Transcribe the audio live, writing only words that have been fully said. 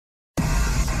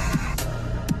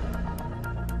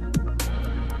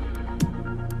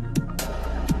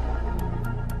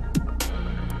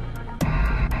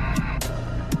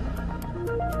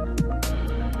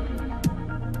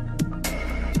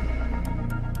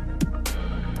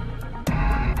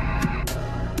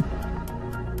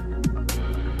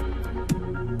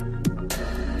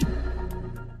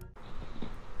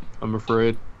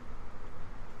afraid.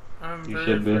 I'm You very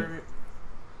should be. afraid.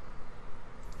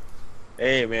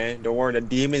 Hey man, don't worry, the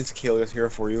Demon's Kill is here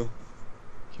for you.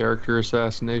 Character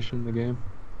assassination, the game.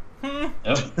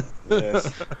 Yep.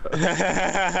 Yes.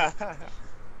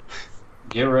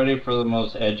 Get ready for the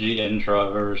most edgy intro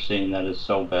I've ever seen. That is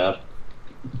so bad.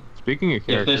 Speaking of If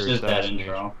character this is that assassination,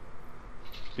 intro.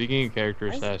 speaking of character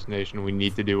assassination, we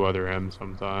need to do other M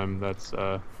sometime. That's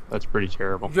pretty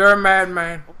terrible. You're a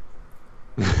madman.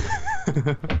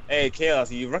 Hey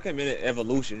Chaos, you recommended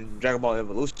Evolution, Dragon Ball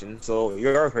Evolution, so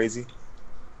you're crazy.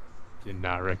 Did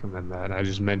not recommend that. I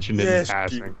just mentioned it Yes, in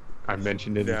passing. I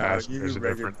mentioned it in passing. There's a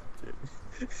difference.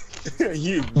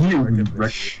 you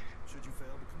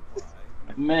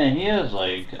Man, he has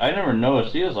like, I never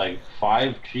noticed, he has like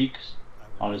 5 cheeks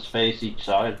on his face each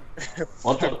side.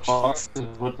 What the fuck is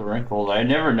with the wrinkles? I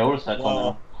never noticed that till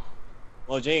now.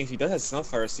 Well, James, he does have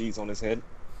sunflower seeds on his head.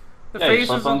 The Yeah, he faces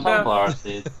slept on of death. sunflower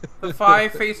seeds. The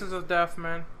 5 faces of death,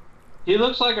 man. He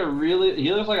looks like a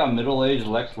middle-aged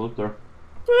Lex Luthor.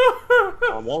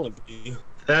 I want to be.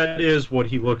 That is what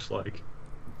he looks like.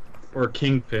 Or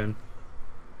Kingpin.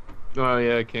 Oh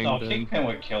yeah, No, Kingpin. Kingpin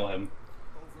would kill him.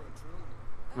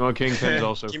 Well, Kingpin's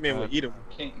also. Kingpin will eat him.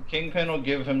 Kingpin will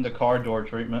give him the car door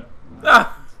treatment.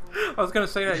 I was gonna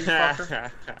say that, you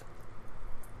fucker.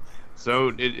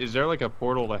 So, is there like a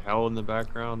portal to hell in the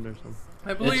background or something?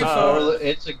 I believe It's so.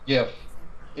 it's a GIF.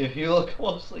 If you look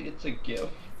closely, it's a GIF.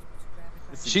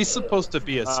 She's supposed to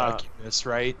be a succubus,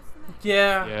 right?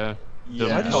 Yeah. Yeah.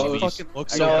 Yeah. The How least, fucking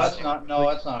looks No, so that's not. No,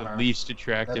 that's not the her. least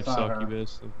attractive That's not her.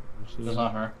 succubus. That's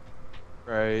not her.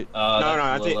 right. No,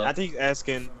 I that's think Lilith. he's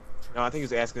asking. No, I think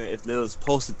he's asking if Lilith's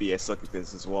supposed to be a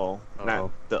succubus as well, not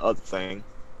Uh-oh. the other thing.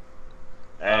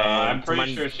 I'm And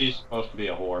pretty sure she's supposed to be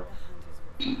a whore.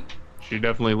 She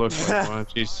definitely looks like one.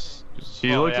 She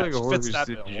Oh, looks yeah, like a she whore fits who's that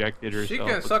bill. dejected herself. She can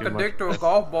with suck too a much- dick through a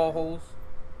golf ball holes.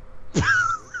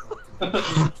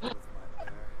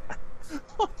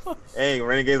 Hey,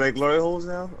 Renegade's like glory holes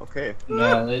now. Okay.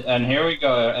 No, and here we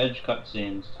go. Edge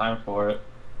cutscenes. Time for it.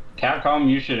 Capcom,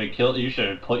 you should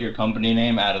have put your company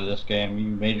name out of this game. You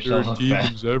made yourself There's look bad.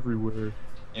 demons everywhere.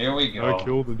 Here we go. I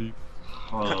killed the demon.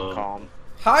 Calm.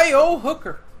 Hi, old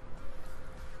hooker.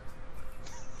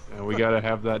 And we gotta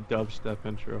have that dubstep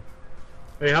intro.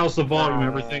 Hey, how's the volume?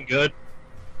 Everything good?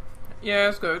 Yeah,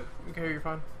 it's good. You can hear you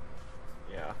fine.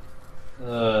 Yeah.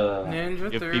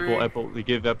 Ninja Give Theory.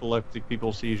 give epileptic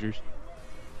people seizures.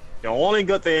 The only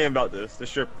good thing about this, the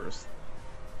strippers.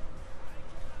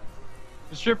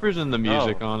 The strippers and the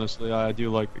music, honestly, I do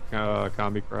like the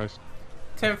Combi Christ.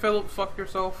 Tim Phillips, fuck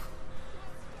yourself.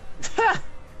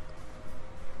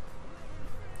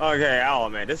 Okay, oh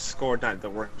man, this score is not the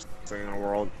worst thing in the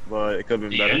world, but it could have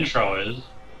been The better. intro is.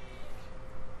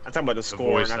 I'm talking about the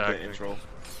score, voice not acting. the intro.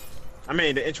 I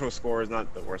mean, the intro score is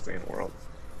not the worst thing in the world.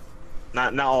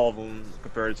 Not all of them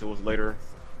compared to what's later.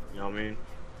 You know what I mean?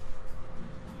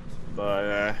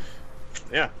 But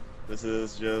yeah, this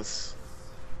is just.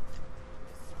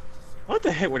 What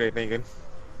the heck were they thinking?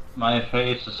 My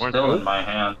face is Weren't still those- in my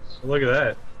hands. Look at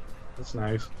that. That's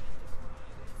nice.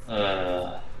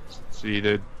 See,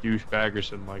 the douche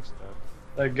Baggerson likes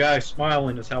that. That guy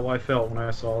smiling is how I felt when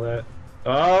I saw that.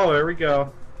 Oh, there we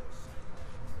go.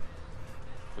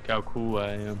 Look how cool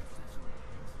I am.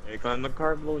 Here comes the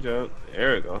car blowjob.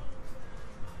 There we go.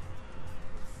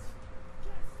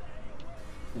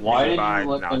 Why did Goodbye, you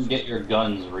let them now. get your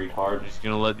guns, retard? Just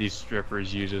gonna let these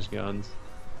strippers use his guns.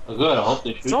 Oh, good. I hope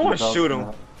they shoot Someone themselves shoot in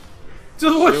him.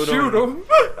 Just want to Shoot shoot 'em. him.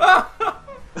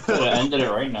 Could have ended it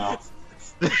right now.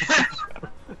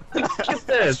 Get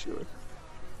this.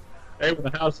 Hey,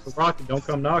 when the house is rocking, don't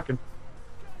come knocking.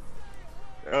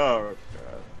 Oh god.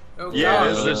 Oh, Yeah,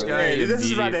 God. this guy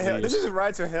is right to hell. immediately- This is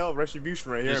right to hell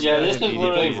retribution right here. Yeah, man. this is literally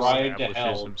Immediately Ride to establishes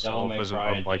Hell, Devil himself May as an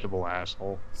Cry. unlikable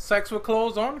asshole. Sex with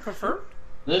clothes on, confirmed.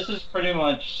 This is pretty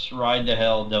much Ride to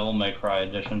Hell, Devil May Cry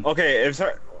edition. Okay,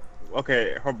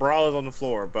 her bra is on the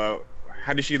floor, but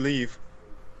how did she leave?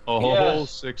 Oh, Yes.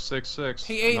 666.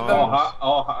 He ate No, them.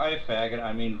 Hi, faggot.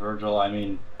 I mean, Virgil.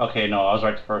 Okay, no, I was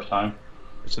right the first time.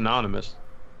 It's anonymous.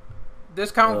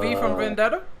 Discount V from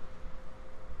Vendetta.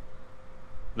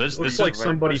 This Looks is like right-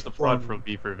 somebody where's the plot from from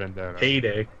V for Vendetta.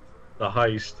 Payday. The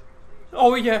heist.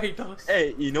 Oh yeah, he does.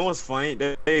 Hey, you know what's funny?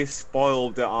 They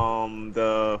spoiled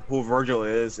the who Virgil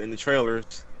is in the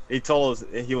trailers. He told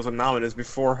us he was anonymous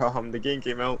before the game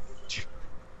came out.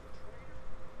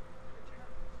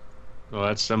 Well,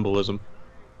 that's symbolism.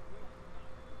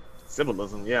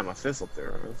 Symbolism, yeah, my fist up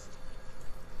there.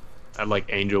 I like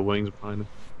angel wings behind him.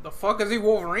 The fuck is he,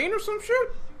 Wolverine or some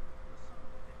shit?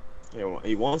 Yeah,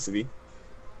 he wants to be. He's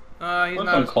Put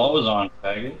not. some clothes on,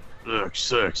 faggot.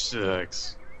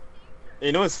 666.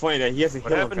 You know, it's funny that he has a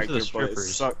What healing happened to the factor, but it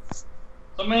strippers? sucks.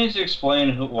 Somebody needs to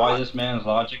explain why this man's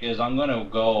logic is. I'm gonna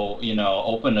go,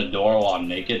 open the door while I'm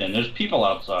naked, and there's people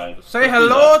outside. Say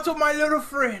hello to my little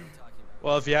friend.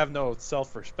 Well, if you have no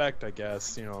self-respect, I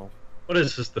guess, What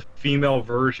is this? The female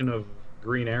version of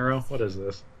Green Arrow? What is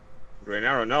this? Green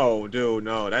Arrow, no, dude,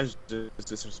 no, that's just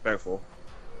disrespectful.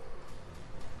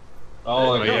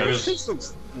 Oh, Yeah, here's this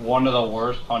looks... one of the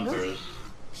worst hunters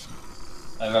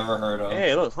I've ever heard of.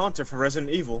 Hey, look, Hunter from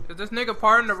Resident Evil. Is this nigga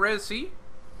part in the Red Sea?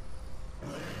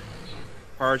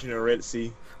 Parge in the Red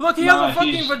Sea. Look, he Nah, has a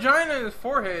fucking he's- vagina in his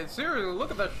forehead. Seriously,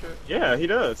 look at that shit. Yeah, he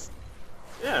does.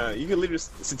 Yeah, you can leave this.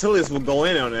 Centilius will go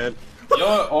in on that. You know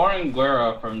what? Oren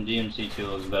Guerra from DmC 2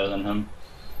 looks better than him.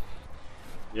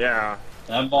 Yeah.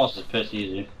 That boss is piss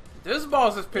easy. This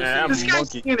boss is pissy. Yeah, This guy's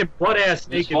monkey. standing butt ass This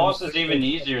naked. boss is even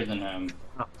easier than him.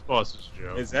 This boss is a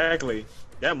joke. Exactly.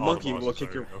 That monkey bosses will kick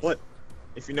are your real. butt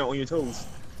if you're not on your toes.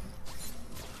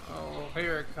 Oh,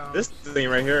 here it comes. This thing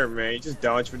right here, man, you just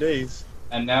dodge for days.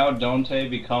 And now Dante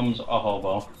becomes a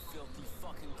hobo.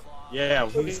 Yeah,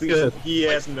 He's good. he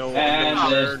has no And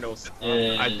underwear, this no.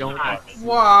 is- I don't.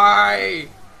 Why?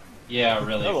 Yeah,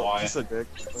 really, Oh, why? just a dick.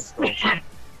 Let's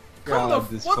go. What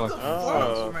the fuck,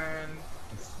 Oh. man?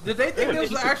 Did they think this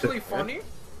was actually funny?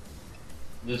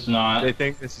 This not. They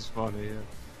think this is funny.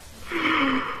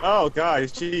 Yeah. Oh god,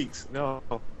 his cheeks. No.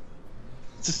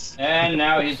 And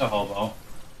now he's a hobo.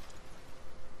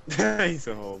 He's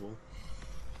so horrible.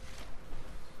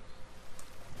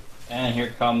 And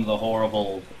here come the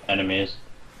horrible enemies.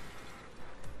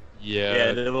 Yeah.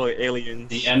 Yeah, the little aliens.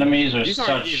 The enemies are These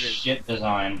aren't such even- shit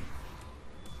design.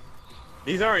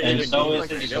 These aren't And even so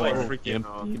demons, is his they're like sword. freaking. Gimp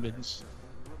demons.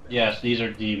 Yes, these are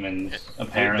demons,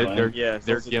 apparently. They're, Yeah,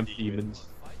 they're those are gimp demons. demons.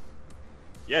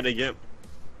 Yeah, they get.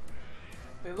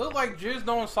 They look like jizzed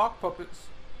on sock puppets.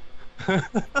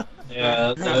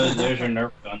 Yeah, there's your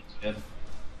Nerf guns, kid.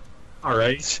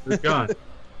 Alright, they're gone.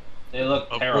 They look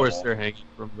Of terrible. course, they're hanging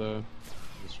from the.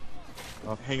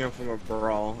 Hanging from a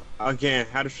brawl. Again,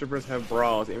 how do strippers have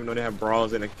bras even though they have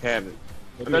bras in a cabinet?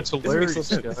 I mean, That's this makes hilarious, no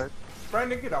sense. guy.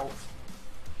 Brandon, get off.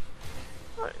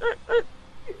 What the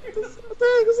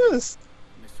heck is this?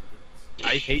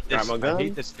 I hate Grab this. my I gun.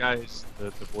 hate this guy's the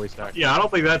voice actor. Yeah, I don't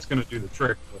think that's gonna do the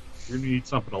trick. But you need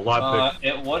something a lot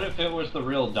bigger. What if it was the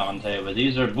real Dante? But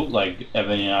these are bootleg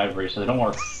Ebony and Ivory, so they don't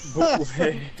work.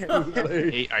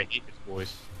 I hate his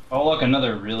voice. Oh, look,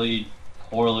 another really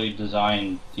poorly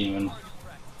designed demon.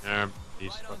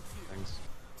 These fucking things.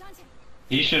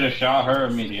 He should have shot her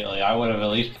immediately. I would have at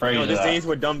least praised No, these that. things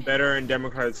were done better in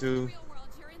Democrat 2.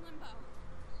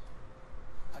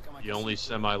 The only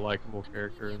semi-likable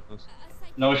character in this.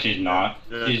 No, she's not.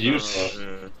 She's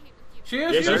useless. She Yeah,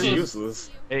 is she's useless.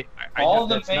 useless. Hey, I All know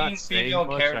the that's not main saying female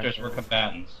much, characters I were know.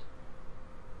 combatants.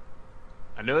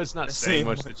 I know it's not That's saying saying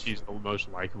much much. that she's the most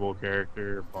likable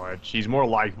character, but she's more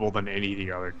likable than any of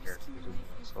the other characters. In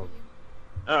this, so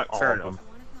all Fair of enough. them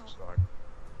suck.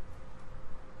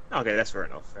 Okay, that's fair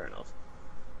enough. Fair enough.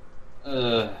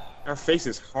 Ugh. Her face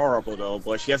is horrible though,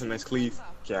 but she has a nice cleave,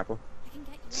 Kappa.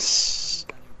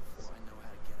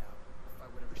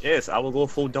 Yes, I will go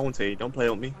full Dante. Don't play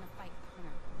with me.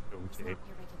 Okay.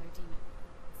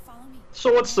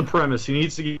 So what's the premise? He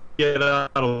needs to get out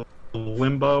of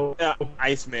limbo. Yeah,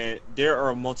 Iceman. There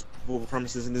are multiple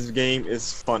premises in this game.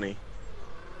 It's funny.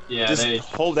 Yeah, Just they.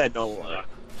 hold that note.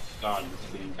 God,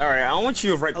 this game. All right, I want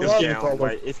you to write I this love down, it.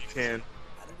 right, if you can.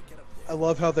 I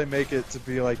love how they make it to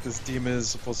be like this demon is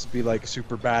supposed to be like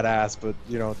super badass, but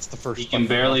it's the first. He can fucking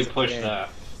barely boss of the push game. that.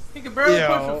 He can barely Yeah.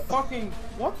 push a fucking.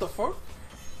 What the fuck?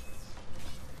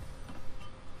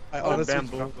 I honestly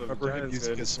bamboo don't remember him giant's using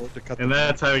head. his sword to cut. And the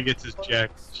that's how he gets his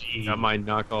jack. Gee. Got my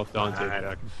knockoff Dante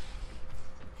Alright.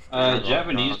 jacket.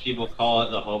 Japanese people call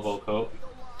it the hobo coat.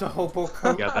 The hobo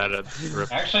coat. Got that at the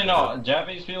thrift. Actually, no.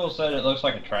 Japanese people said it looks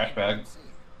like a trash bag.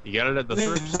 You got it at the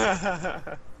thrift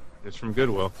store. It's from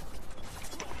Goodwill.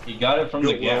 He got it from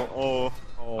the Gap. Oh,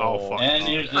 Oh, fuck. And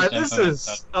here's this This infamous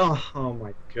is. Oh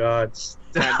my god.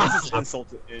 man, this is insult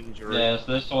to injury. Yes,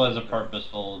 this was a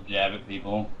purposeful jab at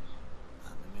people.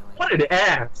 What an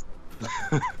ass.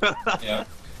 Yeah.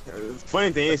 The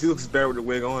funny thing is, he looks better with the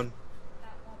wig on.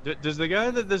 Does the guy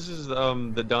that this is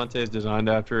that Dante is designed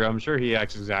after? I'm sure he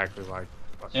acts exactly like.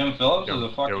 Tim Phillips is a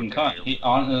fucking cunt. He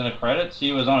in the credits,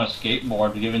 he was on a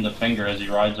skateboard giving the finger as he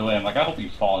rides away. I'm like, I hope you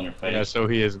fall on your face. Yeah, so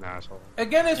he is an asshole.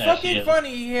 Again, it's Yeah, fucking she is.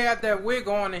 funny he had that wig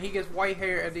on and he gets white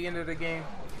hair at the end of the game.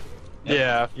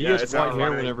 Yeah, he Yeah, gets it's white hair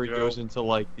ironic, whenever he Joe. goes into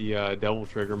like the Devil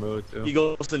Trigger mode too. He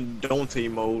goes in Dante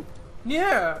mode.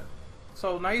 Yeah.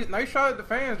 So nice shot at the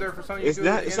fans there for something you It's do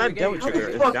not- at the it's end of not the Devil game. How Trigger.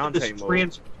 the It's fuck Dante did this mode.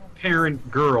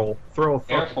 transparent girl throw a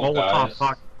fucking Careful, Molotov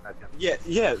guys.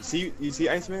 Yeah. See, you see,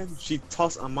 Iceman? She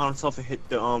tossed a amount of stuff and hit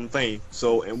the thing.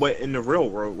 So, and what in the real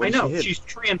world? I What know, she hit? she's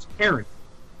transparent.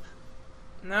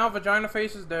 Now Vagina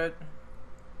Face is dead.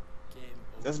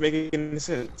 That's making any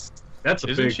sense. That's a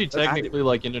Isn't big... she technically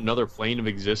like in another plane of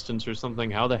existence or something?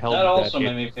 How the hell That did also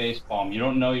that made me facepalm. You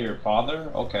don't know your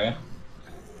father? Okay.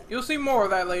 You'll see more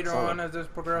of that later Solid. on as this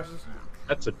progresses.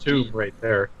 That's a tube right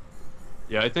there.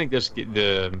 Yeah, I think this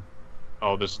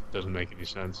oh, this doesn't make any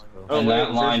sense. Oh, And wait,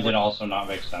 that line there's did also not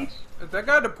make sense. Is that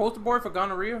guy the poster boy for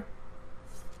gonorrhea?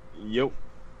 Yep.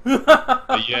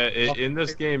 But yeah, in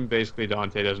this game, basically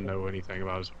Dante doesn't know anything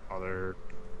about his father.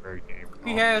 Very game.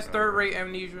 He has third-rate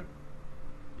amnesia.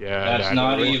 Yeah, That's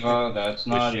not really. Eva. That's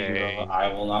not Cliche. Eva.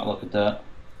 I will not look at that.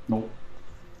 Nope.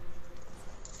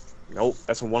 Nope.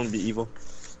 That's one to be evil.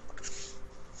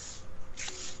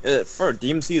 For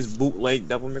DmC is bootleg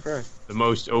Devil May Cry. The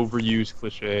most overused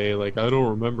cliche. Like I don't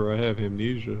remember. I have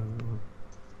amnesia.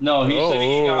 No, he said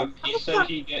he Oh.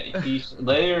 got. He said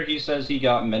later he says he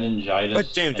got meningitis.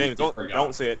 But James, and he don't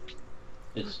forgot. say it.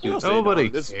 It's Don't stupid. say it. Nobody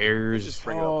This- cares. Just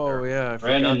bring it up Oh there. yeah. I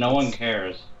Brandon, forgot no one this.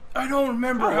 cares. I don't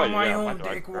remember Oh, how well, my yeah, own I do.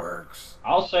 dick works.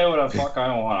 I'll say what the fuck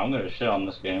I want. I'm gonna shit on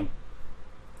this game.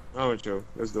 Oh, Joe,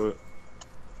 let's do it.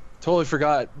 Totally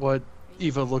forgot what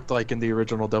Eva looked like in the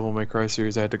original Devil May Cry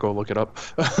series. I had to go look it up.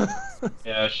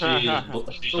 Yeah, she's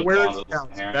So a where blonde is with it now?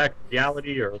 hair. Back to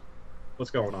reality, or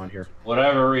what's going on here?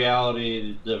 Whatever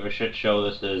reality of a shit show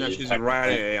this is. Now it's she's technically-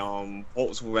 riding a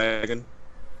Volkswagen.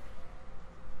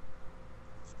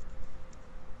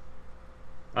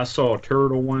 I saw a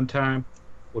turtle one time.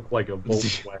 Looked like a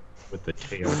Volkswagen with the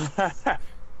tail.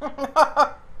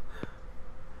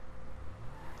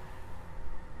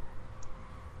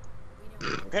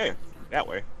 Okay, that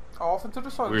way. Off into the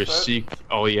We're sunset. seek.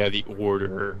 Oh yeah, the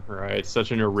Order. Right,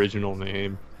 such an original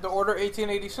name. The Order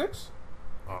 1886?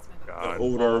 Oh god.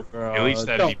 Older. At least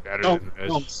that'd be better than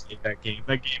Don't this. say that game.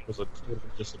 That game was a total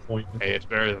disappointment. Hey, it's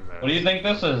better than What do you this. think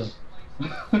this is?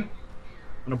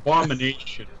 An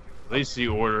abomination. At least the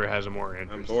Order has a more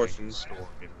interesting Abortions. story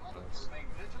than this.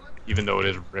 Even though it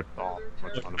is ripped off.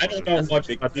 I don't know much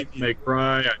about Devil May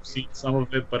Cry. I've seen some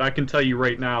of it, but I can tell you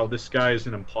right now, this guy is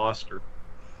an imposter.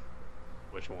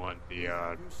 Which one?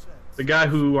 The guy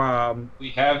who,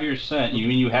 We have your scent. You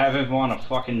mean you have him on a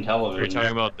fucking Are you television?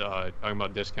 talking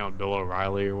about Discount Bill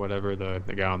O'Reilly or whatever, the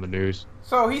guy on the news?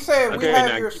 So he said we Okay,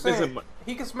 have now your keep this in scent. mind.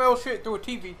 He can smell shit through a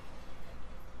TV.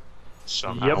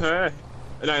 Somehow. Yep.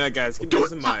 No, guys, keep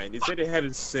this in mind. They say they have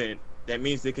his scent. That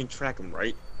means they can track him,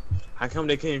 right? How come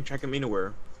they can't track him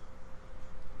anywhere?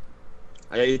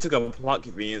 It took a plot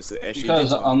convenience to actually Because do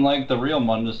something. unlike the real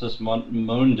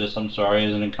Mundus, I'm sorry,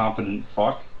 is an incompetent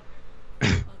fuck.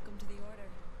 Welcome to the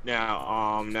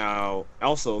order. Now,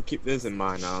 also keep this in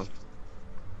mind now.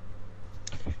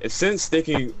 Since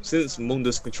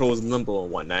Mundus controls Limbo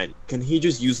and whatnot, can he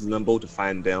just use Limbo to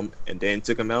find them and then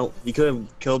took him out? He could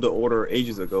have killed the Order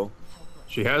ages ago.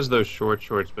 She has those short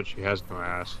shorts, but she has no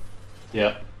ass.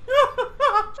 Yep.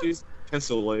 She's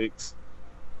pencil legs.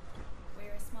 We're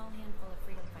a small handful of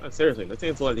freedom fighters. Seriously, that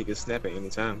thing's like he can snap at any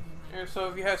time. And so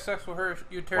if you had sex with her,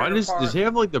 you'd tear Why it apart. does he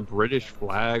have like the British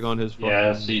flag on his?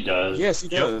 Yes, he does. Yes, he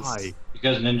does. Why?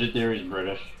 Because Ninja Theory is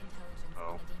British,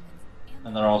 Oh.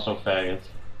 and they're also faggots.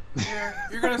 Yeah,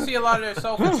 you're gonna see a lot of their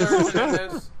self-insertion in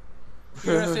this.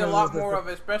 You're gonna see a lot more of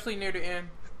it, especially near the end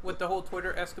with the whole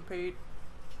Twitter escapade.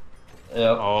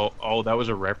 Yep. Oh, that was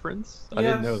a reference? I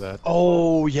didn't know Yes. that.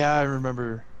 Oh yeah, I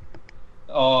remember.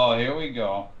 Oh, here we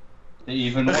go. The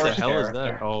even What the worse hell is character.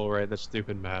 that? Oh, right, that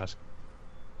stupid mask.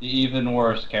 The even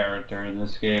worse character in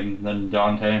this game than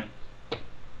Dante.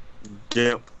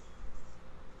 Yep.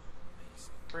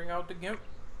 Bring out the gimp.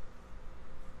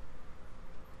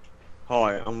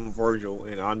 Hi, I'm Virgil,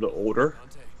 and I'm the Order.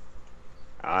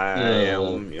 I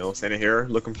am, standing here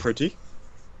looking pretty.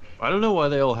 I don't know why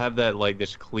they all have that like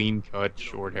this clean cut,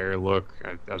 short hair look.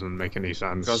 It doesn't make any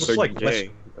sense. Because Looks they're like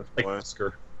gay. That's like why.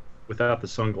 Oscar, without the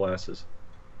sunglasses.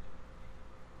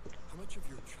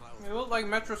 You look like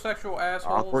metrosexual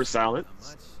assholes. Awkward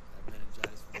silence.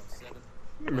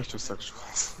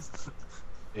 Metrosexual.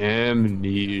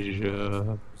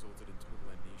 Amnesia.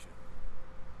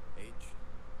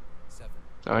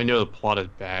 I know the plot is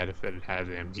bad if it has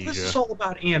This is amnesia. all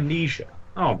about amnesia.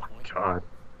 Oh my god.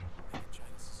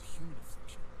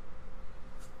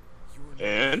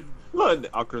 And look,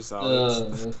 awkward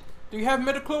silence. Do you have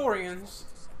midichlorians?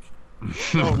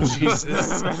 Oh Jesus.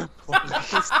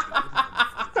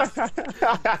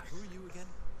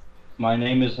 My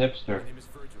name is Hipster.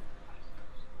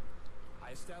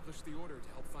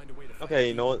 Okay,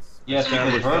 you know what? Yes,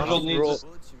 because Virgil needs.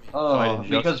 Fine,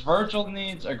 Because Virgil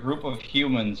needs a group of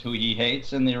humans who he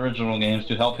hates in the original games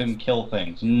to help him kill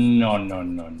things. No, no,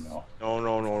 no, no. No,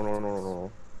 no, no, no, no,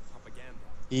 no.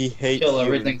 He hates Kill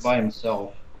everything humans. by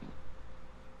himself.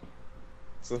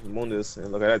 So Mundus,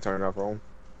 and look at that turned out wrong.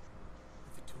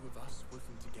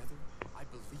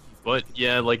 But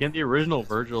yeah, like in the original,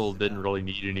 Virgil didn't really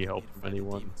need any help from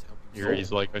anyone. Here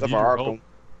he's like, I Except need for your Arkham.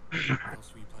 help.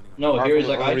 No, here he's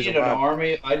like, I Arkham need an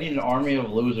army. I need an army of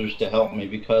losers to help me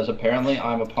because apparently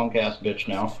I'm a punk ass bitch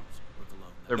now.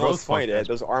 They're Both both fight fun. that.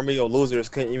 Those army of losers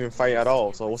can't even fight at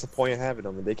all. So what's the point of having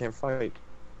them if they can't fight?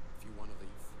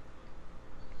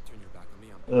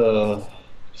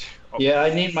 Yeah,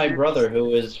 I need my brother who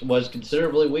was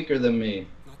considerably weaker than me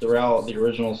throughout the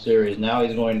original series. Now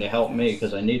he's going to help me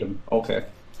because I need him. Okay.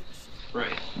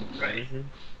 Right. Right.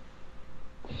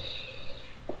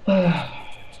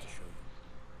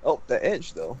 Oh, the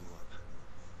edge though.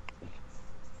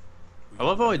 I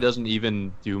love how he doesn't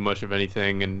even do much of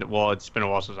anything, and well, it's been a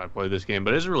while since I played this game,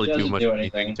 but it doesn't really do much of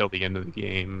anything until the end of the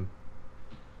game.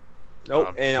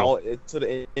 Nope, to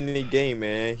the end of the game,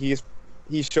 man, he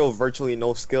showed virtually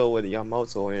no skill with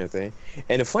Yamato or anything.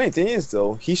 And the funny thing is,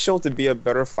 though, he showed to be a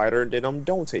better fighter than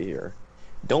Dante here.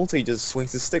 Dante just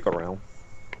swings his stick around.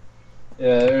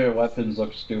 Yeah, their weapons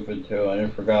look stupid too. I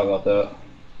forgot about that.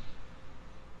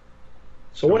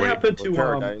 So what Wait, happened to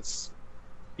Paradise?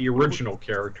 the original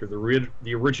character,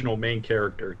 the original main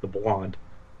character, the blonde?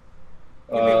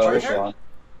 You mean Which Trish? one?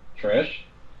 Trish?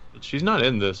 She's not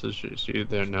in this, is she? She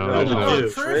there? No. No, no. no.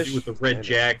 She Trish? with the red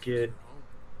jacket.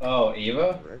 Oh,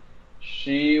 Eva?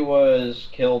 She was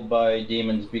killed by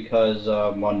demons because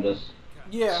Mundus.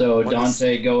 Yeah. So Mundus-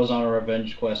 Dante goes on a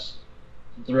revenge quest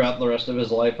throughout the rest of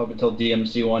his life up until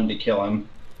DmC wanted to kill him.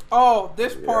 Oh,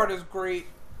 this part is great.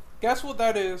 Guess what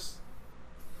that is?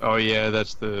 Oh yeah,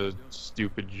 that's the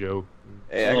stupid joke.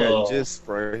 Hey, I got just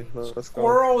spray. Let's go.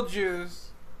 Squirrel juice.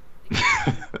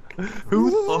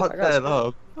 Who thought I got that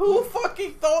up? Who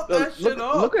fucking thought that shit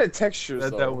up? Look at the textures.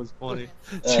 That though. was funny.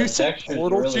 Texture's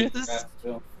really crap,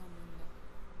 too.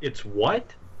 It's what?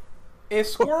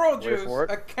 It's squirrel Wait juice. for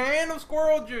it. A can of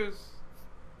squirrel juice.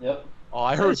 Yep. Oh,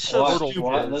 I heard so turtle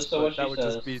stupid. Listen juice, to what but she that would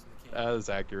says. just be as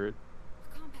accurate.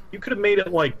 You could have made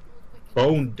it like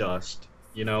bone dust.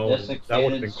 You know, that would have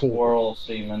Desiccated been cool. squirrel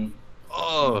semen.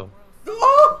 Oh,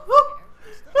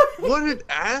 what an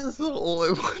asshole!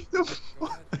 What the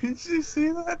fuck? Did you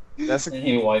see that? That's And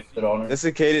he wiped it on her.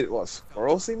 desiccated. What?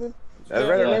 Squirrel semen? That Yeah.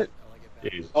 right? Yeah. Right?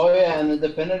 Jeez. Oh yeah, and the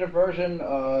definitive version,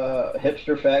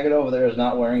 hipster faggot over there is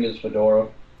not wearing his fedora.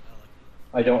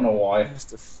 I don't know why. That's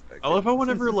the I love how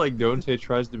whenever like Dante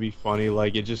tries to be funny,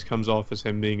 like it just comes off as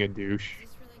him being a douche.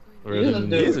 He is a than-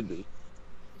 dude. He is a dude.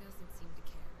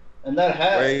 And that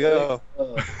hat. There you go.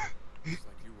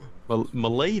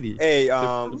 Milady. Hey,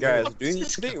 guys, do you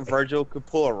think Virgil could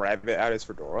pull a rabbit out of his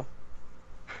fedora?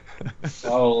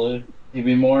 Probably. He'd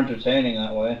be more entertaining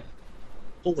that way.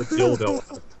 Pull a dildo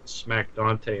and smack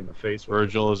Dante in the face with it.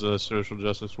 Virgil is a social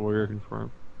justice warrior,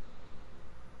 confirmed.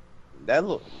 That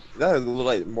look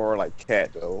like more like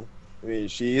Cat though. I mean,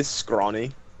 she is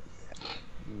scrawny,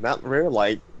 not very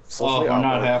like Oh, socially we're not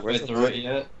awkward. halfway Where's the through it foot?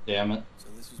 yet. Damn it.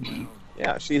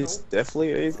 Yeah, she's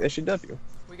definitely a SJW.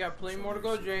 We got plenty more to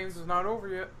go, James. It's not over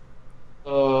yet.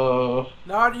 Not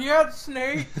Not yet,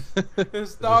 Snake.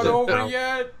 It's not over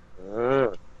yet.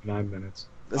 9 minutes.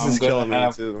 This I'm is gonna killing me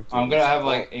have- too. I'm gonna have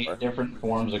like 8 different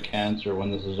forms of cancer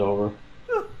when this is over.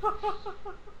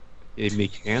 Gave me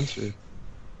cancer.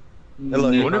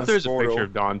 look, I wonder if there's a Squirtle. picture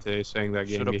of Dante saying that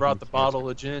game. Should have brought the bottle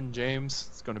of gin, James.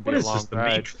 It's going to be What a is long this, the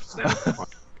ride. Matrix?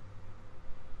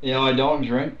 You know, I don't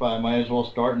drink, but I might as well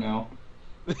start now.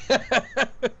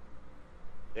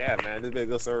 Yeah, man, this big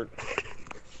good start.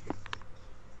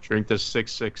 Drink the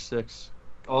 666.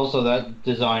 Also, that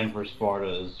design for Sparta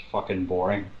is fucking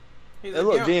boring. He's Hey, a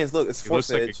look, gimp. James, look, it's He Force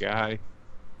looks like a Edge. guy.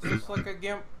 Just like a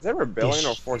gimp. Is that Rebellion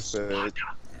or Force Edge?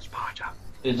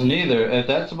 It's neither. If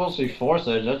that's supposed to be Force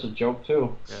Edge, that's a joke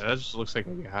too. Yeah, that just looks like a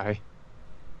guy.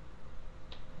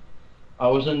 I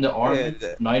was in the army, Yeah,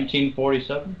 that-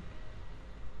 1947.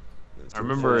 I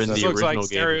remember in This the looks like original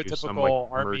game, he was some, stereotypical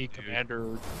like, army nerd dude.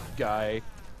 commander guy.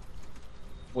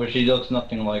 Which he looks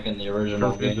nothing like in the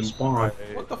original Perfect to game. spawn.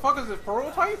 What the fuck is this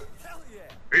prototype?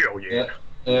 Hell yeah. Yeah.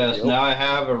 Yes, now I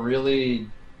have a really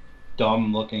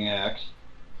dumb looking axe.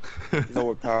 He's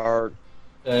overpowered.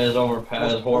 It is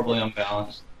overpassed, horribly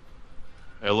unbalanced.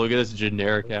 Hey, look at this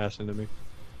generic ass into me.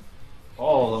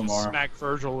 All of them are. Smack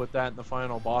Virgil with that in the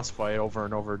final boss fight over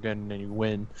and over again, and then you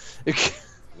win.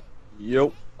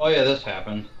 Yep. Oh yeah, this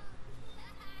happened.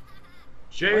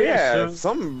 Oh, yeah, Jason.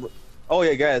 some. Oh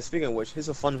yeah, guys. Speaking of which, here's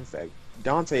a fun fact.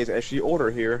 Dante is actually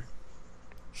older here.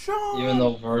 Sean. Even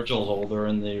though Virgil's older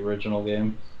in the original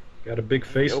game. Got a big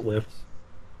facelift.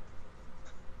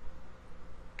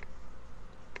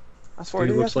 I swear,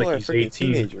 Dude he looks looks like like he's freaking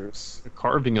 18. teenagers. The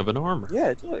carving of an armor. Yeah,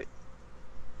 it's like.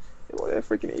 They're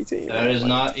freaking 18. That is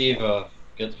not Eva.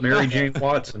 Gets Mary Jane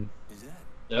Watson.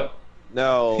 Yep.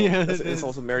 No, Yeah, it's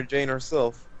also Mary Jane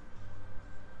herself.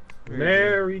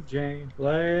 Mary Jane,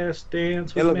 last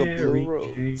dance They with look a blue Mary rose.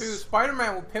 Jane. Dude,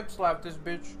 Spider-Man will pimp slap this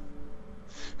bitch.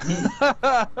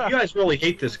 You guys really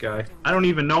hate this guy. I don't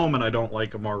even know him and I don't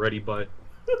like him already, but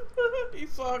He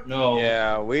sucks. No.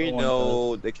 Yeah, we no one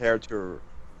know the character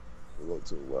will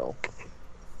too well.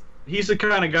 he's the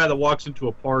kind of guy that walks into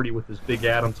a party with his big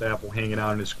Adam's apple hanging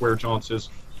out and his square jaw and says,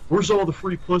 "Where's all the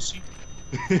free pussy?"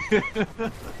 Oh,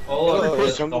 look, Oh,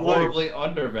 it's a come to horribly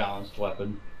underbalanced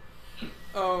weapon.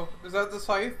 Oh, is that the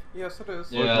scythe? Yes, it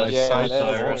is. Yeah, Yeah, Cyrus.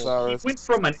 that is He Osiris. went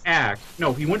from an axe.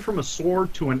 No, he went from a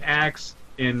sword to an axe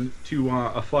and to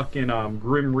a fucking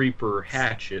Grim Reaper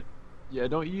hatchet. Yeah,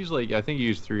 don't use like I think you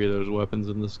use 3 of those weapons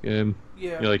in this game.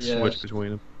 Yeah. You like Yes. switch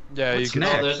between them. Yeah, What's you can.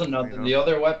 next? No, there's another. The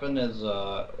other weapon is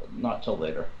not till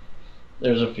later.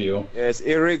 There's a few. Yeah, it's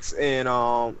Eric's and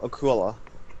Aquila.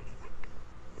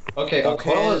 Okay, Okay,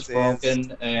 Aquila's it's-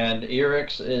 broken, and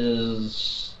Eric's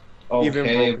is Even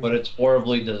okay, broken. but it's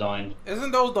horribly designed.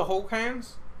 Isn't those the Hulk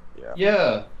hands? Yeah.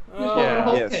 Yeah. Yeah.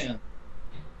 Hulk Yes. hand.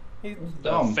 He,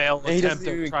 Dumb. Failed And he attempt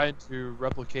doesn't at even- trying to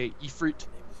replicate Ifrit.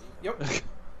 yep.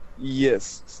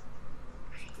 Yes.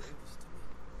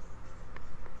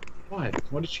 What?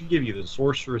 What did she give you? The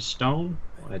Sorcerer's Stone?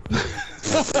 What?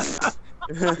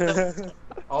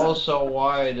 Also,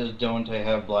 why does Dante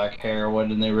have black hair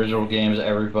when in the original games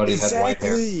everybody had white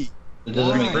hair? Exactly. It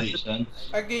doesn't make Why? any sense.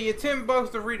 I give you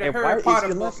 $10 to read a And why Harry is Potter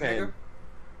he book, left nigga. hand?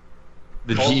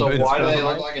 The Also, demons why do they come-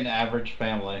 look like an average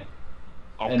family?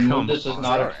 Oh, And come Mundus is on.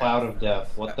 not a cloud of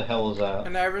death. What the hell is that?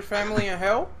 An average family in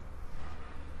hell?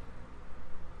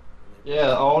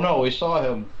 Yeah, oh no, we saw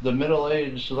him. The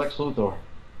middle-aged Lex Luthor.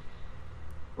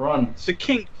 Run. It's a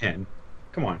Kingpin.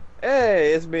 Come on.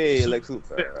 Hey, it's me, Lex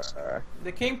Luthor.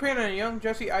 The Kingpin and young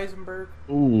Jesse Eisenberg.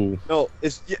 Ooh. No,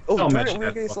 it's oh, Don't darn it, mention we're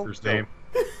that getting so- fucker's name.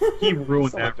 He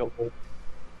ruined Sound like that a- role.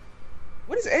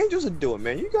 What is Angels doing,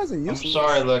 man? You guys are I'm useless.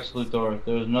 sorry, Lex Luthor.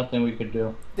 There was nothing we could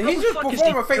do. Did How he the just fuck is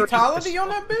perform a he carrying fatality this? on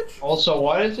that bitch? Also,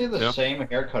 why does he have the Yeah. same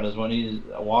haircut as when he's...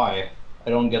 Why? I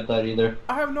don't get that either.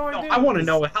 I have no No, idea. I want to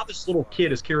know how this little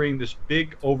kid is carrying this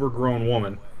big, overgrown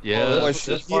woman. Yeah. Oh, Well, this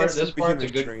he has part's a superhuman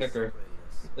good strength. kicker.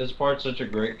 This part's such a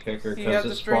great kicker He has because the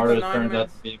his strength Sparta of 9 turned men. out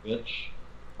to be a bitch.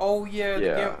 Oh yeah. the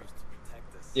Yeah. gimp.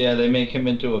 Yeah, they make him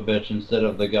into a bitch instead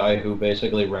of the guy who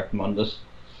basically wrecked Mundus.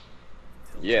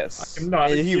 Yes. I'm not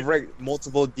And a he kid. wrecked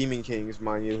multiple Demon Kings,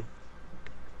 mind you.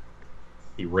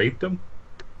 He raped him?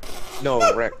 No,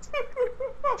 wrecked.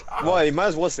 Well, you might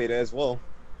as well say that as well.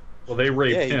 Well, they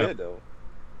raped Yeah, he him. did though.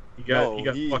 He got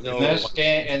No, fucking. no.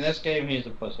 In this game, he's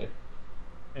a pussy.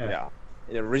 Yeah.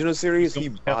 In the original series, he Yeah.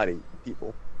 bodied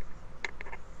people.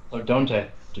 So Dante,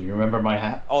 do you remember my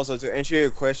hat? Also, to answer your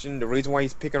question, the reason why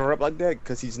he's picking her up like that,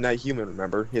 because he's not human,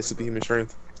 remember? He has superhuman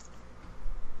strength.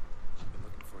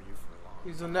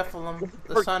 He's a Nephilim,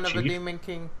 the Work, son of a Chief. demon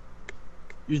king.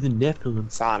 You're the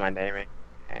Nephilim. Simon, damn it.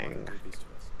 Hang.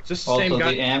 Is this the Also, same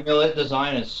guy? the amulet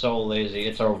design is so lazy.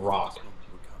 It's a rock.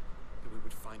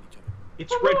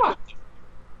 It's red.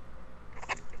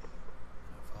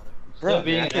 Instead of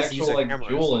being I an guess he's actual a like camera.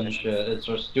 jewel and shit, it's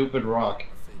a stupid rock.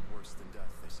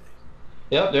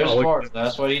 Yep, there's Oh, look- Sparta.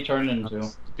 That's what he turned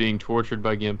into. Being tortured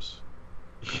by gimps.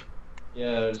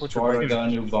 Yeah, Tortured Sparta by- got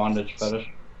a new bondage fetish.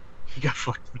 He got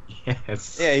fucked in the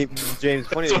ass. Yeah, James,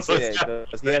 funny to That's say what's that,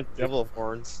 because he has devil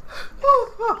horns.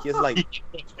 He has like,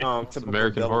 typical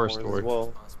American devil Horror horns Story. as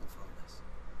well.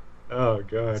 Oh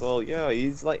god. So, yeah,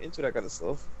 he's like into that kind of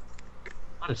stuff.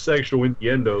 A lot of sexual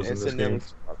innuendos in And this sitting there game.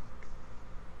 with-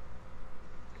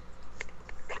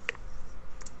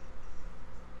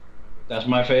 That's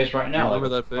my face right now. Remember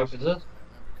Like, that what the face? fuck is this?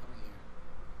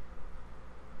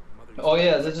 Oh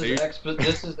yeah, this See? is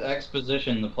this is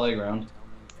exposition. The playground.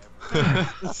 How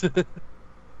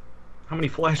many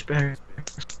flashbacks?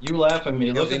 You laugh at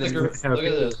me. Look at the Yeah, look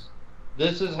at this.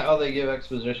 This is how they give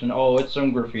exposition. Oh, it's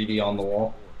some graffiti on the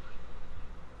wall.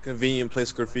 Convenient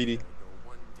place graffiti.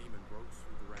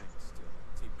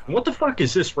 What the fuck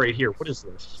is this right here? What is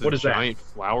this? It's What a is that? giant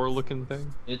flower-looking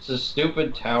thing. It's a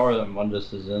stupid tower that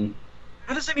Mundus is in.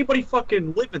 How does anybody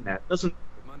fucking live in that? Doesn't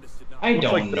I Looks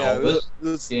don't like- know. Yeah, This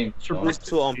this game Sure, it's sucks.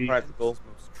 too unpractical.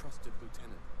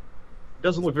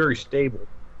 doesn't look very stable.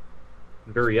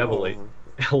 And very elevated. Oh.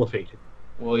 Elevated.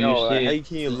 Well, you No, see, how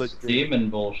can you it's look good? demon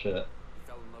bullshit.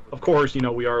 Of course, you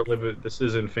know, we are living. This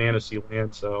is in fantasy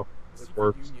land, so it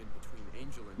works.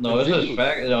 No, this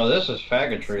is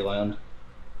faggotry land.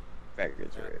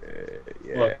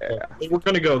 Yeah. We're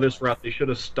gonna go this route. They should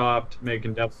have stopped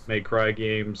making Devil May Cry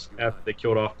games after they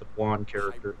killed off the blonde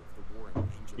character.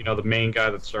 You know, the main guy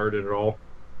that started it all.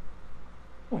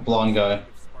 Blonde guy.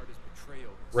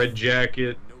 Red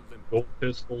jacket, gold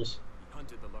pistols.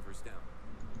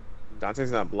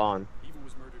 Dante's not blonde.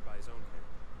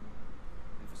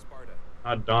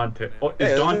 Not Dante. Oh, Hey,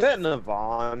 is isn't Dante? that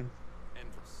Navon?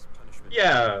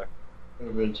 Yeah, Would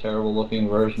have been a terrible looking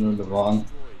version of Devon.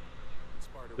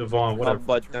 Devon, whatever.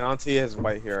 But Dante has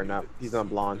white hair, not he's not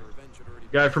blonde.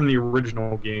 Guy from the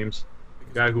original games.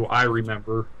 The guy who I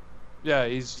remember. Yeah,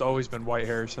 he's always been white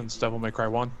hair since Devil May Cry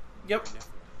 1. Yep.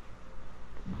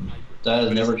 That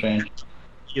has never changed.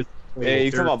 Hey,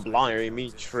 you talking about blonde hair, you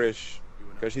mean Trish.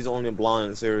 Because she's the only blonde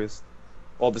in the series.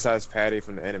 Well, besides Patty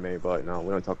from the anime, but no,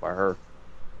 we don't talk about her.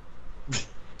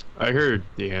 I heard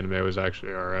the anime was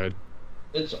actually alright.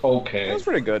 It's okay. It was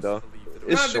pretty good, though.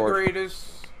 It's Not short. the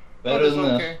greatest. Better but it's than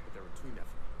okay.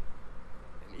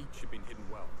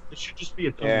 It should just be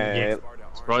a dumb Yeah, game.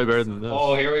 It's probably better than this.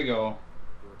 Oh, here we go.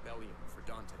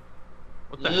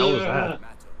 What the hell is that?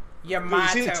 Did you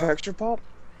see the Yamato. texture pop?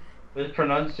 His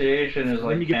pronunciation is Let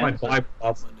like me get my cancer. Bible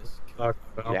up. Talk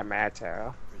about.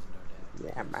 Yamato.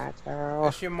 Yamato.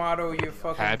 That's Yamato, you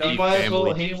fucking Happy He dumb. might as well.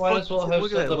 family. He might as well have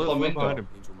Look at said that. the Look behind flamingo. him.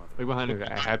 Look behind him.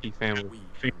 A happy family.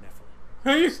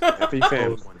 Happy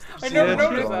fam. I never Yeah,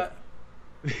 noticed yeah.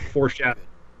 that. Foreshadowing.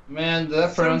 Man,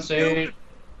 that pronunciation.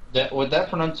 With that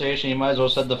pronunciation, you might as well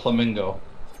said the flamingo.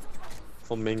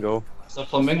 Flamingo. The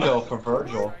flamingo for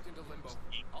Virgil.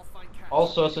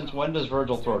 Also, since when does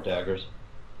Virgil throw daggers?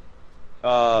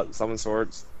 Summon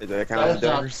swords. Is that kind That's of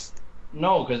not- daggers?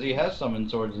 No, because he has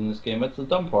summoned swords in this game. That's the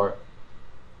dumb part.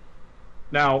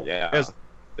 Now, Yeah. as an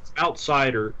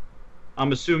outsider,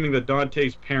 I'm assuming that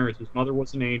Dante's parents, his mother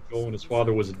was an angel and his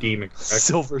father was a demon, correct?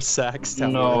 Silver Sacks. Tower.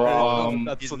 No,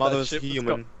 That's His what mother's that shit was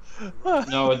human.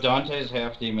 No, Dante's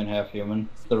half demon, half human.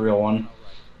 The real one.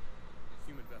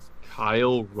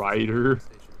 Kyle Ryder.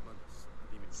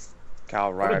 Kyle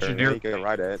a Ryder. Yeah, generic you can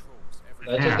write it.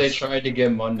 That's what they tried to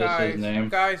give Mundus his name.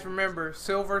 Guys, remember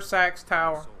Silver Sacks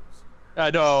Tower. I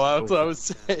know, that's what I was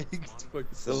saying.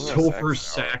 Silver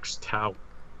Sacks Tower.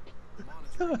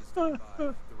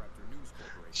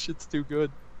 Shit's too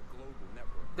good.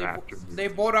 They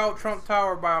bought out Trump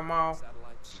Tower by a mile.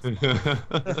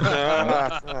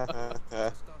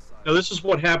 Now, this is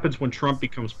what happens when Trump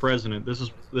becomes president. This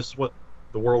is what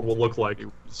the world will look like.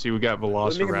 See, we got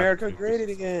Let's make America Velociraptor. great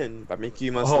again by making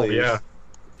you my Oh slaves. yeah,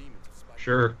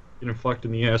 sure. Getting fucked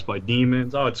in the ass by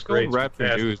demons. Oh, it's great. Don't rap the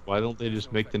It's news. Why don't they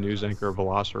just make the news anchor a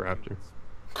Velociraptor?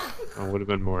 That would have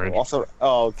been more interesting. Also,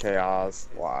 oh, chaos.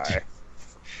 Why?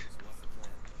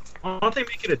 Why don't they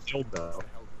make it a dildo?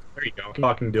 There you go.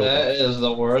 Talking dildo. That is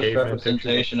the worst Caveman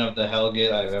representation of the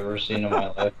Hellgate I've ever seen in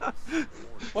my life.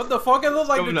 What the fuck? It looked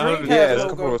like the Coming out of Dreamcast it. Yeah, it's a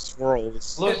couple logo. of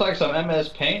swirls. Looks like some MS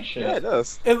Paint shit. Yeah, it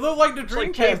does. It looked like the like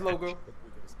Dreamcast Caveman. logo.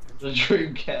 The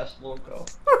Dreamcast logo.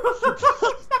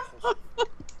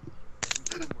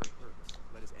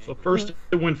 So first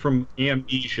it went from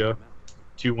amnesia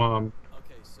to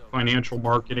financial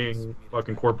marketing,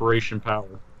 fucking corporation power.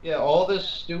 Yeah, all this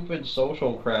stupid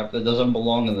social crap that doesn't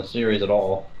belong in the series at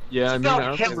all. Yeah, I mean,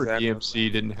 I remember Exactly.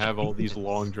 DmC didn't have all these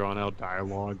long, drawn-out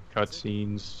dialogue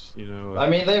cutscenes. You know, I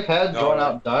mean, they've had No. drawn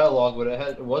out dialogue, but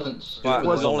it wasn't stupid. But it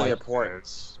was It only like-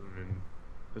 important. I mean,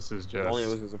 this is Only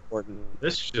just. was important.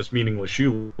 This is just meaningless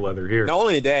shoe leather here. Not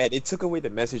only that, it took away the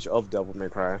message of Devil May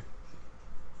Cry.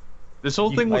 This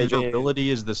whole thing with Like, virility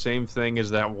is the same thing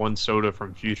as that one soda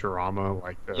from Futurama,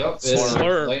 like the. Yep, it is,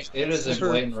 Slurp. it is a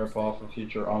blatant ripoff of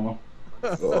Futurama.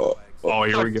 Oh,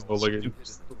 here we go. Look at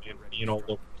You know,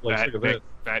 look at fat, that. neck,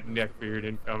 fat neck beard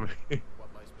incoming.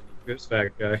 This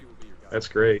fat guy. That's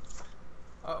great.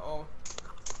 Uh-oh.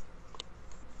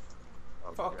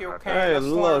 Fuck your God. can Hey, of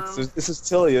look, slurm. this is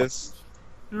Tilius.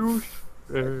 Douche.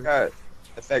 That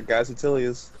fat guy's a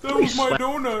Tilius. That was my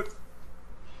donut.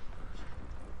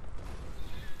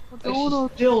 I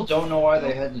still don't know why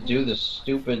they had to do this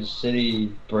stupid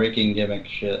city breaking gimmick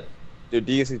shit. Dude,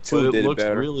 DmC But 2 it did it looks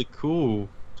better. really cool.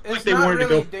 It's they not wanted to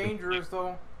really go- dangerous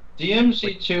though.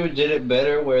 DMC2 did it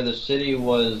better, where the city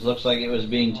looks like it was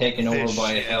being taken over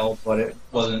by hell, but it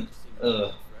wasn't.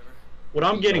 Ugh. What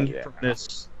I'm getting Yeah. from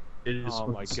this is Oh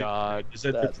my god. is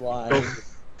that That's the why.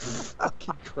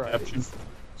 Fucking Christ. perception.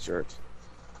 Church.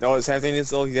 No, the sad thing is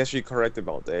though, he's actually correct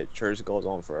about that. Church goes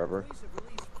on forever.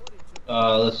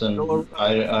 Listen,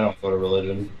 I don't go to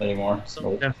religion anymore. Some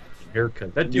Nope. death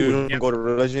haircut. That You dude. don't go to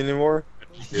religion anymore?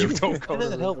 You don't go What to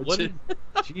the hell? What religion.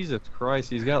 Jesus Christ,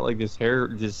 he's got like this hair,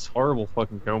 this horrible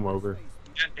fucking comb over.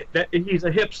 He's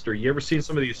a hipster. You ever seen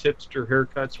some of these hipster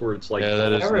haircuts where it's like Yeah,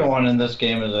 that is- Everyone in this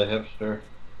game is a hipster.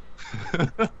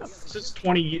 this is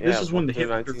 20. Yeah, this is when the the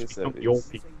hipsters become the old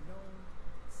 1970s. people.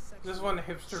 This is when the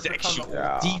hipsters Sexual become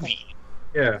Yeah. deviant.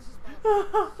 Yeah.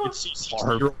 It's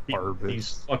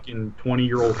these fucking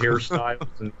 20-year-old hairstyles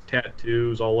and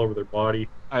tattoos all over their body.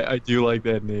 I do like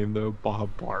that name though, Bob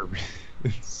Barb.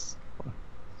 It's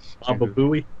Baba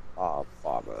Booey. Ah,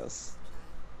 Barbas.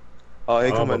 Oh,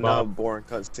 here come another boring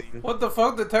cutscene. What the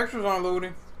fuck? The textures aren't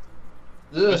loading.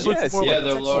 This, Yes, yeah, yeah,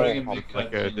 they're that's loading in all. big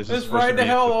like cutscenes. this is It's supposed right to the be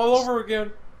hell the- all over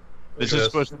again. This Yes. is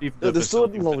supposed to be The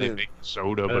facility sword where they loading. make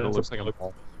soda, but it looks like a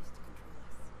ball.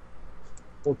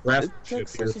 Full graphic It shit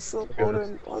takes here. such a Look at simple this.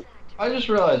 and what? I just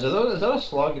realized, is that a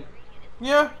slug?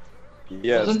 Yeah.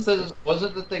 Yes.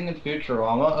 Wasn't the thing in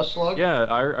Futurama a slug? Yeah,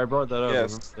 I brought that up.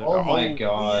 Yes. Oh my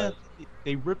god. Yeah,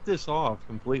 they ripped this off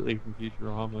completely from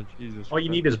Futurama. Jesus. All you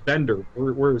need is Bender.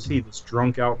 Where is he? This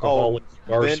drunk alcoholic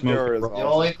cigar Bender smoking. is bro. The awesome.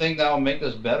 only thing that'll make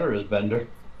this better is Bender.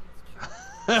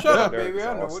 Shut up, Bender baby. is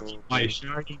I know awesome. My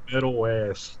shiny metal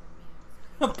ass.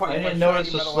 what. I didn't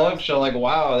notice the slug show. Like,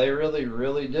 wow, they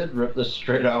really did rip this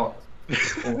straight out.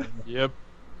 Yep.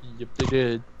 Yep, they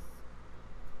did.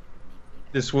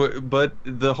 But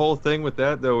the whole thing with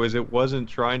that though is it wasn't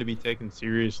trying to be taken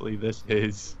seriously. This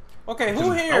is. Okay, who How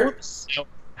are, here?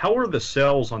 how are the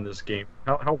sales on this game?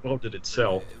 How well did it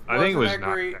sell? I think it was Wasn't that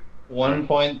not. great?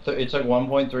 It took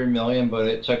 1.3 million, but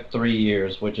it took 3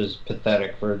 years, which is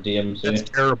pathetic for a That's DmC.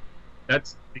 terrible.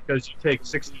 That's because you take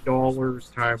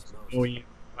 $60 times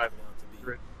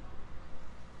 $1,500,000.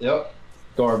 Yep,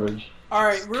 garbage. All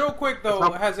right, real quick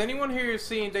though, has anyone here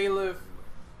seen They Live?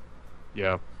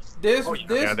 Yeah. This Oh, yeah.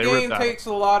 this Yeah, they game ripped that. takes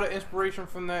a lot of inspiration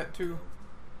from that too.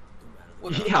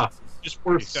 With the- Yeah, just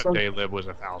worth Except some. Day Live was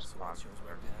 $1,000,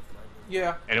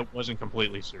 yeah, and it wasn't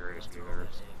completely serious either.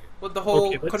 with the whole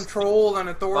Okay, let's- control and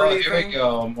Oh, authority here we thing.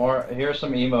 go. Here's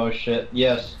some emo shit.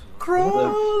 Yes.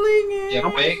 Crawling in Yeah,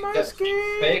 my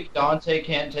skin. Fake Dante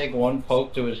can't take one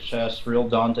poke to his chest. Real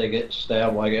Dante gets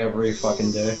stabbed like every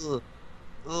fucking day.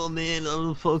 Oh man,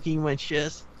 I'm poking my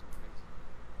chest.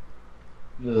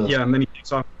 Ugh. Yeah, and then he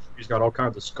takes off. He's got all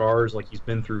kinds of scars, like he's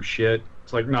been through shit.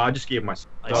 It's like, no, I just gave him my.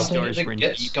 Dante scars doesn't for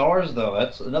get deep. scars though.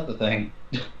 That's another thing.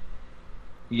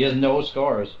 He has no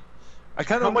scars. I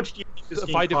kind How of much do you think this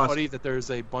game find it cost? funny that there's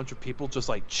a bunch of people just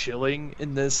like chilling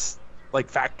in this like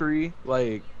factory.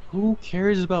 Like, Who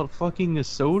cares about fucking a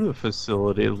soda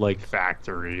facility like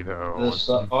factory though?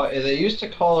 They used to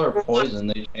call her Poison.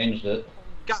 They changed it.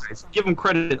 Guys, give them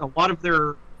credit. A lot of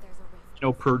their,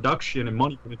 production and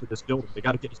money went into this building. They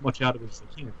got to get as much out of it as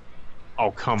they can. Oh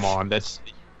come on, that's.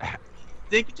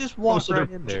 They could just walk Also, right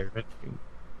they're- in there.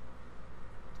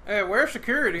 Hey, where's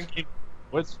security?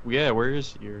 Where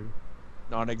is your?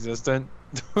 non-existent.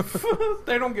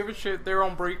 They don't give a shit. They're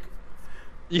on break.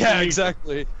 Yeah,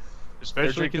 exactly.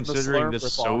 Especially drinking the considering Slurp this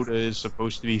ripoff. soda is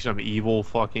supposed to be some evil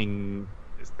fucking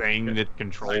thing that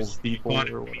controls people. Or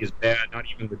Economy whatever. is bad. Not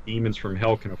even the demons from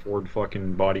hell can afford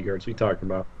fucking bodyguards. What are you talking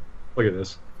about? Look at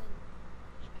this.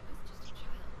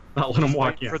 Not let them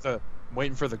walk Waiting in.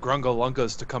 waiting for the Grunga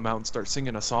Lungas to come out and start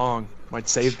singing a song. Might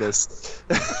save this.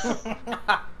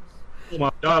 Oh, my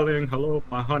darling, hello,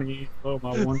 my honey, hello,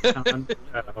 my one-time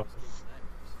child.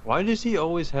 Why does he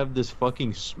always have this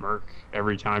fucking smirk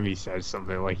every time he says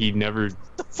something? Like he never.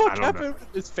 the fuck I don't happened know.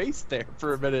 with his face there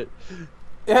for a minute?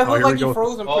 Yeah, it Oh, looked here like we he go.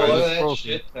 froze in Oh, look place. at that Frozen.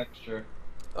 shit texture.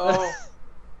 Oh,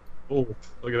 Oh,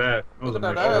 look at that. That was look a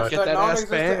at that nice ass. shot. Get That that ass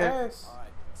non-existent band. ass.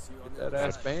 That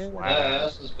ass band. Wow. That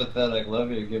ass is pathetic.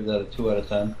 Love you. Give that a 2 out of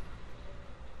 10.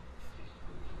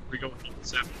 We go with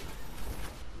 7.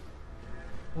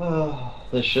 Oh,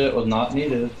 this shit was not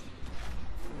needed.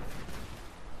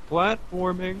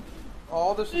 Platforming.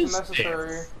 All this is It's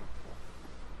necessary.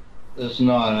 It's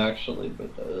not actually, but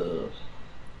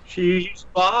She's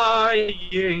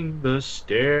buying the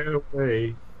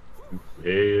stairway to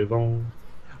heaven.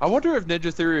 I wonder if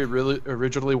Ninja Theory really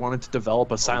originally wanted to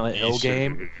develop a Silent Hill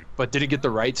game, but didn't get the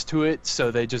rights to it, so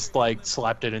they just like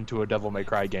slapped it into a Devil May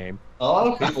Cry game. a lot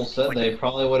of people said they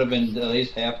probably would have been at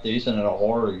least half decent in a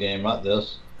horror game, not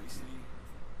this.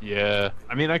 Yeah,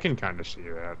 I mean I can kind of see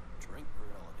that.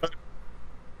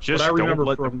 Just I don't remember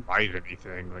let from- them write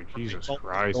anything. Like Jesus Going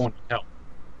Christ. to hell.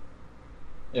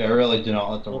 Yeah, I really do not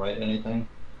let them write anything.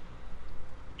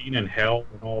 Being in hell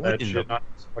and all What that in shit. the- Not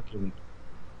just fucking,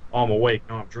 oh, I'm awake,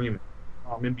 no, I'm dreaming.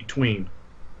 Oh, I'm in between.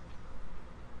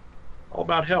 All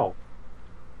about hell.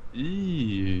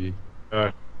 Eee.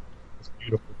 It's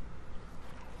beautiful.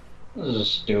 This is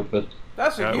stupid.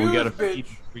 That's a Yeah, huge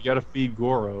we gotta bitch. feed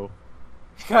Goro.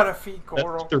 Gotta feed That's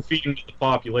Coral. what they're feeding to the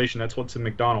population. That's what's in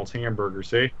McDonald's hamburger.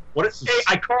 See? What? Hey,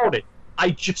 I called it. I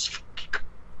just.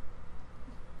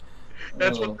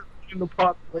 That's what they're feeding the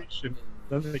population.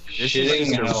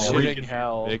 Shitting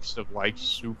hell. Mix of like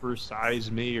Super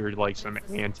Size Me or like some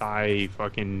anti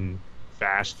fucking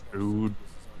fast food.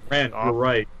 Man, you're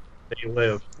right. They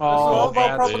live. This is all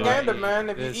about that's propaganda, right. man.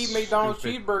 If This you eat McDonald's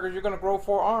stupid- cheeseburgers, you're gonna grow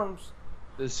 4 arms.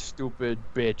 This stupid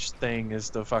bitch thing is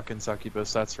the fucking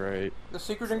succubus. That's right. The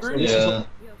secret ingredient. Yeah.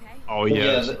 You okay? Oh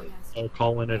Yeah, yeah. Oh,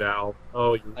 calling it out.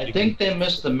 Oh, I think they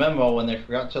missed the memo when they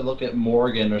forgot to look at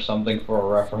Morgan or something for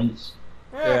a reference.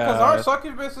 Yeah, because Yeah. our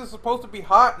succubus is supposed to be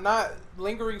hot, not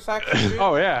lingering sacks of shit.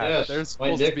 Oh yeah. Yes, They're my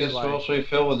supposed dick to be is like. supposed to be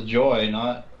filled with joy,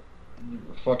 not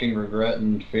fucking regret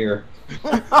and fear.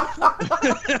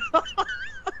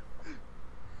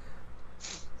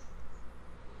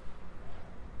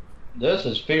 This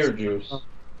is fear juice.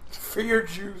 Fear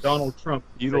juice. Donald Trump.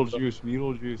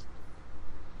 Beetlejuice.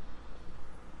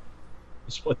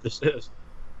 That's what this is.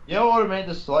 You know what would have made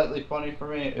this slightly funny for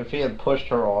me? If he had pushed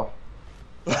her off.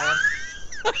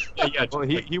 Yeah, Well,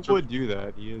 he would do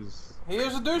that. He is. He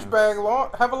is a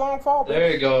douchebag. Have a long fall, There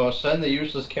bitch. you go. Send the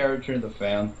useless character to the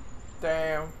fan.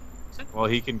 Damn. Well,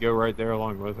 he can go right there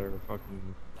along with her.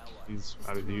 Fucking. He's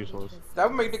out of the useless. That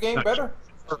would make the game better.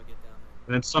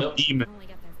 And then some Yep. demon Only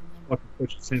got there from fucking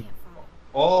pushes him. Can't fall.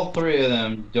 All 3 of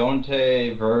them,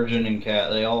 Dante, Virgin, and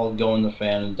Cat, they all go in the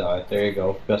fan and die. There you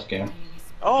go. Best game.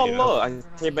 Oh Yeah. look, I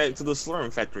came back to the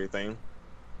Slurm Factory thing.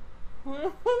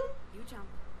 You jump.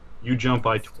 You jump,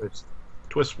 I twist.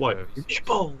 Twist what? Your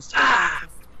nipples! Ah!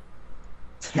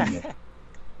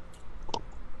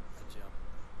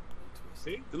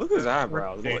 See? Look at his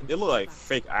eyebrows. They look like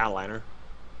fake eyeliner.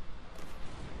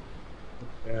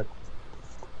 Bad.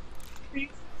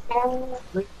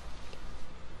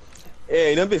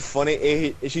 Hey, that'd be funny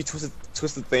if she twisted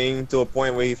the thing to a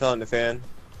point where he fell in the fan.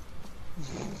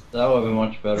 That would have been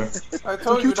much better. I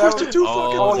told You you that twisted would... too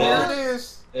Oh, fucking here far. it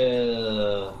is.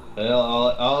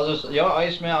 I'll just,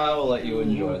 Iceman, I will let you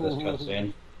enjoy this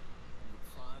cutscene.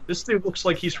 This thing looks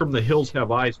like he's from The Hills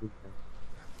Have Eyes.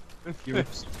 Enjoy the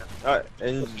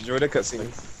cutscene.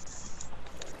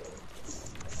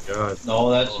 God. No,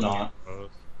 that's not.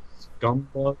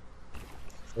 Scumbag.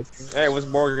 Hey, what's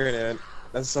Morgan at?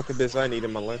 That's a sucker bitch I need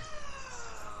in my life.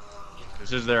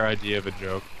 This is their idea of a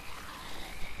joke.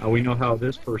 Now we know how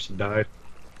this person died.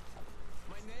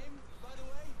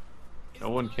 No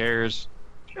one cares.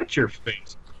 Shut your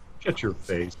face. Shut your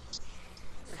face. Is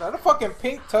that a fucking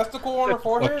pink testicle on her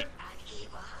forehead?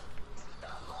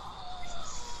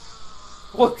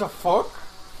 What the fuck?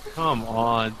 Come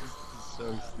on. This is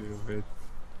so stupid.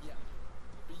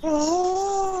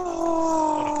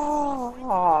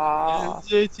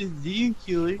 It's a Dean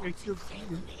killing. I killed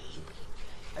Dean.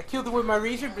 I killed it with my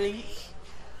razor blade.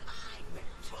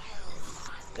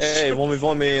 Hey,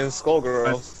 1v1 me and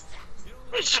Skullgirls.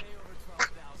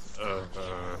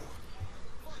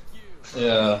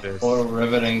 Yeah, This. what a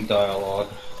riveting dialogue.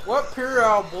 What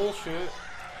puerile bullshit.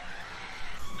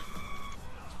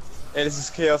 Hey, this is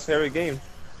Chaos' favorite game.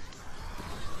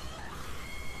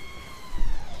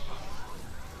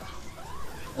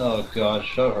 Oh god,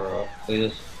 shut her up,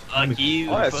 please. Fuck you.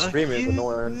 Oh, that fuck screaming is you.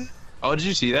 annoying. Oh, did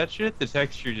you see that shit? The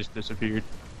texture just disappeared.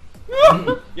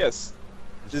 Yes.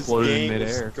 This Floated in game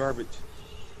midair. is garbage.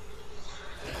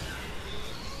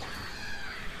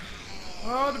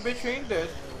 Oh, the bitch ain't dead.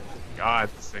 God,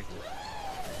 this thing.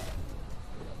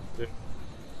 Man.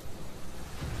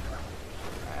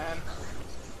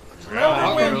 Yeah,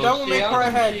 Remember when girls, Devil May see, Cry I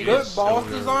had can good see boss Soda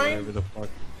or design? whatever the fuck.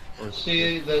 Or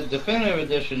See, the definitive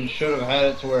edition should have had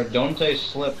it to where Dante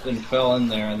slipped and fell in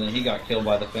there, and then he got killed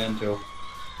by the fan too.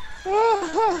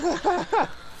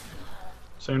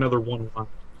 Say another one line.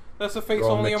 That's a face You're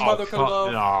all only a mixed mother could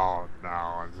love. No,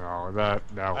 that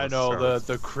I was know so...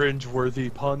 the cringe-worthy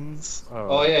puns.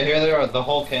 Oh yeah, here they are, the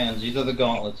Hulk hands. These are the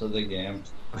gauntlets of the game.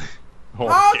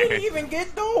 How did he even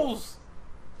get those?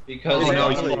 Because Oh, he no,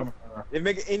 got really? them. It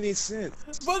make any sense.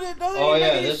 But it doesn't Oh even yeah,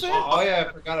 make any this. sense. Oh yeah,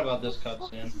 I forgot about this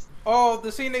cutscene. Oh,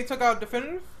 the scene they took out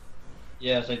definitive?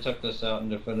 Yes, I took this out in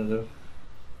definitive.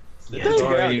 Yeah,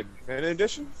 Sorry. in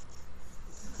addition.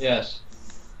 Yes.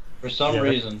 For some Yeah.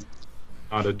 reason.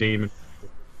 Not a demon.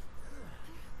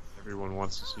 Everyone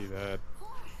wants to see that.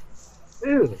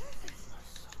 Ew.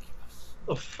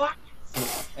 The fuck?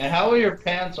 And how are your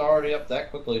pants already up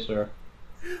that quickly, sir?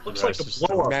 Looks That's like just a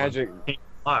blow up. Magic.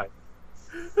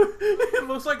 It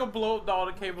looks like a blow-up doll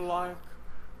that came alive.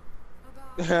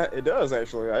 It does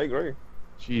actually. I agree.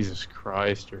 Jesus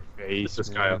Christ, your face. This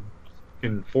man. guy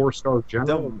in 4-star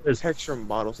general The is texture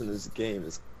models in this game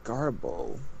is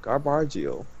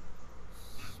garbaggio.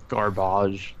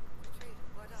 Garbage.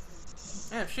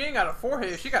 Man, she ain't got a 4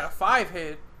 head. She got a 5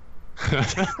 head.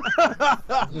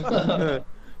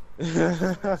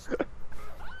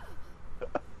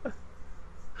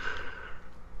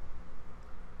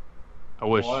 I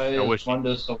wish.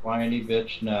 Munda's a whiny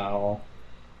bitch now.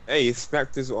 Hey,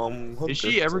 smacked his Is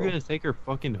she ever gonna take her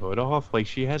fucking hood off? Like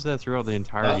she has that throughout the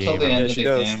entire That's game. till the end of she the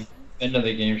does. game. End of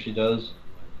the game, she does.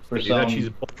 For See some that she's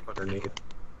buff underneath.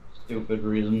 stupid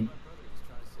reason.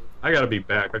 I gotta be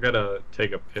back. I gotta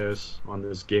take a piss on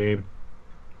this game.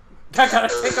 I gotta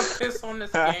take a piss on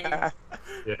this game.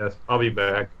 Yes, I'll be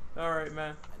back. Alright,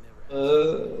 man.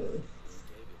 Never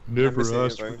Never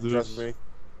asked for trust this. me.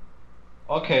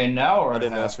 Okay, now we're I at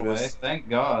didn't ask for halfway. this. Thank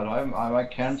God. My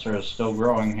cancer is still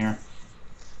growing here.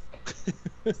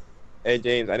 Hey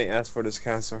James, I didn't ask for this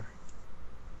cancer.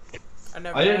 I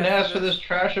didn't ask for this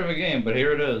trash of a game, but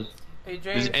here it is. Hey,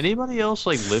 James. Does anybody else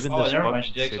like live in Oh, this? never mind,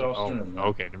 fucking she takes city? it off Oh, sooner than that.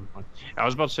 okay, never mind. I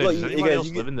was about to say, Look, does you anybody guys- else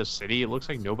you live in this city? It looks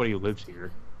like nobody lives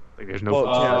here. Like there's no. Well,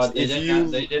 Chaos, They if didn't,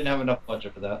 you- they didn't have enough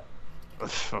budget for that.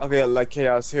 Okay, like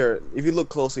Chaos here. If you look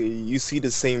closely, you see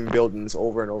the same buildings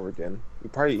over and over again. You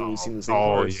probably even seen the same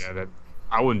cars. Yeah, that.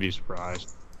 I wouldn't be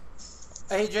surprised.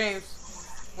 Hey,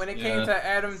 James. When it came Yeah. to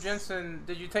Adam Jensen,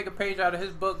 did you take a page out of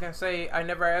his book and say, "I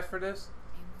never asked for this"?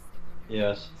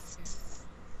 Yes.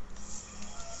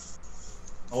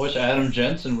 I wish Adam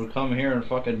Jensen would come here and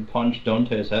fucking punch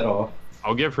Dante's head off.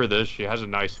 I'll give her this. She has a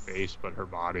nice face, but her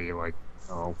body, like,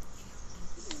 oh.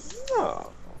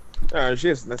 Oh. She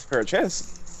has a nice pair of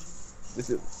chests. This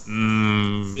is.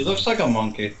 He looks like a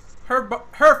monkey. Her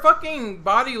fucking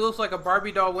body looks like a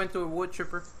Barbie doll went through a wood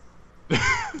chipper.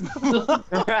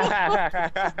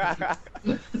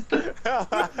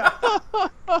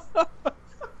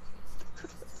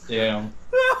 Damn.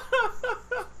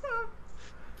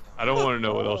 I don't want to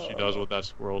know what else she does with that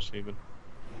squirrel semen.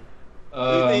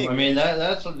 I mean,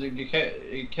 that's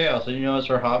chaos. Did you know it's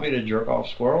her hobby to jerk off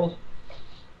squirrels?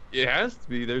 It has to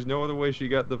be. There's no other way she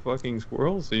got the fucking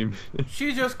squirrel semen.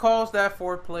 She just calls that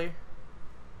foreplay.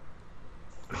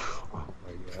 Oh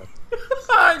my god.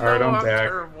 I know, Alright, I'm I'm back.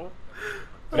 terrible.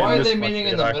 Why are missed they my meeting in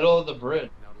shit. the middle of the bridge?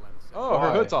 Oh, her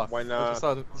Why? hood's off. Why I not? just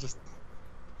thought it was just...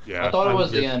 Yeah. I thought it I'm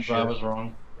was the giving end, but I shit. was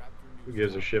wrong. Who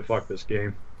gives a shit? Fuck this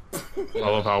game. I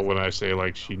love how when I say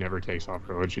like she never takes off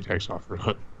her hood, she takes off her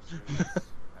hood.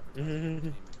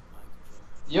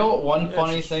 You know, one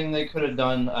funny thing they could have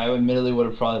done, I admittedly would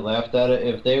have probably laughed at it,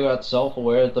 if they got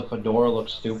self-aware that the fedora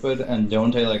looked stupid and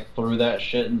Dante like threw that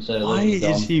shit and said it Why looked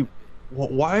dumb. is he?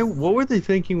 Why? What were they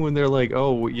thinking when they're like,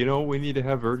 oh, you know, we need to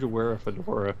have Virgil wear a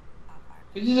fedora?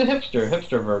 'Cause he's a hipster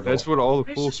Virgil. That's what all the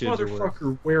Why cool is this kids are wearing.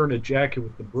 motherfucker wearing a jacket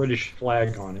with the British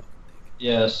flag on it?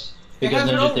 Yes. It Because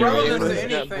has Ninja no Theory relevance is to He's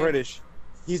British. not anything. British.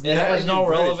 He's It not has no even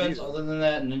British relevance either. other than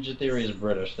that Ninja Theory is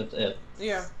British, that's it.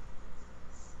 Yeah.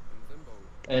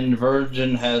 And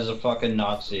Virgin has a fucking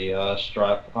Nazi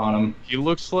strap on him. He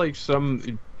looks like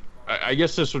some. I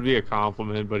guess this would be a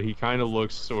compliment, but he kind of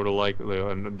looks sort of like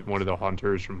one of the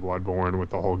hunters from Bloodborne with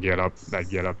the whole getup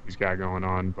he's got going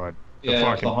on. But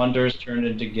Yeah, if the hunters turned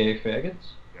into gay faggots.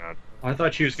 I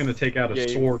thought she was gonna take out a Yeah,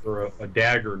 sword or a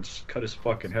dagger and cut his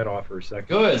fucking head off for a second.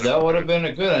 Good, that would have been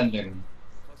a good ending.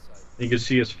 You could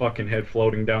see his fucking head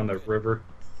floating down the river.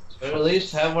 But at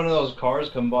least have one of those cars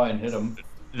come by and hit him.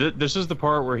 This is the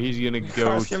part where he's gonna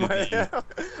go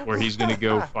where he's gonna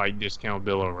go fight Discount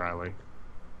Bill O'Reilly.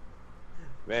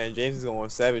 Man, James is going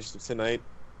savage tonight.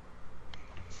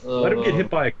 Let him get hit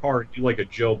by a car and do like a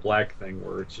Joe Black thing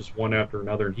where it's just one after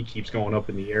another and he keeps going up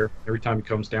in the air. Every time he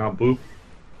comes down, boop.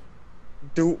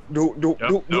 Do. Yep.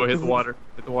 No, hit the water.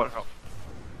 Hit the water. Oh.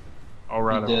 All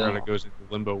right, He did. O'Reilly goes into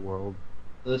limbo world.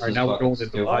 This Alright, is now we're fucking going into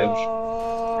stupid. live.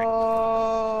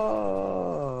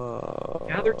 Oh.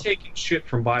 Now they're taking shit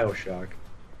from Bioshock.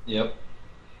 Yep.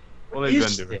 Well, they've been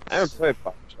Is doing it. I haven't played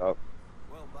Bioshock. Well,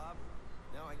 Bob,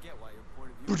 now I get why your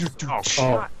point of view is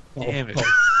Oh, damn it.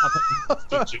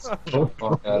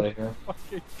 Fuck out of here.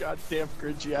 Fucking goddamn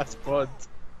cringy ass puns.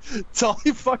 That's all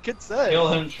he fucking said. Kill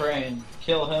him, train.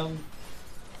 Kill him.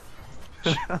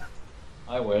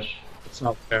 I wish. It's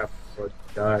not bad, but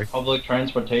die. Public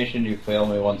transportation, you fail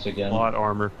me once again. Plot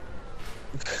armor.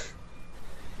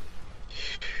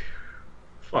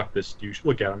 Fuck this douche.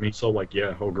 Look at him. He's so like,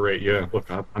 yeah, oh great, yeah.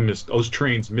 Look, I missed those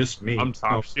trains. Missed me. I'm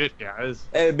top No, shit, guys.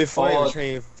 And before Oh, the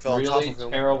train fell on top Really of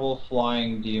him. terrible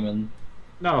flying demon.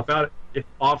 no, about if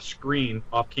off screen,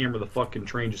 off camera, the fucking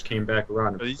train just came back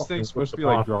around. and Are these fucking things supposed to be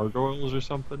flipped like off. gargoyles or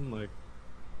something? Like,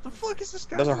 The fuck is this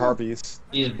guy? Those are doing? harpies.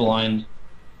 He's blind.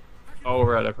 oh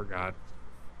right, I forgot.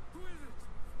 Who is it?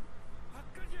 How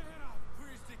could you hit him? Put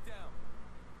your stick down.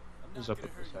 I'm Who's not up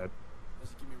gonna with his hurt you. head?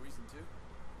 Unless you give me a reason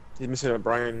to. He's missing a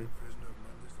brain.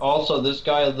 Also, this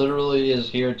guy literally is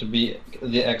here to be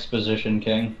the exposition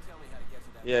king.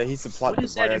 Yeah, he's the plot What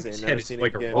is that device. in his I've head? never It's seen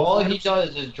like it a again. robot? All he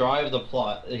does is drive the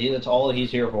plot. That's all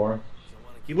he's here for.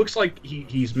 He looks like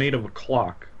he's made of a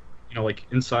clock. You know, like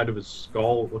inside of his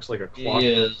skull, it looks like a clock. He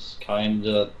is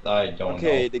kinda. I don't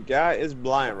Okay, know. the guy is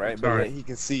blind, right? But Sorry. yet he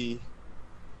can see.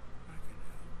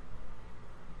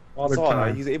 Father So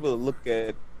Time. he's able to look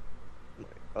at.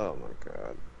 Oh my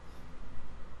god.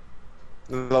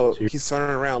 No, he's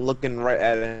turning around, looking right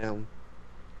at him.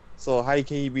 So how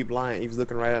can he be blind if he's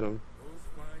looking right at him?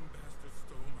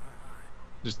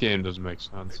 This game doesn't make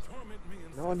sense.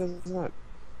 No, it does not.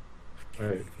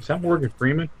 Right. Is that Morgan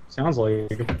Freeman? Sounds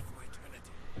like him.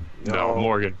 No,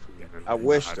 Morgan Freeman. I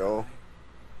wish though.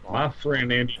 My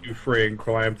friend Andy Dufresne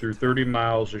climbed through 30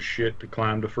 miles of shit to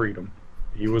climb to freedom.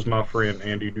 He was my friend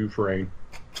Andy Dufresne.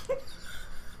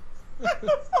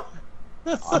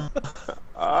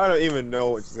 I don't even know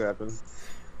what just happened.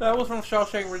 That was from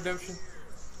Shawshank Redemption.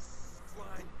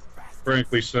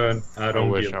 Frankly, son, I I don't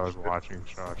wish give I a was shit. watching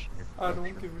Shawshank. I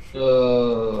don't give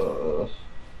a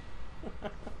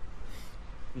shit.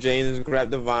 James grab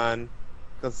the vine,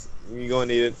 cause you're gonna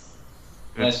need it.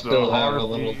 I It's still the have a horror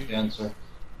little movie. cancer.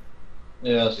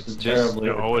 Yes, It's it's just, terribly.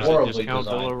 oh, is it horribly discount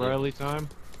Bill designed. O'Reilly time?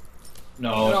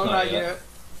 No, No, it's not yet.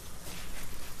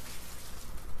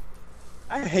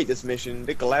 I hate this mission.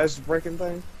 The glass breaking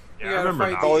thing. You Yeah, I gotta remember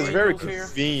fight now. Oh, it's very Angels here.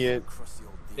 convenient.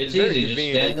 It's very easy. Just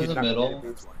convenient stand that in he's the not middle.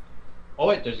 confused. Oh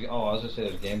wait, there's. Oh, I was gonna say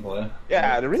there's gameplay.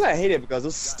 Yeah, the reason I hate it because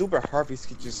those stupid harpies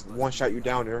could just one shot you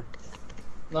down there.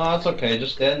 No, it's okay.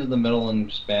 Just stand in the middle and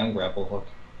spam grapple hook.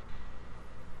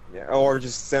 Yeah, or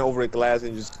just stand over the glass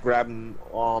and just grab them.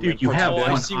 Dude, and you punch have them Oh, down.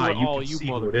 I one see eye, what. you Oh, can you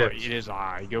see what it motherfucker! is. It is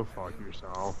I. Go fuck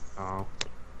yourself. Oh,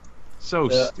 so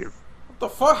Yeah. stupid. What the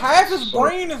fuck? Half his So-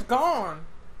 brain is gone.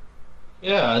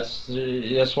 Yeah,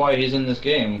 that's why he's in this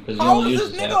game because he How only is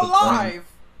uses this half nigga his brain. alive?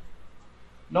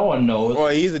 No one knows. Well,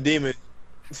 he's a demon.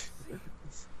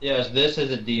 Yes, this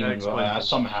is a demon explains it.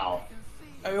 somehow.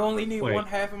 I only need Wait. one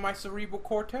half of my cerebral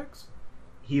cortex.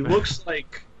 He looks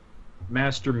like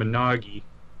Master Minagi,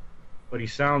 but he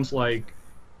sounds like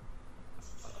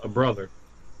a brother.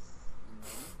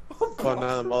 But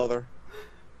not a mother.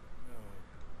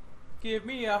 Give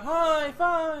me a high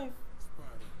five.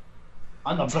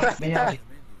 I'm the black man.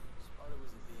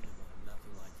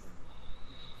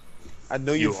 I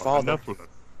know You you are father. enough with it.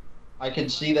 I can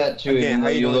see that too. Again, Even how though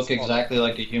you you know look it's false? exactly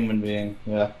like a human being.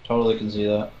 Yeah, totally can see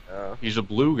that. He's a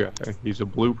blue guy. He's a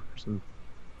blue person.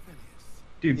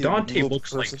 Dude, He's a Dante blue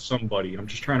looks like person. somebody. I'm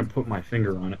just trying to put my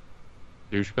finger on it.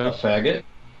 A Douchebag. faggot.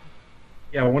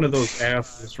 Yeah, one of those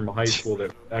asses from high school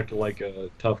that acted like a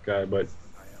tough guy, but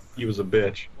he was a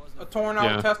bitch. A torn out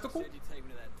Yeah. testicle?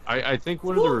 I think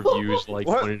one of the reviews like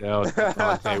What? pointed out that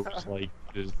Dante was like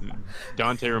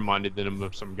Dante reminded them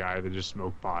of some guy that just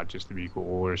smoked pot just to be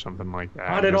cool or something like that.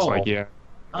 Not at It's all. Like, yeah,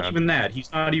 Not Yeah. even that. He's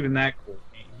not even that cool.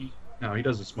 No, he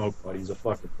doesn't smoke, but he's a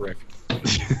fucking prick.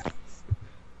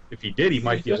 If he did, he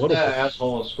might be a Just little that bit.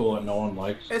 asshole at school that no one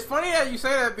likes. It's funny that you say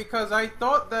that because I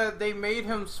thought that they made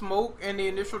him smoke in the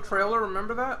initial trailer.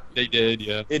 Remember that? they did.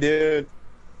 Yeah, He did.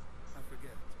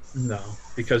 No,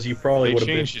 because he probably they would have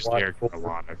been changed his a lot character a cooler.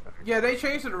 lot. I think. Yeah, they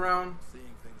changed it around.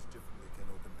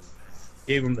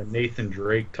 Gave him the Nathan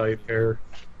Drake type hair.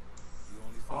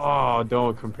 Oh,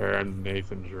 don't compare him to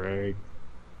Nathan Drake.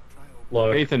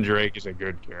 Look, Nathan Drake is a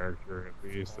good character. At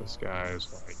least this guy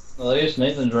is like. At least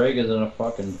Nathan Drake isn't a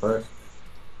fucking prick.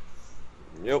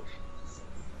 Yep.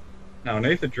 no,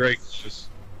 Nathan Drake's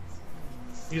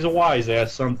just—he's a wise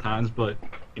ass sometimes, but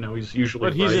you know he's usually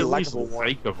But he's right at least likable one.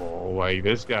 likable. Like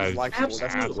this guy's Like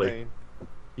Absolutely.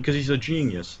 because he's a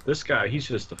genius. This guy, he's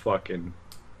just a fucking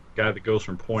guy that goes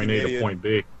from point A to Idiot. point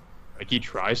B. Like he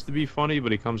tries to be funny,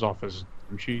 but he comes off as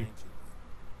douchey.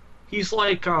 He's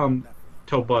like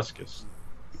Tobuscus.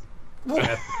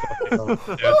 At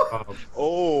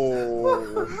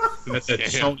Oh. that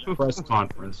Sony press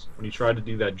conference when he tried to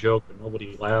do that joke and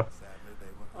nobody laughed.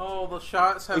 Oh, the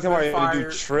shots You have talking been about the dude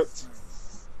fired. tripped?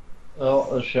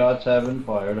 Oh, the shots have been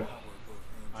fired.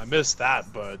 I missed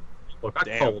that, but Look, I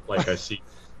Damn. call it like I see it.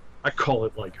 I call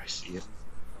it like I see it.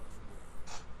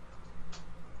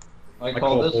 I call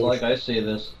call this bullshit. like I see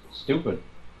this. Stupid.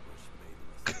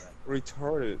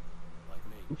 Retarded.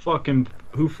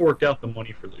 Who forked out the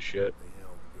money for this shit?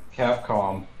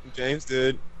 Capcom. James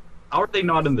did. How are they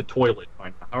not in the toilet by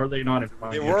now? How are they not in They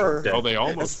financial were. debt? Oh, they That's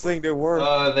almost. the thing, they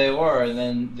were. They were, and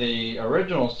then the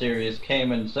original series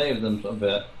came and saved them a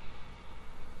bit.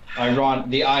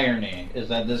 The irony is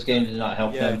that this game did not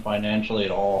help Yeah. them financially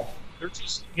at all. They're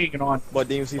just hanging on. But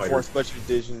DmC Spider. 4 Special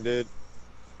Edition did.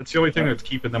 That's the only thing that's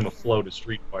keeping them afloat is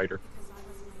Street Fighter.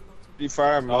 Street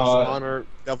Fighter, Monster Hunter,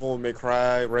 Devil May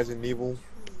Cry, Resident Evil.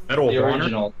 Medal of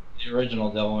Honor? The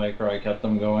original Devil May Cry kept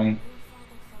them going.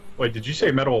 Wait, did you say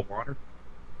Medal of Honor?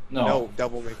 No,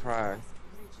 Devil May Cry.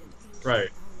 Right.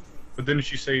 But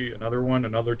didn't you say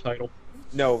another title?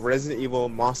 No, Resident Evil,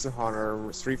 Monster Hunter,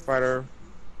 Street Fighter,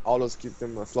 all those keep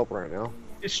them afloat right now.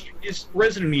 Is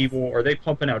Resident Evil, are they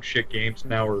pumping out shit games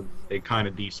now, or are they kind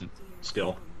of decent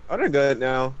still? Oh, they're good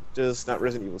now, just not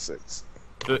Resident Evil 6.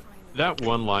 That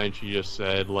one line she just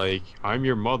said, like, I'm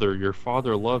your mother, your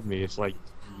father loved me. It's like,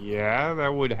 yeah, that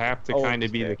would have to kind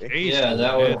of be the case. Yeah,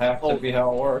 that would have to be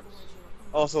how it works.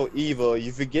 Also, Eva,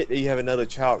 you forget that you have another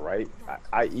child, right?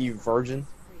 I.e. virgin.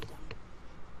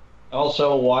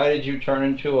 Also, why did you turn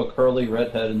into a curly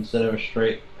redhead instead of a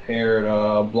straight-haired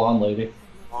blonde lady?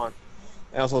 Blonde.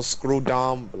 And also, screw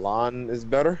Dom, blonde is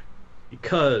better.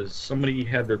 Because somebody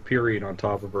had their period on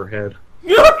top of her head.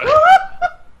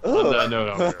 On that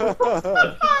note,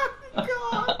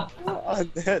 On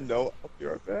that note, I'll be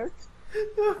right back.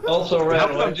 Also,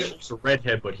 He's a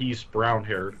redhead, but he's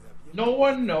brown-haired. No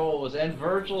one knows, and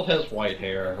Virgil has white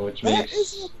hair, which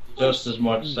makes just as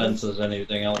much sense as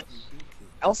anything else.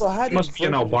 Also, how He must be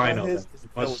an albino.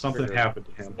 Something happened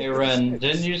to him. Hey Ren,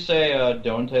 didn't you say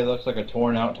Dante looks like a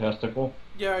torn out testicle?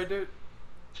 Yeah, I did.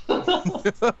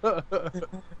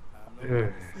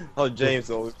 Oh, James,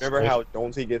 though, remember how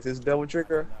Dante gets his double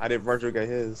trigger? How did Virgil get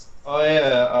his? Oh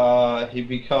yeah, he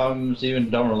becomes even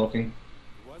dumber looking.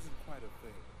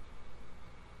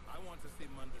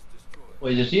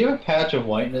 Wait, does he have a patch of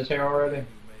white in his hair already?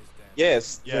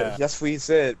 Yes, Yeah. that's what he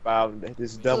said.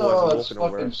 His devil Oh, is it's awoken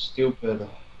over. fucking stupid.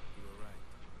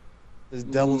 His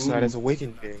devil side is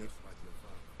awakening.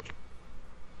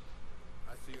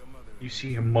 You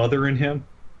see a mother in him?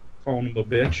 Calling him a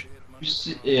bitch?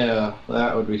 Yeah,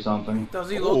 that would be something.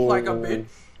 Does he look like a bitch?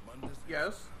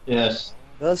 Yes. Yes.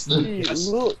 Does he Yes.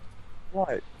 look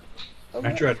right?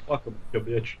 I tried to fuck him, you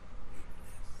bitch.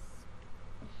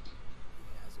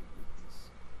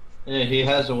 Yeah, he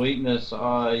has a weakness.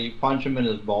 You punch him in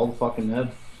his bald fucking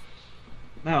head.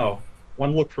 No.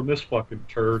 One look from this fucking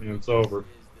turd and it's over.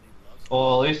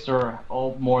 Well, at least they're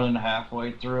all more than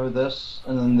halfway through this,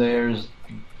 and then there's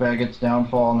Baggett's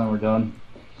downfall, and then we're done.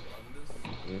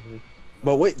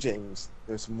 But wait, James,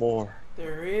 there's more.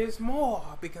 There is more,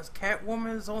 because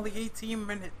Catwoman is only 18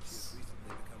 minutes.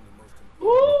 Woo!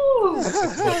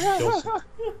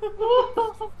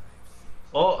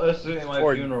 Oh, this is my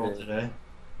Poor funeral James. today.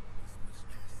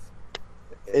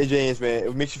 Hey, James, man,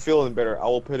 it makes you feel better. I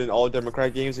will put in all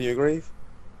Democrat games in your grave.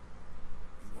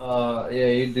 Yeah,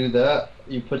 you do that.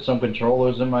 You put some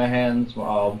controllers in my hands.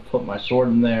 I'll put my sword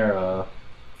in there.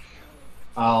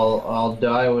 I'll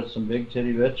die with some big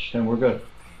titty bitch, and we're good.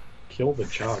 Kill the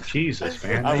child. Jesus,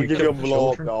 man. I'll You give you a kill the blow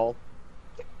up, children? doll.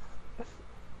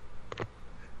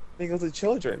 Think of the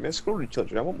children, man. Screw the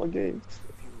children. I want my games.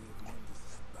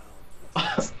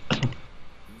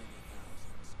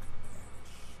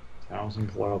 Thousand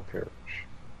Cloud Parish.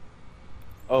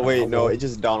 Oh wait, no, it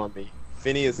just dawned on me.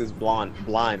 Phineas is blind,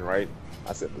 right?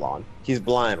 I said blonde. He's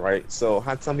blind, right? So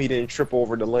how come he didn't trip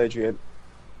over the ledge yet?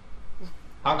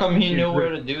 How come he knew where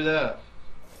to do that?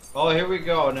 Oh, here we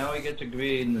go. Now we get to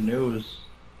be in the news.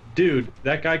 Dude,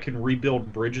 that guy can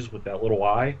rebuild bridges with that little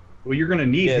eye. Well, you're gonna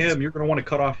need Yes. him. You're gonna want to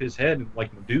cut off his head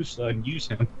like Medusa and use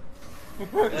him.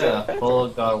 Yeah, full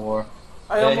of God of War.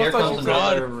 I Yeah, almost here thought comes you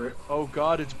said another. Oh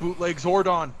god, it's bootleg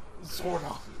Zordon.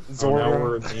 Zordon. So now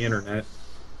we're on the internet.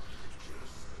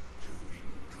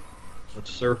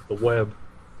 Let's surf the web.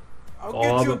 I'll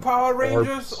All get you, the Power Rangers.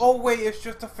 orbs. Oh wait, it's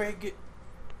just a faggot.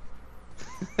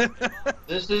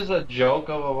 This is a joke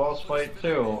of a boss fight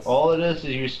too. All it is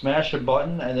you smash a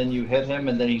button and then you hit him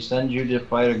and then he sends you to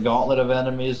fight a gauntlet of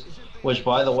enemies. Which,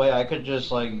 by the way, I could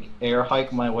just like air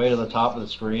hike my way to the top of the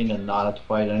screen and not have to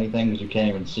fight anything because you can't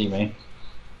even see me.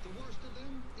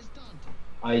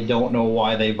 I don't know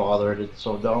why they bothered. It's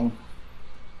so dumb.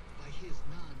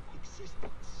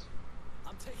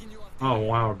 Oh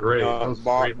wow, great. That was a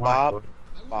great line, bud.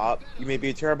 Bob, you may be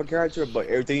a terrible character, but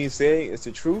everything you say is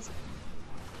the truth.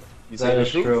 You say That the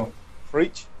is truth. true.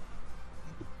 Preach.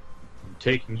 I'm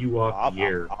taking you off the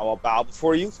air. I will bow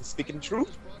before you for speaking the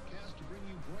truth.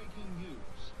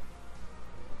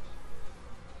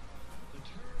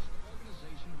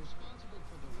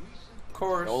 Of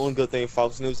course. The only good thing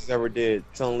Fox News has ever did,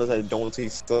 telling us that Don't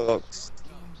Take sucks.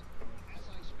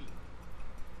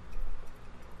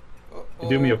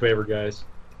 Do me a favor, guys.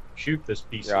 Shoot this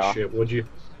piece Yeah. of shit, would you?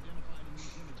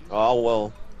 Oh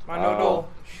well. Manodo,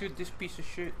 shoot this piece of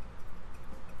shit.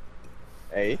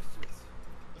 Hey.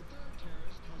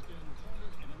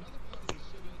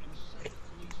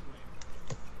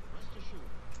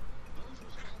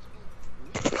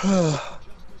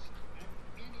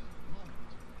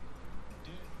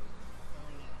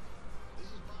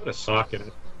 Put a sock in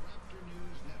it.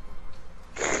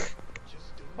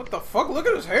 What the fuck? Look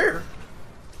at his hair.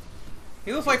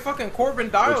 He looks like fucking Corbin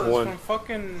Dallas one? from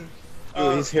fucking.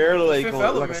 Dude, his hair like Fifth like a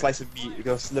Element. slice of meat. It's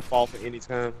gonna slip off at any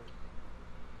time.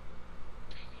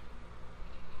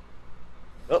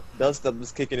 Oh, dust up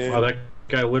is kicking in. Wow, that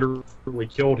guy literally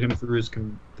killed him through his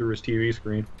TV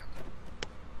screen.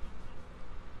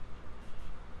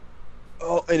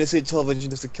 Oh, and it's a television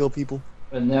just to kill people.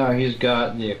 And now he's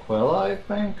got the Aquila, I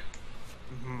think.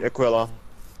 Aquila.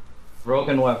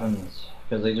 Broken weapons,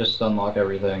 because they just unlock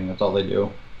everything. That's all they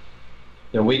do.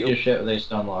 They're weak as shit, but they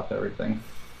stun lock everything.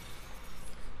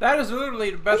 That is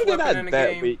literally the best They're weapon not in the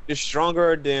that game. weak. They're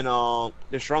stronger than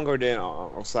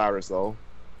Osiris though.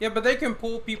 Yeah, but they can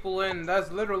pull people in.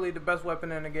 That's literally the best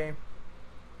weapon in the game.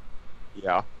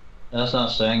 Yeah. That's not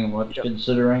saying much, Yep.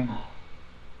 considering.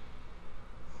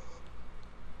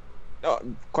 No,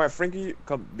 quite frankly,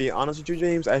 be honest with you,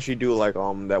 James, I actually do like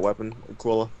that weapon,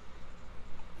 Aquila.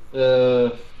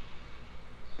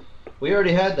 We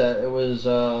already had that. It was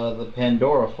the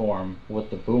Pandora form with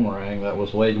the boomerang that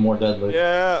was way more deadly.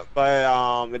 Yeah,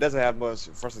 but it doesn't have much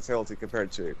versatility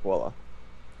compared to Aquila.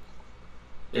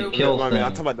 It kills I mean, I'm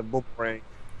things. talking about the boomerang.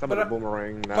 But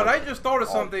But I just thought of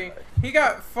something. He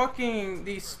got fucking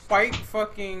these spike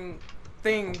fucking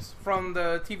things from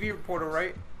the TV reporter,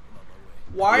 right?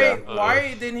 Why Yeah.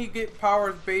 why didn't he get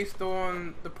powers based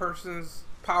on the person's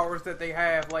powers that they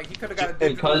have? Like he could have got a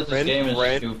digital. Because this game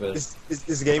is stupid.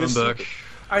 This game is I'm back. stupid.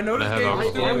 I know this I have game almost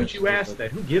is Why all stupid. would you ask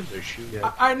that? Who gives a shit?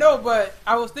 I know, but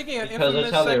I was thinking of Because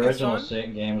Infamous that's how the Second original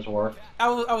Son. games work. I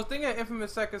was thinking of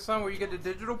Infamous Second Son where you get the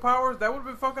digital powers. That would have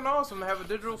been fucking awesome to have a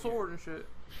digital sword and shit.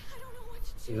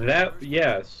 That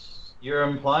yes. You're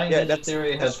implying Yeah, that that's-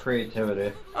 theory has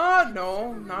creativity.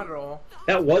 No, not at all.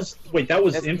 That was that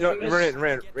was That's, Infamous.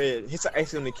 Red. It's an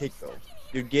icing on the cake though.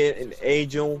 You get an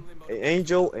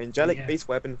angelic based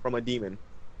weapon from a demon.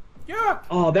 Yeah.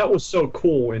 Oh, that was so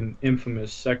cool in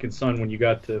Infamous Second Son when you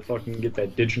got to fucking get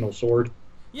that digital sword.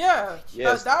 Yeah.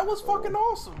 Yes. That was fucking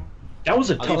awesome. That was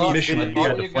a I tough thought, mission. I when You had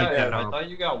thought to you fight got, that. I thought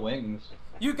you got wings.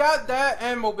 You got that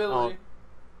and mobility.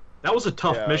 That was a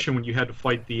tough Yeah. mission when you had to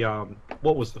fight the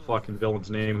what was the fucking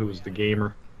villain's name? Who was the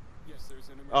gamer?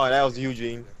 Oh, that was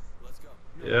Eugene.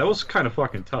 Yeah, that was kind of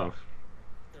fucking tough.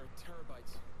 There are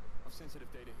terabytes of sensitive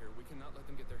data here. We cannot let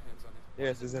them get their hands on it.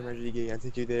 Yes, this is MRG. I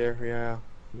take you there. Yeah,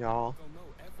 y'all. They'll know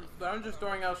everything. But I'm just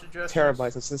throwing out suggestions.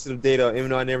 Terabytes of sensitive data,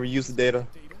 even though I never use the data.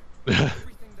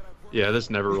 Everything that I've worked Yeah, this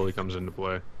never really comes into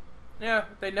play. Yeah,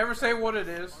 they never say what it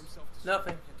is.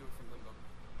 Nothing. Can't do it from limbo.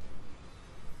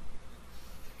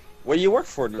 What do you work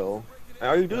for though?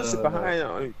 All you do is sit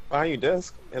behind your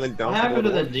desk and look down. What happened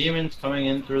to the demons coming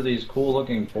in through these cool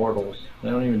looking portals? They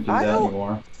don't even do I that don't-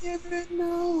 anymore. Even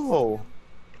know.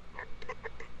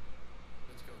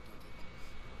 Let's go,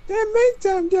 Dante. Damn, make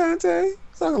time, Dante.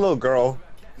 It's like a little girl.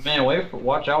 Man,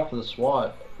 watch out for the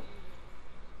SWAT.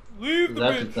 Leave the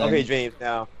That's the bitch. thing. Okay, James.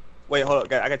 Now, wait, hold up.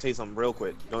 I gotta tell you something real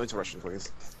quick. Don't interrupt me,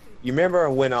 please. You remember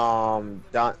when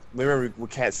remember what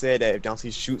Kat said that if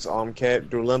Dante shoots Kat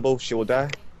through limbo, she will die?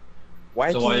 Why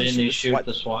So can't why you didn't you shoot SWAT?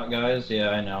 the SWAT guys? Yeah,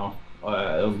 I know.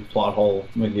 Plot hole,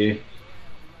 McGee.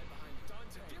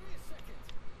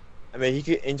 I mean, he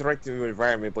could interact with the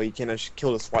environment, but he cannot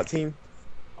kill the SWAT team.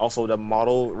 Also, the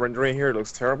model rendering here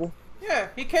looks terrible. Yeah,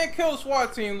 he can't kill the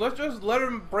SWAT team. Let's just let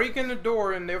him break in the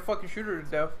door and they'll fucking shoot her to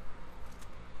death.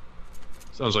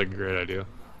 Sounds like a great idea.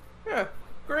 Yeah,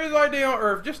 greatest idea on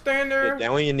earth. Just stand there. Get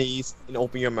down on your knees and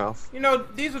open your mouth. You know,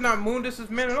 these are not Mundus'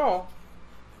 men at all.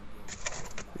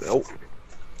 Nope.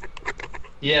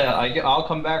 Yeah, I'll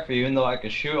come back for you, even though I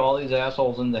could shoot all these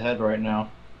assholes in the head right now.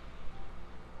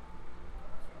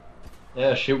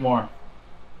 Yeah, shoot more.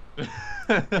 You're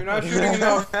not shooting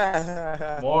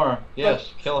enough. More.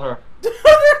 Yes, kill her. They're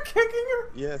kicking her.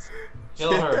 Yes.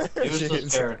 Kill her. James.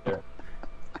 Useless character.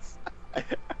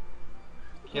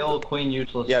 Kill Queen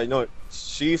Useless. Yeah, you know,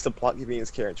 she used to plot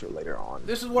Gideon's character later on.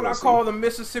 This is what We'll I see. call the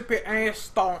Mississippi ass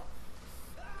stomp.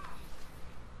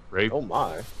 Rape. Oh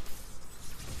my.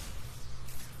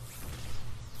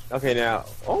 Okay, now.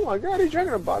 Oh my God, he's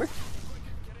drinking a body.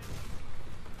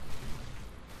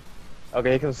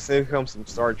 Okay, here comes some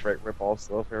Star Trek rip-off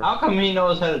stuff here. How come he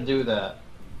knows how to do that?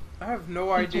 I have no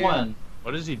Which idea. one?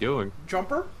 What is he doing?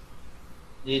 Jumper?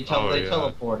 They Oh, yeah.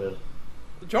 teleported.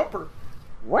 The jumper.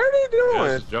 What are they doing?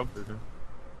 Yeah, it's a jumper.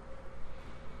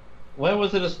 When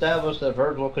was it established that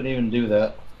Virgil couldn't even do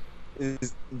that?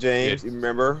 James, Yeah. you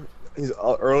remember his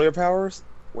earlier powers?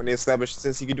 When they established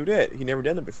since he could do that, he never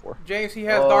done it before. James, he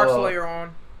has Oh. Dark Slayer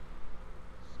on.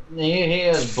 He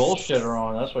has bullshitter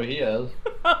on. That's what he has.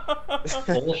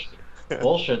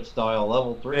 Bullshit style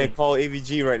level 3. Man, call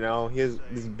AVG right now. He has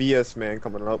this BS man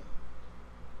coming up.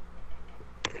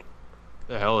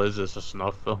 The hell is this? A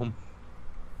snuff film?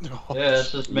 Yeah,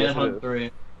 it's just Manhunt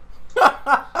 3.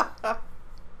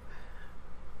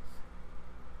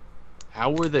 How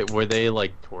were they? Were they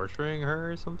like torturing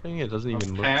her or something? It doesn't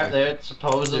even look. That's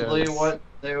supposedly what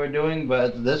they were doing,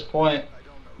 but at this point,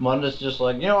 Munda's just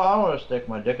like, you know, I want to stick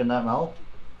my dick in that mouth.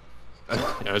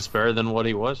 Yeah, it's better than what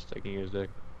he was sticking his dick.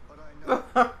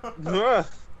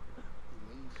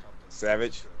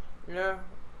 Savage. Yeah.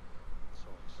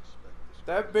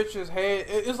 That bitch's head.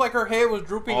 It's like her head was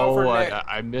drooping off her neck.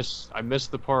 I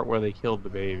missed the part where they killed the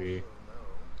baby.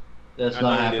 That's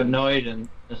not happening. No, he didn't.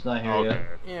 It's not here yet.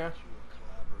 Yeah.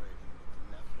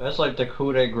 That's like the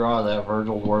coup de grace that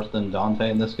Virgil's worse than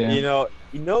Dante in this game.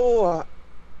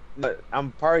 But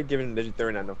I'm probably giving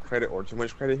Legendary not enough credit or too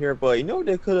much credit here, but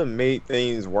they could have made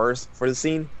things worse for the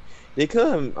scene. They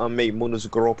could have made Munoz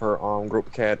grope her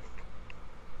group cat.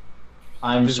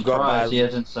 I'm surprised he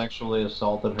hasn't sexually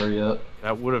assaulted her yet.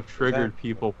 That would have triggered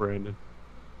people, Brandon.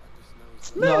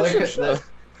 No,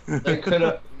 they could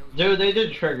have. Dude, they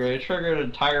did trigger. They triggered an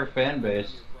entire fan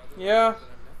base. Yeah.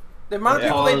 The amount of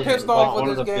people they pissed off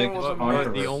with this game was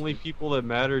amazing. The only people that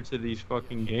matter to these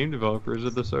fucking game developers are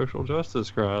the social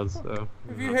justice crowds. So.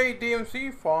 If you hate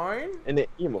DmC, fine. And the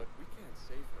emo.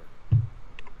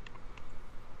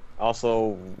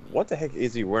 Also, what the heck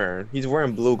is he wearing? He's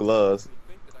wearing blue gloves.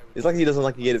 It's like he doesn't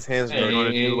like to get his hands dirty. You want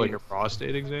to do like a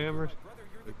prostate exam or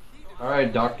something?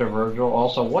 Alright, Dr. Virgil.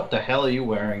 Also, what the hell are you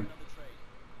wearing?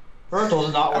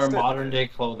 Virgil's not wearing modern day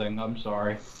clothing. I'm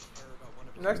sorry.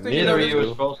 Next thing Neither of you are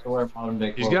supposed to wear modern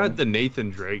day clothing. He's got the Nathan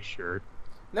Drake shirt.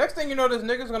 Next thing you know, this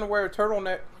nigga's gonna wear a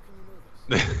turtleneck.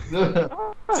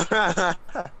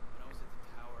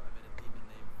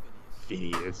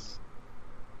 Phineas.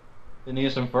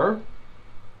 Phineas and Ferb?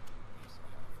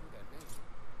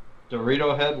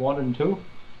 Dorito Head 1 and 2?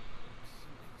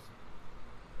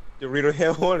 Dorito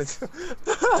Head 1 and 2.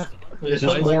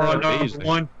 Put more on number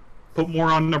 1. Put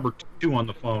more on number 2 on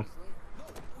the phone.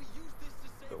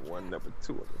 Number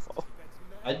 2 on the phone.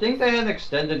 I think they had an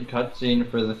extended cutscene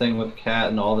for the thing with Cat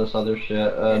and all this other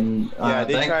shit. And, yeah,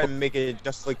 they tried to make a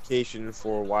justification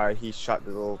for why he shot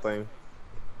the little thing.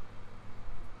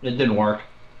 It didn't work.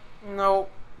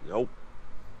 Nope. Nope.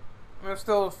 It's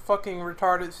still a fucking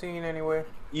retarded scene anyway.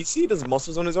 You see those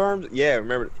muscles on his arms? Yeah,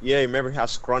 remember how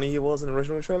scrawny he was in the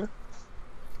original trailer?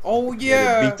 Oh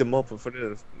yeah. They beat him up for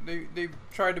this. They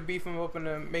tried to beef him up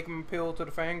and make him appeal to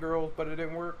the fangirls, but it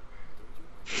didn't work.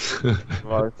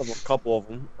 Well, a couple of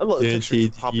them. Look,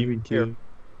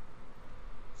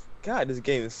 God, this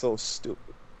game is so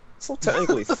stupid. So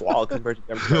technically flawed compared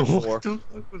to DmC 4. What the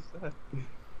fuck was that?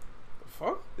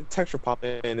 Fuck? The texture pop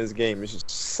in this game is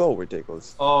just so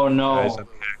ridiculous. Oh no! Guys, I'm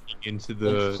hacking into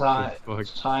the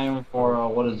it's time for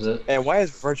what is it? And why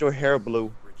is Virtual hair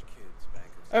blue?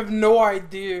 I have no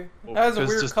idea. That has a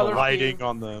weird just color the lighting scheme.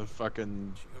 on the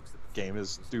fucking game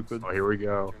is stupid. Oh, here we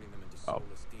go. Oh.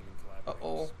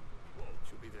 Uh-oh.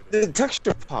 The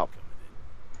texture pop.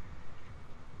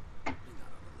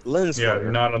 Lens Yeah, flare.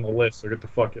 you're not on the list, so get the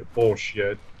fucking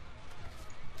bullshit.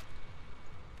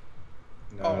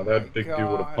 Nah, Oh that my big dude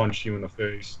would have God. punched you in the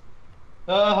face.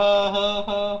 Laugh,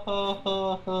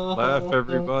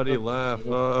 everybody, laugh.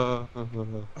 Oh,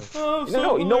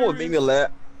 You know what made me laugh?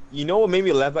 You know what made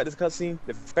me laugh at this cutscene?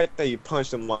 The fact that you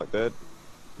punched him like that.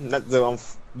 Not the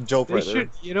joke They right there. should,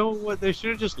 you know what? They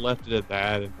should have just left it at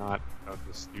that and not done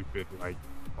the stupid like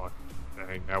fucking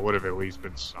thing. That would have at least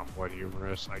been somewhat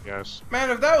humorous, I guess. Man,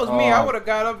 if that was me, I would have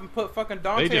got up and put fucking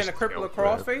Dante in just a cripple killed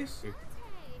cross that. face.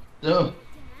 No.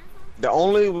 The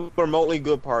only remotely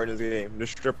good part in this game, the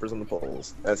strippers on the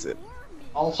poles. That's it.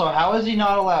 Also, how is he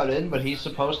not allowed in? But he's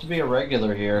supposed to be a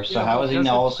regular here, so how is he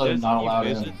now all of a sudden not allowed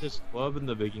in? Visit this club in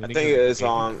the beginning. I think it's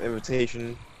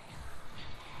invitation.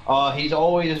 He's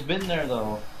always been there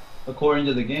though, according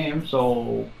to the game.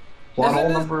 So plot hole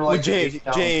number like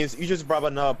James, you just brought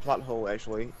up another plot hole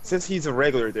actually. Since he's a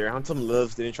regular there, how come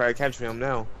Lives didn't try to capture him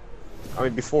now? I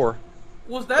mean before.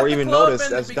 Was that or the even club noticed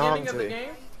in the as beginning of the Dante.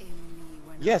 game?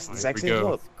 Yes, the exact Here we same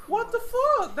go. club. What the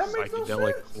fuck? That makes no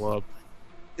Psychedelic sense. club.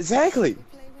 Exactly.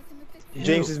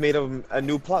 James has made a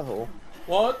new plot hole.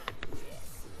 What?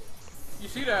 You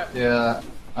see that? Yeah,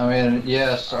 I mean,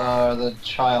 yes, the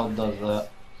child does that.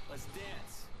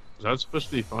 Is that supposed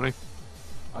to be funny?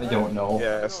 I don't know.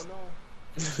 Yes.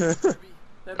 That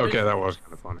Okay, bitch- that was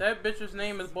kind of funny. That bitch's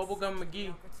name is Bubblegum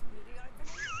McGee.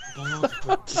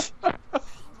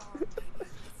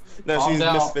 No, Calm she's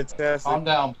down. Miss Fantastic. Calm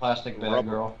down, plastic bag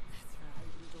girl.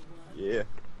 Yeah.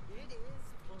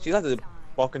 She's like the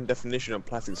fucking definition of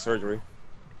plastic surgery.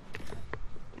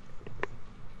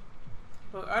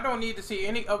 Look, I don't need to see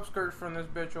any upskirts from this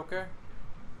bitch, okay?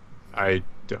 I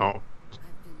don't.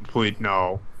 Please,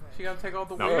 no. She gotta take all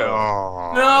the No. weight.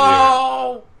 Oh,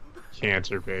 No! yeah.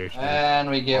 Cancer patient. And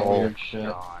we get Oh, weird shit.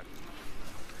 God.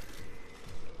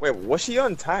 Wait, what's she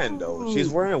untying though? She's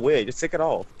wearing a wig. Just take it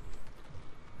off.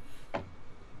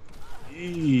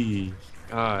 Eee.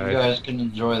 You guys can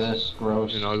enjoy this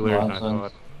gross Even uglier than I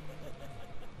nonsense. thought.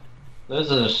 This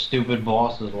is a stupid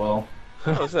boss as well.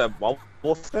 What's that?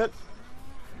 Wolf fit?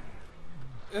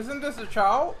 Isn't this a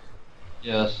child?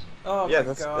 Yes. Oh Yeah, my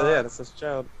that's god. that's a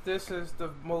child. This is the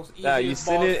most Yeah, you easiest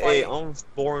boss send it fight. a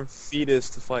unborn fetus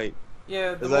to fight.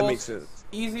 Yeah, the Does that make most sense?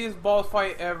 easiest boss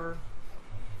fight ever.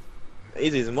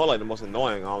 Easy is more like the most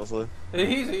annoying, honestly.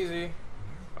 He's easy.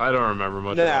 I don't remember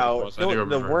much about Now, the boss. I do the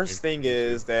remember worst thing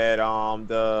is that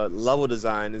the level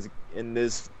design is in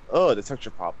this. Oh, the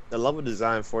texture pop. The level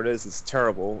design for this is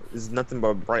terrible. It's nothing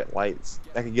but bright lights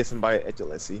that could get somebody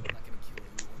epilepsy.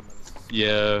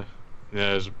 Yeah,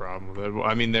 there's a problem with it.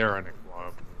 I mean, they're in a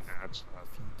club. That's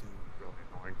really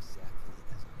annoying.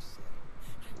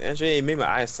 Actually, it made my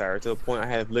eyes tired to the point I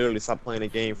had literally stopped playing the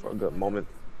game for a good moment.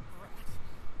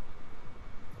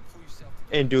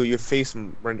 And dude, your face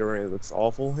rendering looks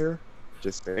awful here.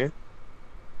 Just saying.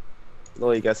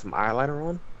 Though you got some eyeliner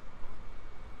on.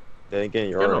 Then again,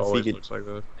 you're It already always figured. looks like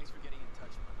that. Thanks for getting in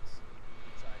touch with us.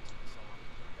 Sorry it took me so long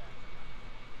to get back.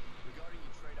 Regarding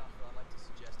your trade offer, I'd like to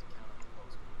suggest a counter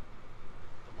proposal.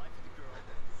 The life of the girl,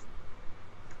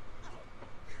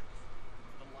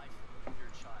 the life of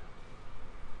your child.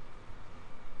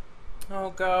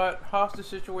 Oh god, hostage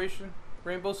situation.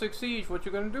 Rainbow Six Siege, what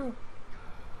you gonna do?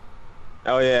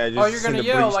 Oh yeah, just you're gonna send the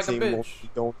yell breach like a team bitch.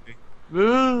 over, don't they?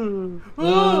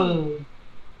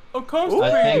 I'm I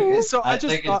constipated. think- So I I just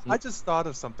think thought, it's- I just thought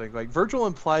of something. Like Virgil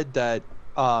implied that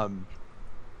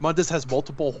Mundus has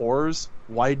multiple whores.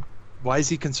 Why is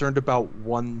he concerned about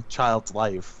one child's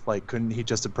life? Like, couldn't he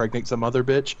just impregnate some other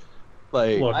bitch?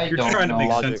 Like, Look, I you're don't trying to make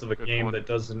know. sense of a Good game point. that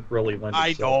doesn't really lend I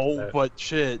itself to know, that. but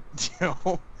shit, you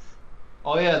know.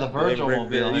 Oh yeah, the Virgil Rick,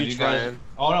 Mobile. are Have you you guys? trying?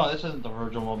 Oh no, this isn't the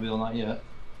Virgil Mobile, not yet.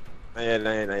 Yeah,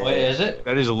 Wait, is it?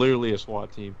 That is literally a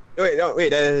SWAT team. Wait, no, wait,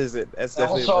 that is it. That's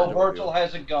definitely Also, Virgil. Virgil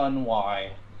has a gun.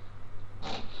 Why?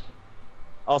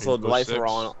 Also, the Rainbow lights Six. were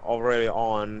already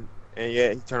on, and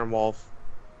yeah, he turned them off.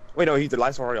 Wait, no, the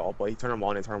lights were already off, but he turned them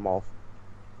on and turned them off.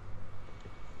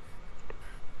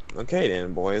 Okay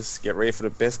then, boys, get ready for the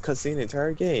best cutscene in the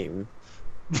entire game.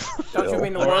 Don't you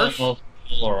mean the Or worst? most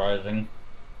polarizing.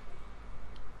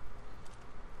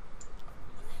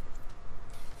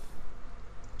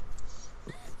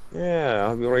 Yeah,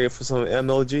 I'll be ready for some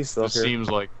MLG It stuff here. seems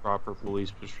like proper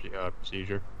police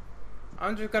procedure.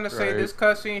 I'm just gonna say Right. this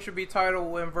cutscene should be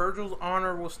titled "When Virgil's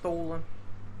Honor Was Stolen."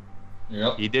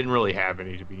 Yep. He didn't really have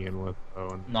any to begin with, though.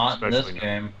 And Not in this especially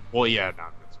game. Well, yeah,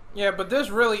 not this. Yeah, but this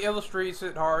really illustrates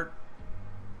it hard.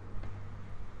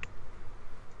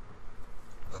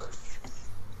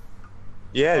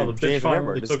 Yeah, Oh, the bitch James, finally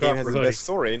remember, this took game off has her the hoodie. best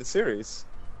story in the series.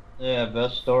 Yeah,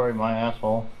 best story, my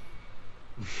asshole.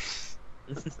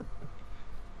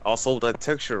 Also, that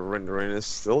texture rendering is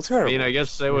still I terrible. mean, I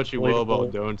guess say what you will about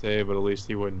Relatable. Dante, but at least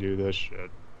he wouldn't do this shit.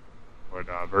 But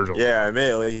Virgil. Yeah,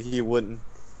 admittedly, he wouldn't.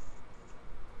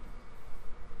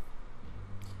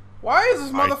 Why is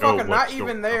this I know motherfucker not what's even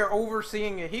going there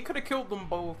overseeing it? He could have killed them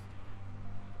both.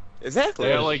 Exactly.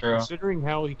 Yeah, That is like true. considering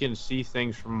how he can see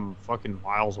things from fucking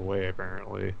miles away,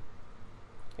 apparently.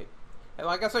 And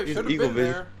like I said, He's should have eagle been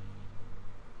vision. there.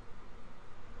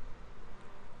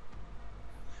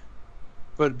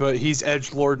 But he's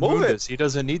Edgelord Move it. Mundus. He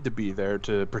doesn't need to be there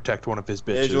to protect one of his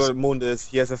bitches. Edgewood Mundus,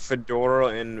 he has a fedora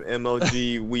and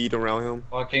MLG weed around him.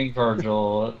 Fucking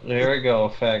Virgil. There we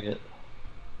go, faggot.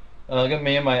 Look at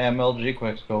me and my MLG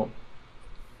quickscope.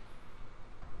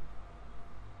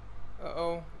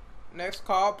 Uh-oh. Next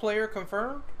co-op player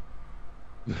confirmed?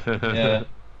 Yeah.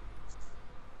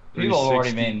 People have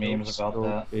already made 360 memes about no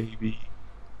that. Baby.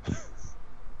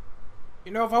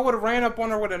 You know, if I would have ran up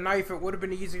on her with a knife, it would have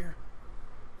been easier.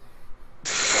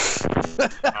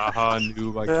 Haha,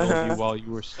 noob, I killed you while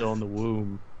you were still in the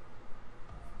womb.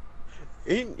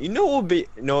 You know what would be,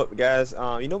 guys, you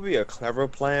know what would be a clever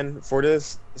plan for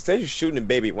this? Instead of shooting a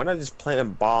baby, why not just plant a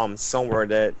bomb somewhere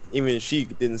that even she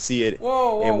didn't see it?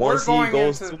 Whoa, And once we're he going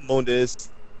goes into... to Mundus,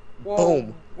 Whoa,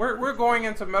 boom. We're going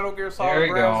into Metal Gear There Solid we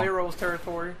Ground go. Zero's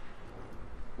territory.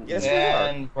 yes, we are.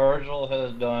 And Virgil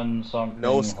has done something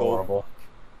No scope. horrible.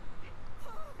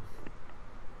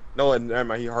 No, never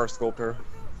mind, he hard scoped her.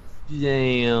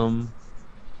 Damn.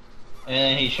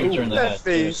 And he shoots her in the Ooh, that head.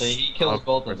 face. Seriously, he kills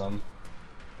both of them.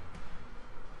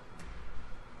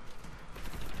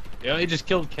 Yeah, he just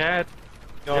killed Cat.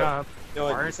 No, Yeah. no, Why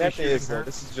the aren't sad they thing is, shooting her?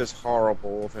 this is just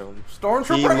horrible of him.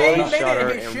 Stormtrooper He aim, they shot her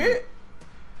didn't hit and-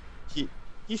 shit.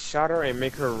 He shot her and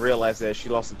make her realize that she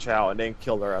lost a child and then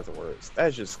killed her afterwards.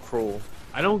 That's just cruel.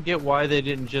 I don't get why they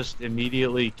didn't just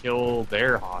immediately kill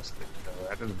their hostage. Though.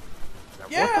 That doesn't.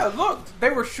 Yeah, look, they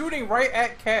were shooting right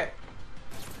at Cat.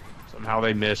 Somehow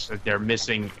they missed. They're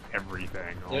missing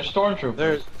everything. They're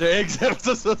stormtroopers. They're I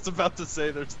was about to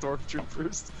say they're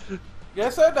stormtroopers. Yeah, I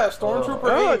said that Stormtrooper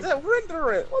Oh, aim. that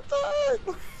render it. What the heck?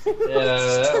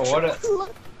 Yeah, what a...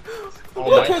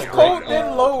 Look, his that's code great.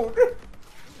 didn't load.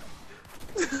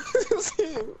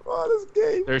 Oh, this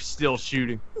game. They're still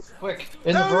shooting. Quick,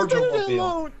 in the Virgil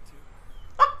mobile.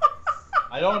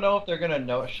 I don't know if they're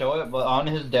gonna show it, but on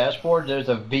his dashboard there's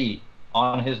a V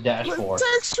on his dashboard.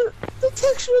 The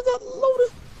texture is not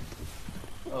loaded.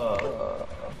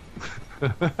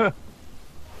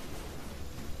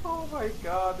 Oh my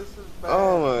god, this is bad.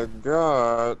 Oh my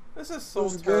god. This is so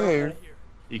This terrible. game.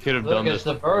 You could have Look, done it's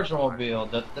this. the Virgil mobile.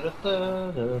 Da, da,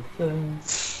 da, da,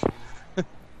 da.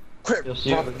 Quick, You'll see,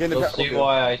 get in the you'll see Batmobile.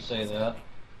 why I say that.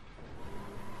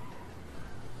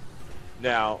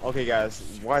 Now, okay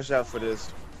guys, watch out for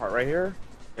this part right here.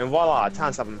 And voila,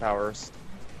 time stopping powers.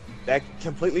 That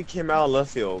completely came out of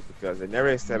left field because they never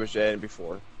established that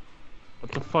before.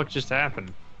 What the fuck just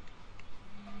happened?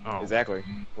 Oh. Exactly.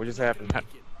 What just happened?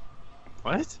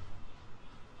 What?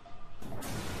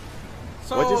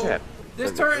 So, What just happened? this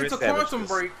Let me turned into reestablish Quantum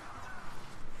this. Break.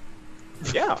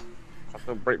 Yeah.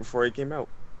 Quantum Break before it came out.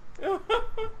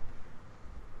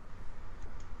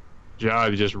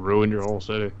 Job, you just ruined your whole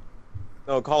city.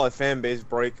 No, call it fan base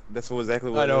break. That's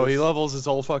exactly what I know it he is. levels his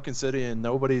whole fucking city, and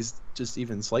nobody's just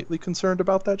even slightly concerned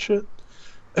about that shit.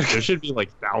 There should be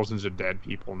like thousands of dead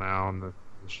people now in the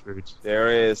streets. There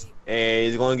is. And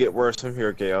it's going to get worse from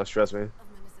here, Chaos. Trust me.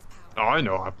 Oh, I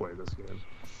know. I played this game.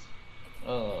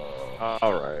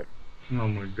 Alright. Oh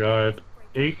my god.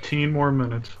 18 more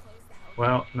minutes.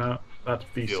 Well, no, that's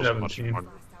Feels much B17. longer.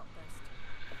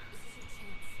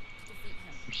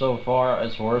 So far,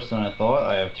 it's worse than I thought.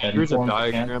 I have 10 Here's a forms of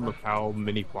diagram cancer. of how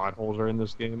many plot holes are in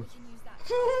this game.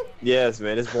 Yes,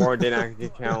 man. It's more than I can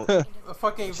count. A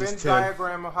fucking Just Venn 10.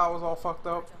 diagram of how it's all fucked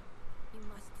up.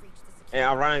 And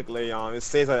ironically, it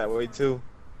stays like that way too.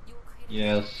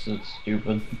 Yes, it's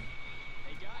stupid.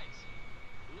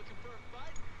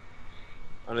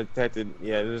 Undetected.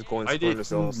 Yeah, they're just going I Splinter didn't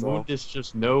Cell. So. Mundus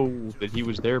just know that he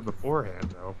was there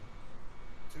beforehand, though.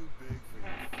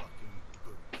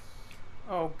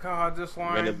 Oh god, this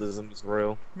line. Vandalism is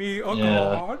real. Me, a Yeah.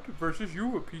 god, versus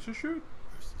you, a piece of shit.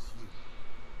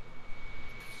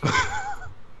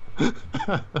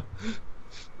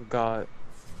 God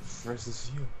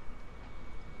versus you.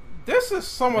 This is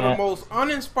some of the most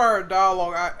uninspired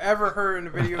dialogue I ever heard in a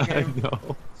video I game.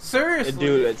 know. Seriously.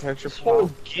 Dude, that texture This whole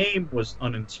pop. game was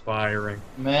uninspiring.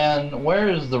 Man, where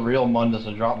is the real Mundus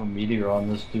to drop a meteor on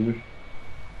this dude?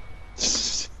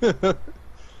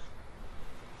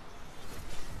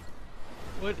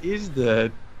 What is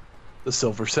that? The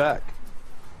silver sack.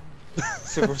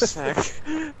 Silver sack.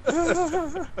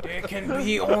 There can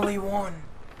be only one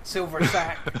silver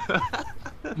sack.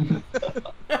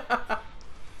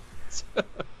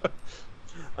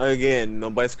 Again,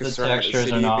 nobody's The concerned with the textures are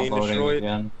city not being loading destroyed.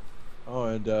 again. Oh,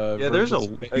 and Yeah, there's a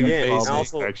Again, basic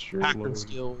also texture hacker load.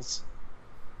 skills.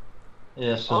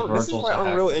 Yes, so Oh, this is Virgil's why a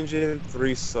Unreal hacker. Engine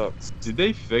 3 sucks. Did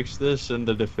they fix this in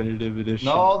the definitive edition?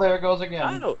 No, there it goes I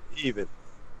again. don't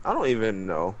even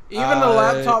know. Even the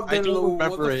laptop I didn't don't load.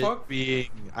 What remember the it fuck? being.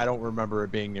 I don't remember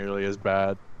it being nearly as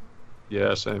bad.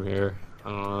 Yeah, same here. I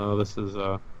don't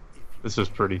know. This is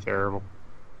pretty terrible.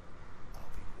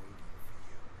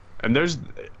 And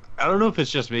I don't know if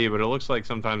it's just me, but it looks like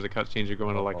sometimes the cutscenes are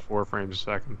going to like 4 frames a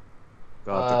second.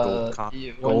 God, the gold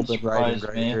it wouldn't golden writing surprise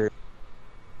right me. here.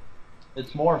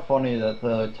 It's more funny that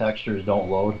the textures don't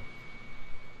load.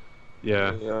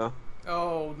 Yeah. Yeah.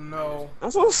 Oh no.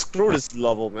 I'm so screw this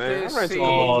level, man. This I'm ready to scene-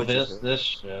 go Oh, with this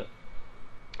shit.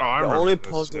 Oh, I The remember only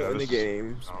this. puzzle Yeah, in the this-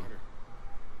 game. um,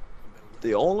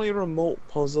 The only remote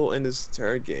puzzle in this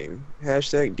entire game.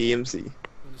 Hashtag DmC.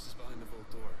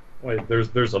 Wait,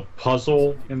 there's a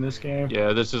puzzle in this game?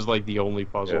 Yeah, this is like the only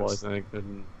puzzle Yes. I think.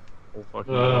 In whole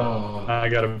fucking I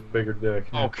got a bigger dick.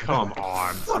 Oh come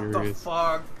on, What the serious.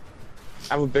 fuck?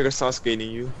 I have a bigger Sasuke than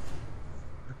you.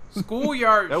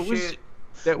 Schoolyard That was shit.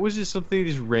 that was just something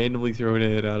just randomly thrown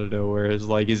in out of nowhere. It's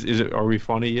like, is it? Are we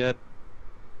funny yet?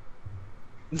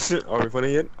 Are we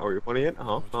funny yet? Are we funny yet?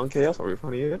 Chaos? Are we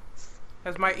funny yet?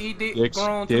 Has my E dick Dick's,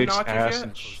 grown 2 Dick's notches ass yet?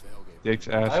 and Dick's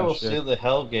ass I and will shit. see the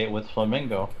Hellgate with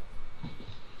Flamingo.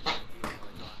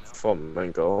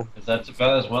 Flamenco. Is that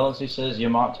about as well as he says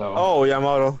Yamato? Oh,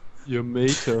 Yamato.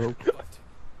 Yamato.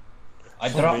 I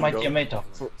dropped my tomato.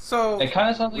 So It kind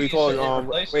of sounds like We you call should it,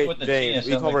 replace it wait, with the James,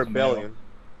 we TSM call like rebellion.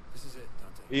 This is it,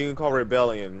 Dante. You can call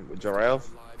rebellion with giraffe,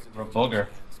 Or booger.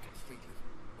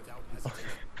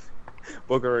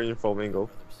 booger, and flamingo.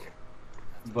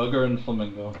 Booger and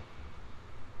flamingo.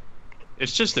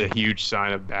 It's just a huge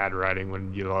sign of bad writing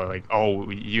when you like, oh,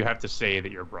 you have to say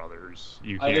that you're brothers.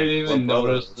 You I can't. didn't even We're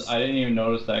notice. brothers. I didn't even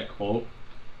notice that quote.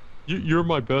 You're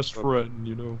my best friend,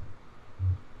 you know.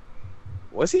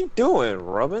 What's he doing?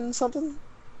 Rubbing something?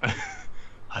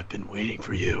 I've been waiting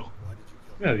for you.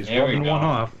 Yeah, he's There we rubbing go. one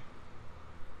off.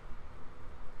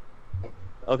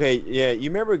 Okay, yeah, you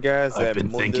remember guys I've that been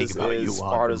thinking Mundus about you is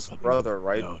while Sparta's you're brother,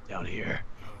 right? No, down here.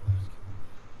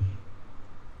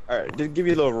 Alright, just give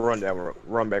you a little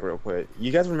run back real quick.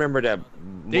 You guys remember that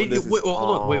Mundus Wait,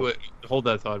 hold on, is, wait. Hold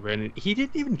that thought, Brandon. He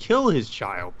didn't even kill his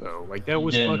child, though. Like, that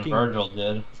was Didn't. fucking... Virgil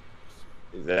did.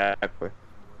 Exactly.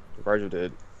 Virgil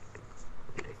did.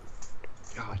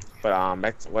 God. But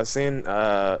back to what I was saying,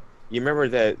 you remember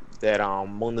that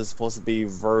Mundus is supposed to be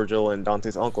Virgil and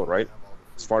Dante's uncle, right?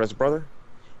 Sparta's brother?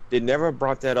 They never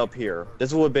brought that up here.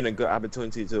 This would have been a good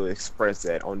opportunity to express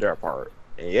that on their part.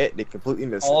 And yet they completely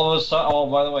missed it. All of a sudden, oh,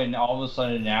 by the way, all of a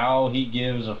sudden now he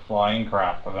gives a flying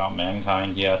crap about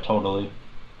mankind. Yeah, totally.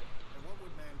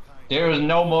 There is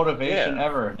no motivation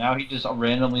ever. Now he just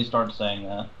randomly starts saying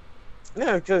that.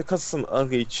 Yeah, because some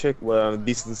ugly chick with a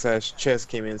decent sized chest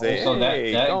came in and said, Also,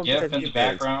 hey, that don't GIF touch in your the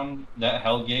pants." background, that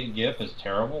Hellgate GIF is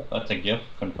terrible. That's a GIF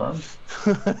confirmed.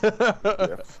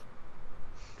 Yeah.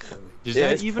 Does Yeah,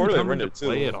 that it's even poorly come into rendered, too.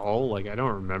 play at all? Like, I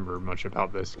don't remember much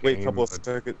about this Wait a game. couple of but-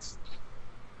 seconds.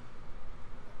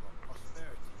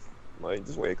 Like,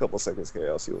 just wait a couple seconds,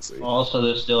 Chaos, you'll see. Also,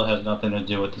 this still has nothing to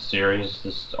do with the series.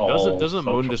 This is all Doesn't social.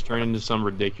 Moon just turn into some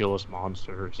ridiculous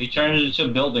monster? He turns into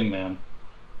a building man.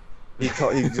 He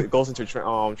goes into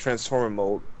Transformer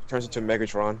mode, turns into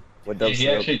Megatron with He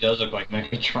dubstep. actually does look like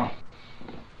Megatron.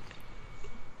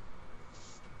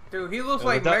 dude, he looks Yeah,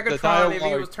 like the Megatron if he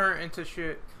dialogue- was turned into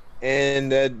shit.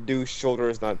 And that dude's shoulder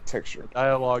is not textured.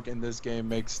 Dialogue in this game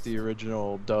makes the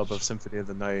original dub of Symphony of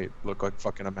the Night look like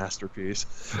fucking a masterpiece.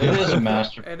 It is a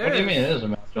masterpiece. It What do you is. mean it is a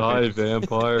Die, masterpiece?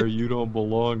 vampire! You don't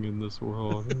belong in this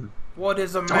world. What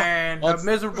is a man? A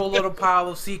miserable little pile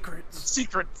of secrets.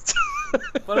 Secrets.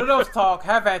 But it does talk.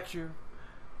 Have at you.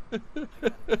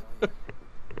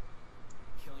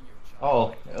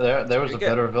 Oh, there was a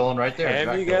better villain right there.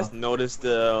 Have you Dracula. guys noticed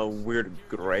the weird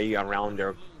gray around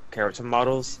their character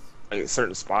models? Like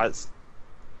certain spots?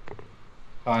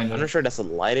 Kind I'm of. not sure that's the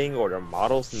lighting or their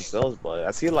models themselves, but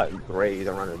I see like grays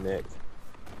around their neck.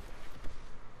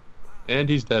 And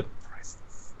he's dead.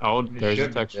 Oh, He there's a should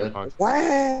be texture dead. box.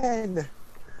 When?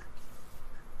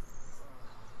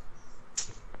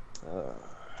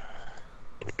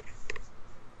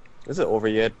 Is it over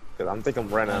yet? Because I'm thinking I'm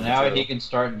running out And of now material. he can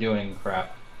start doing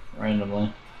crap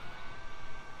randomly.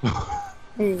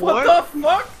 What the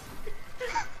fuck?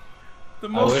 The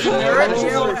most wish that generic was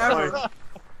yell really ever.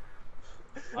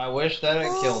 I wish that it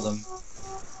killed him.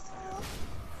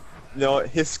 No,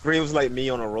 his screams like me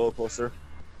on a roller coaster.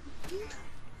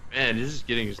 Man, he's just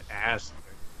getting his ass.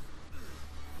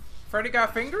 Freddy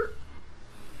got fingered?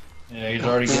 Yeah, he's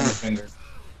already getting fingered.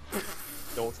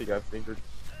 Don't he got fingered?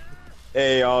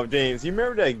 Hey, James, you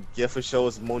remember that GIF that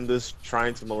shows Mundus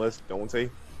trying to molest Dante?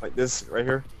 Like this right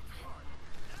here?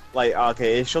 Like,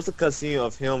 okay, it shows a cutscene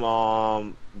of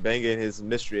him banging his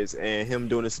mistress and him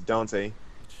doing this to Dante.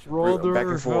 Brother, back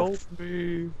and help forth.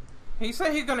 me. He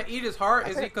said he's gonna eat his heart.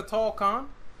 Is he Katal Khan?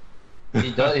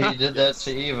 He did that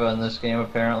to Eva in this game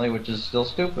apparently, which is still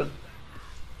stupid.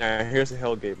 Now here's a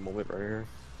Hellgate moment right here.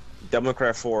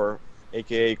 Democrat 4,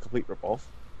 aka complete ripoff.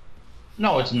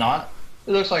 No, it's not.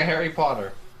 It looks like Harry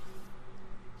Potter.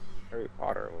 Harry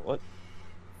Potter, what?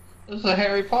 This is a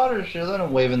Harry Potter shit.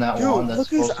 I'm waving that Dude, wand. That's look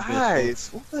at his supposed to be a eyes.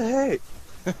 What the heck?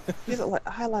 He's like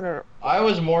eyeliner. I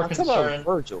was more I'm talking about concerned.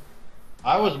 Virgil.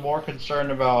 I was more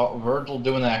concerned about Virgil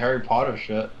doing that Harry Potter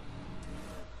shit.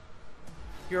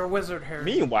 You're a wizard, Harry.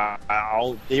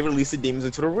 Meanwhile, they released the demons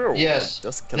into the real world. Yes,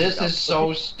 Just killing this them. is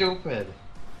so stupid.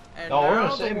 And No, we're now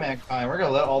gonna save the, mankind. We're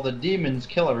gonna let all the demons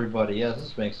kill everybody. Yes,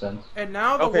 this makes sense. and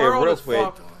now the Okay, world real is quick.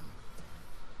 fucked.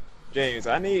 James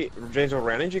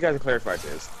O'Brien, I need you guys to clarify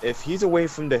this. If he's away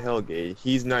from the Hellgate,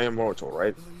 he's not immortal,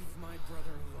 right?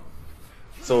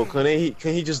 So can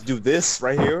he just do this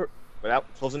right here without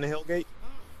closing the Hellgate?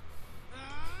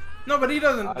 No, but he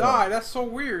doesn't I don't- die. That's so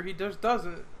weird. He just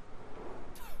doesn't.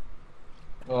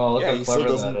 Oh, look Yeah, how he still clever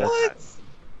doesn't that is. die.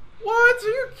 What? Are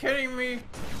you kidding me?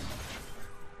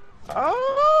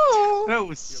 Oh! That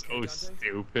was so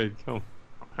stupid. Come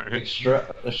on.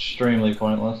 Extremely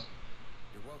pointless.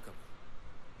 You're welcome.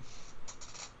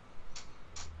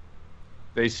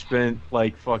 They spent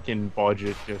like fucking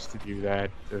budget just to do that,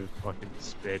 to fucking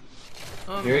spit.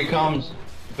 Here he comes,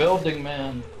 building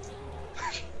man.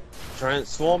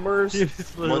 Transformers,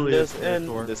 It's literally Mundus a in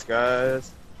Transformer.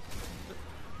 disguise.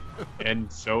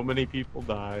 And so many people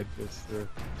died just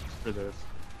for this.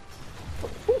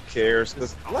 Who cares?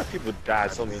 Because a lot of people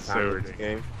died so many So times in this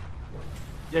ridiculous. game.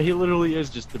 Yeah, he literally is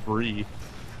just debris.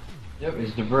 Yep,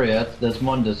 he's debris. That's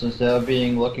Mundus. Instead of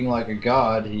looking like a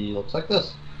god, he looks like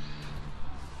this.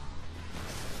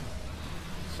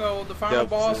 So the final Yep,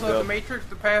 boss of the yep. Matrix,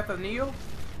 the Path of Neo.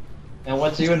 And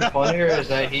what's even funnier is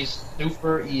that he's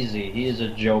super easy. He is a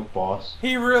joke boss.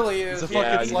 He really is. He's a Yeah,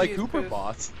 fucking he Sly is Cooper pissed.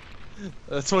 boss.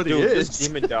 That's what Dude, he this is.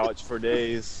 demon dodge for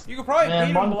days. You could probably Man,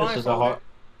 beat him Mundus is a hard.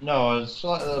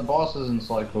 blindfolded. No, the bosses in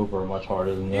Sly Cooper are much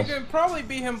harder than You this. can probably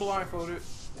beat him blindfolded.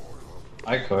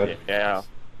 I could. Yeah.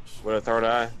 With a third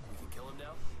eye. You can kill him now.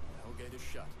 I'll get his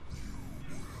shot.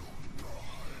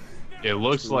 It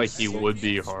looks like he would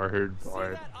be hard,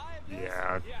 but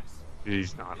yeah,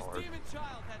 he's not hard. Demon child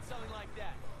had something like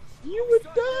that. You would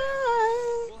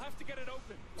die. We'll have to get it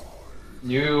open.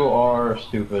 You are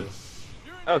stupid.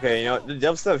 Okay, you know, the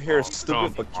dumb stuff here is Oh,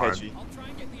 stupid but come on. catchy. I'll try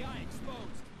and get the eye exposed.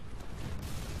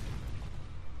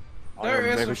 There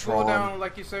is some Megatron. cooldown,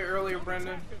 like you said earlier,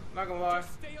 Brendan. Not gonna lie.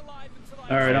 Stay alive until I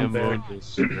All right, I'm Damn,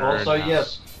 back. Also,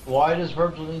 yes. Why does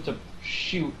Virgil need to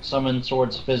shoot summon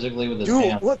swords physically with his Dude,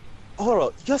 hand? what? Hold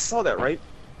up, you just saw that, right?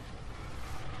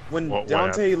 When What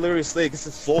Dante literally slid against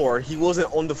the floor, he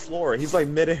wasn't on the floor. He's like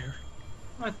midair.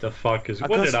 What the fuck is? I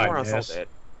What could've did sworn I saw miss?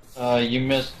 that. You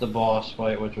missed the boss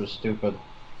fight, which was stupid.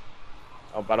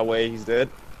 Oh, by the way, he's dead.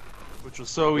 Which was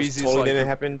so Which easy. totally Sly didn't Cooper.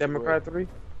 happen in Democrat 3.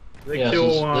 They Yes, kill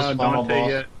this final Dante boss.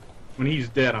 yet? When he's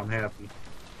dead, I'm happy.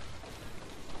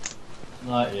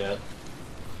 Not yet.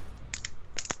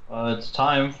 It's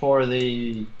time for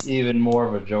the even more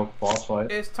of a joke boss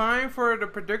fight. It's time for the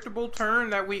predictable turn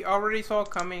that we already saw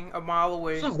coming a mile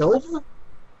away.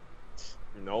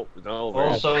 Nope, no.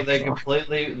 Also, they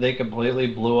completely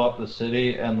blew up the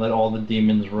city and let all the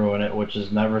demons ruin it, which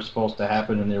is never supposed to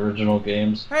happen in the original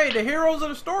games. Hey, the heroes of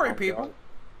the story, people.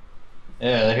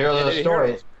 Yeah, the hero of the the story.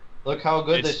 heroes. Look how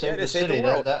good they It's- saved they the saved the city.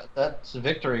 world. That's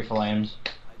victory flames.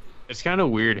 It's kind of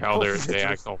weird how Oh, they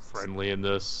act all friendly in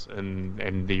this, and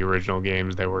in the original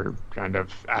games they were kind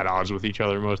of at odds with each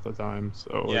other most of the time.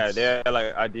 So Yeah, it's- they're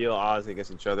like ideal odds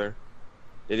against each other.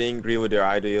 They didn't agree with their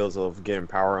ideals of getting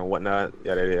power and whatnot.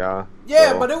 Yeah.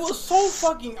 Yeah, So- but it was so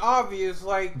fucking obvious.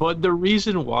 Like, But the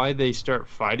reason why they start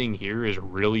fighting here is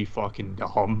really fucking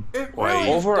dumb. it Like, really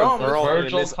is over a dumb. girl-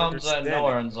 Virgil and comes out of misunderstanding.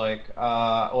 nowhere and's like,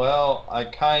 well, I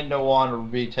kind of want to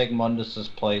retake Mundus's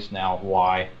place now.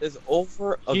 Why? It's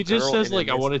over. A he just girl says and like,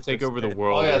 "I want to take over the misunderstanding.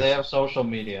 world." Oh yeah, they have social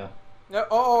media. Yeah,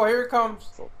 oh, here it comes.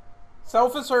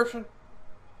 Self-insertion.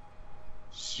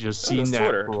 Just seen that's that,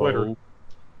 Twitter. bro. Twitter.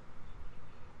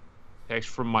 Text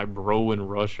from my bro in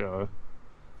Russia.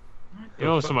 You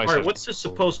know, somebody All right, says- what's this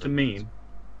supposed to mean?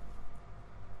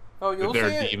 Oh, that you'll there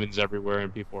see are it. demons everywhere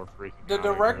and people are freaking The out.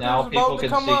 director- Now Who's people about to can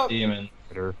come see up? demons.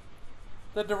 Twitter.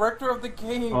 The director of the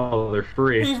game. Oh, they're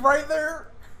free. He's right there.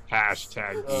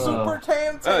 Hashtag. Super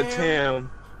Tam Tam.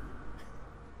 Tam.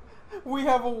 We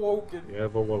have awoken. You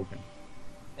have awoken.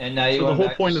 And now you So the went whole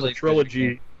back to point of the sleep,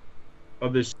 trilogy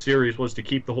of this series was to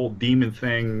keep the whole demon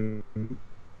thing.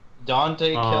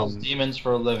 Dante kills Um, demons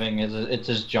for a living. It's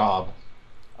his job.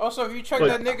 Also, if you check But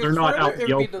that nigga's they're not Twitter, out it'll be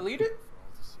yelling. deleted.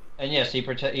 And yes, he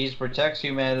protects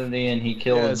humanity and he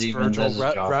kills Yes, demons Virgil, as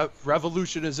his job.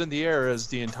 revolution is in the air as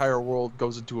the entire world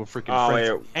goes into a freaking Oh,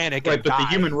 frenzy. yeah. Panic Right, and but the die.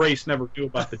 human race never knew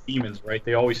about the demons, right?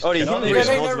 They always. Oh, the kept human it race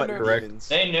they knows never about knew. the demons.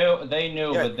 They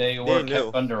knew, Yeah, but they they were knew.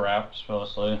 kept under wraps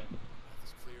mostly.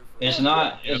 It's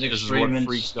not Yep, as this is extreme what and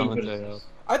freaks stupid Dante as out. this.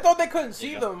 I thought they couldn't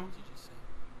see them.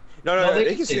 No,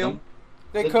 they can see them.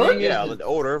 They The could? thing is- Yeah, the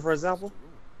order, for example.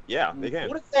 Yeah, they can.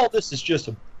 What if all this is just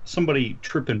somebody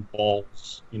tripping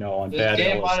balls, you know, on This bad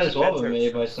game might as LSD? well be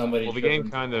made by somebody. Well, the tripping.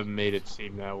 game kind of made it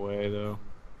seem that way, though.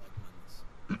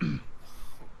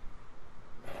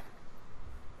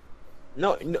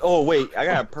 No, oh wait, I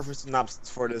got a perfect synopsis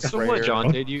for this So right what, here.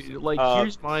 Dante? Do you like?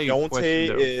 Here's my Dante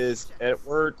question. Though. is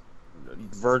Edward,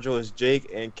 Virgil is Jake,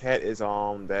 and Kat is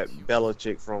that Bella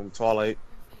chick from Twilight.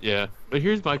 Yeah, but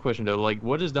here's my question though. Like,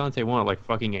 what does Dante want? Like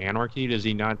fucking anarchy? Does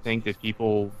he not think that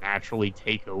people naturally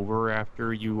take over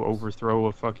after you overthrow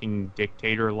a fucking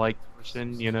dictator-like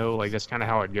person? You know, like that's kind of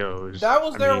how it goes. That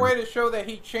was I their mean, way to show that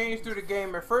he changed through the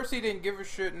game. At first, he didn't give a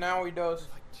shit. Now he does.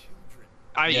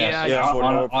 Yes, yeah, for no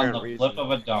on apparent the reason. flip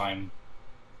of a dime.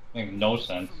 Makes no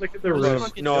sense. Look at the It's roof.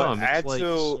 fucking No, dumb. I had It's like,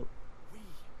 to.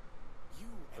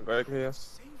 Go ahead,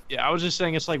 Chris. Yeah, I was just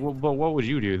saying it's like, well, but what would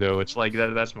you do though? It's like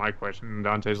that's my question. And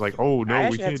Dante's like, oh no, I we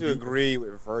actually can't have to do. agree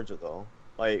with Virgil though.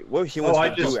 Like what he wants I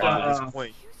to just, do at this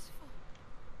point.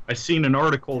 I seen an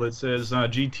article that says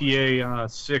GTA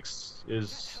 6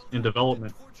 is in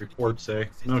development. Reports say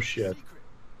no shit.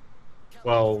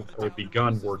 Well, they've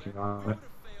begun working on it.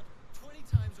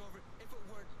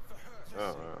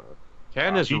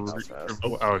 Katniss,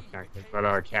 Oh.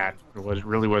 Cat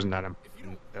really wasn't that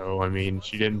important. So I mean,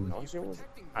 she didn't. No, she wasn't.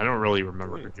 I don't really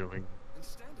remember her doing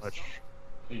much.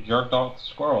 She jerked off the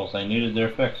squirrels. They needed their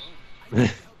fix.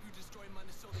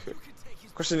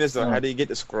 Question is though, how do you get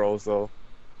the scrolls though?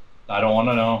 I don't want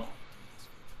to know.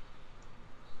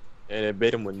 And it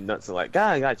bait him with nuts and like,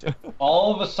 God, I gotcha.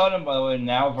 All of a sudden, by the way,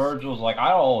 now Virgil's like,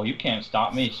 oh, you can't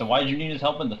stop me. So why did you need his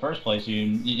help in the first place? If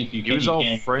you He was all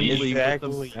friendly Exactly.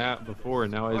 with them before,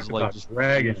 and now he's Talk like about just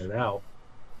dragging it out.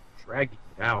 Dragging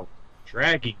it out.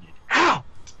 Dragging it out.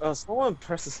 Oh, someone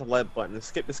press the select button and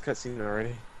skip this cutscene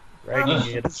already.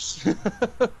 Dragging it.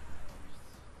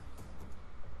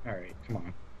 Alright, come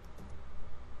on.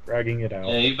 Dragging it out.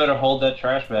 Yeah, you better hold that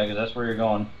trash bag, 'cause that's where you're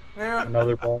going. Yeah.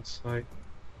 Another boss fight.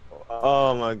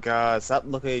 Oh my God! Stop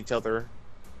looking at each other.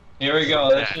 Here we go.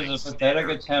 This is a pathetic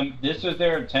attempt. This is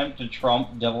their attempt to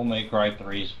trump Devil May Cry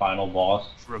 3's final boss.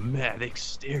 dramatic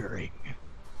staring.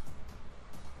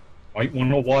 Might want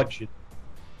to watch it.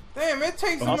 Damn, it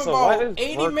takes them Also, why about does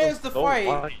 80 Virgil minutes to so fight.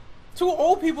 white? 2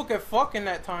 old people can fuck in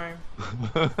that time.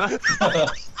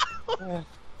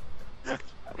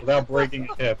 Without breaking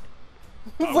a hip.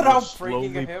 Without breaking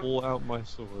a slowly hip. pull out my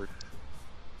sword.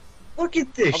 Look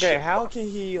at this Okay, shit. how can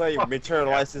he like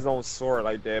materialize his own sword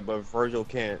like that, but Virgil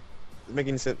can't? Doesn't make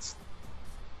any sense.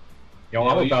 Yo,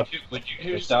 I'm about Would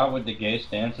you stop with the gay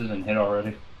stances and hit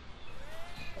already?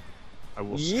 I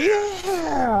will.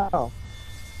 Yeah.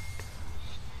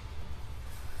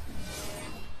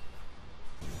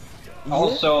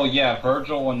 Also, yeah,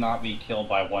 Virgil will not be killed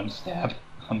by one stab.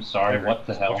 I'm sorry, what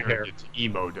the hell? It's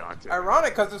emo Dante.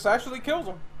 Ironic, because this actually kills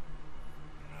him.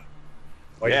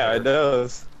 White Yeah, hair. it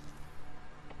does.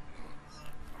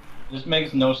 This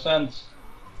makes no sense.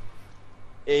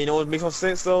 And you know what makes no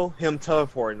sense though? Him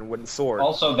teleporting with the sword.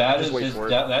 Also, that Just is wait his for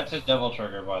it. that's his devil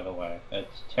trigger, by the way.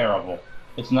 It's terrible.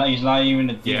 It's not. He's not even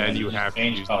a demon. Yeah, and he you just have to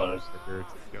change use colors, the trigger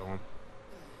to kill him.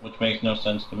 which makes no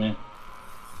sense to me.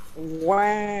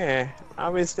 Wah!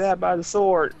 I've been stabbed by the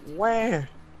sword. Wah!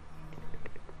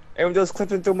 It was just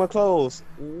clipping through my clothes.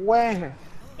 Wah! And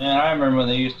I remember when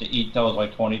they used to eat those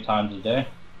like 20 times a day.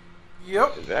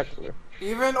 Yep. Exactly.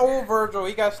 Even old Virgil,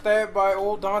 he got stabbed by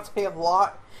old Dante a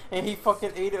lot, and he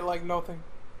fucking ate it like nothing.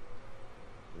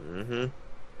 Mm-hmm.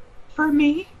 For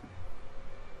me?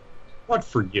 What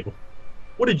for you?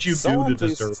 What did you Someone do to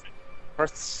please- deserve it?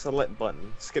 Press the select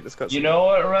button. Skip this cutscene. You know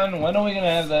what, Ren? When are we gonna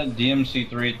have that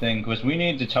DMC3 thing? Because we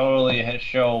need to totally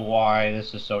show why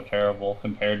this is so terrible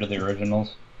compared to the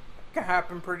originals. Can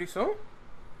happen pretty soon.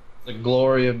 The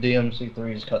glory of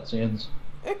DMC3's cutscenes.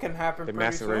 It can happen the pretty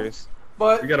master soon. race.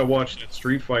 But We gotta watch that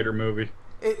Street Fighter movie.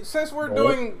 since we're No.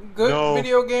 doing good No.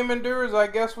 video game endures, I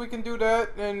guess we can do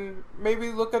that and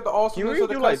maybe look at the awesomeness we of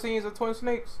the do, like- cutscenes of Twin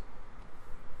Snakes.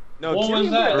 No, What can was you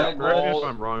that? look- That Correct me if goal-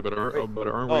 I'm wrong, but aren't we Oh,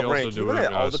 also Rain, can you doing look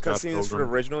at all the Scott cutscenes for the Pilgrim?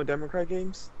 original Democrat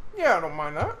games? Yeah, I don't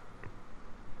mind that.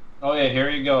 Oh yeah, here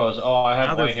he goes. Oh, I Now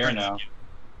have they're white hair friends now. again.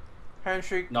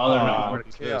 Handshake. No, they're Aw, not.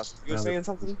 Chaos. You were saying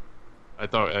something? I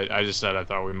thought I just said I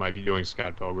thought we might be doing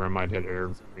Scott Pilgrim. I did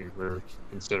hear we were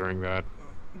considering that.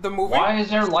 The movie? Why is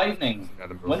there lightning? Yeah,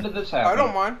 the movie. When did this happen? I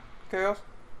don't mind. Chaos.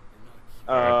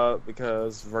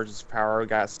 Because Virgil's power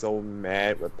got so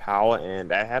mad with power and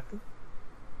that happened.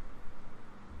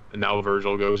 And now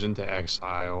Virgil goes into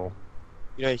exile.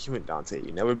 You know, human Dante,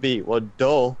 you never be. Well,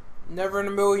 dull. Never in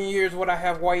a million years would I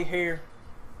have white hair.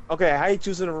 Okay, how you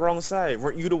choosing the wrong side?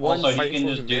 Weren't you the one Also, he fighting can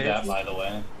for just do that, humanity? by the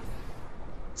way.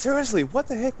 Seriously, what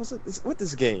the heck was it with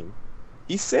this game?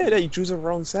 He said that you choose the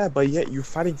wrong side, but yet you're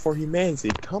fighting for humanity.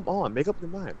 Come on, make up your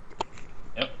mind.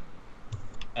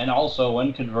 And also,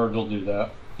 when could Virgil do that?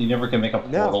 He never can make a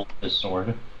No. portal with his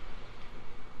sword.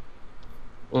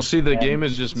 Well, see, the And game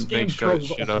is just this game makes throws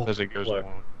shit all- up as it goes Look.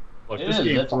 along. Look, It this is,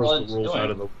 game that's all throws it's the rules doing.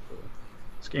 out of the.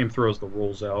 This game throws the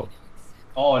rules out.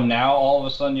 Oh, and now all of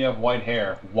a sudden you have white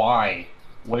hair. Why?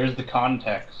 Where's the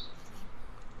context?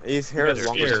 His hair Got is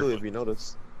longer scared. too, if you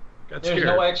notice. Got There's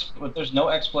scared. there's no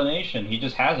explanation. He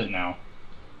just has it now.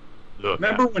 Look,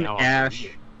 Remember when now I Ash see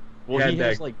it. Well, had he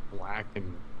has that- like black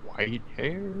and white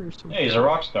hair or something. Hey, he's a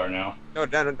rock star now. No,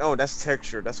 that's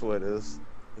texture. That's what it is. The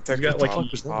He's texture got like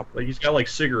top. he's got like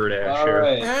cigarette ash hair.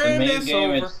 Alright, the And main it's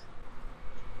game over. is...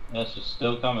 This is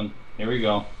still coming. Here we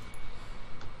go.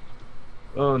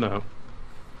 Oh no.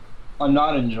 I'm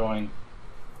not enjoying.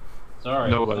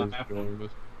 Sorry. Nobody's doing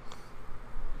this.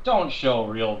 Don't show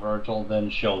real Virgil, then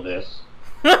show this.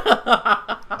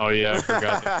 Oh yeah, I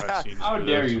forgot the cutscenes. How for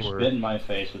dare this you were spit in my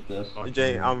face with this? fucking-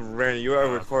 Jay, I'm Randy. You are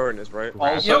recording this, right?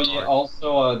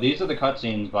 Also, Yep. these are the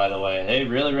cutscenes, by the way. They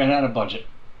really ran out of budget.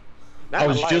 Not I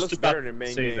was gonna lie, it just looks about better than the to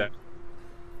main say game. that.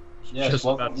 Yes, Just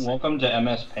about to say- welcome to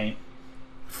MS Paint.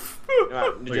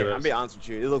 No, Look Jay, at I'll this. be honest with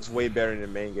you. It looks way better than the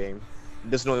main game.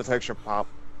 There's no texture pop.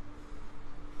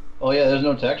 Oh yeah, there's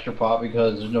no texture pop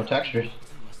because there's no textures.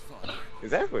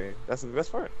 Exactly. That's the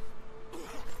best part.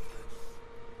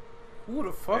 Who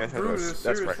the fuck drew this?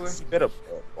 That's Seriously. right. Spit up,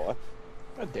 boy.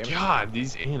 God damn it. God,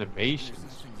 these animations.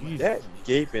 Jesus. That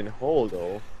gaping hole,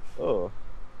 though. Oh.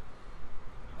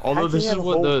 Although How this can is you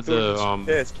what have a the hole through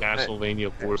this?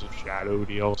 Castlevania Lords of Shadow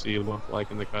DLC looked like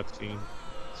in the cutscene.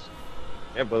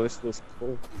 Yeah, but it's still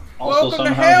cool. Also, Welcome to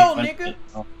somehow hell, he went to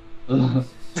hell.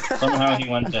 Somehow he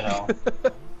went to hell.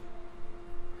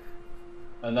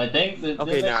 And I think that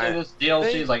Okay, they now, say this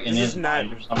DLC is like in this his is not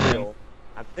mind or something. real.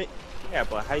 I think, yeah,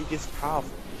 but how he gets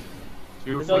powerful?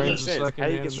 Two It doesn't frames a sense. second How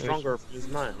he gets animation. stronger from his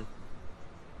mind?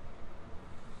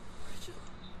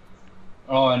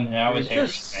 Oh, and now his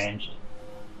hair's Just- changed.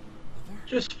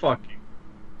 Just fucking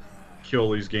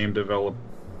kill these game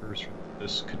developers for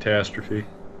this catastrophe.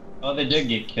 Oh, they did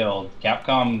get killed.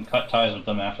 Capcom cut ties with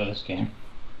them after this game.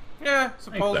 Yeah, Thank that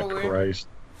supposedly. Christ.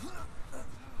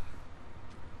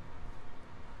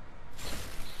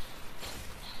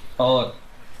 Oh look,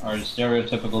 our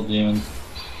stereotypical demons.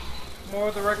 More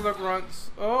of the regular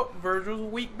grunts. Oh, Virgil's a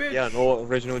weak bitch. Yeah, no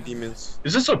original demons.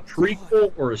 Is this a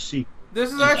prequel or a sequel?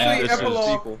 This is Yeah, actually this is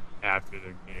epilogue. Sequel. After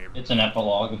the game. It's an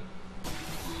epilogue.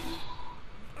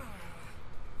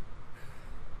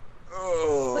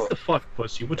 Oh. What the fuck,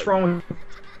 pussy? What's wrong with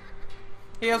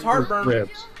He has your heartburn.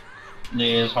 ribs?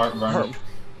 Yeah, his heartburn.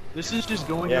 This is just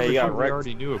going Yeah, over you got shit we wrecked.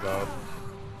 already knew about.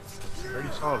 I already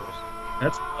saw this.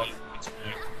 That's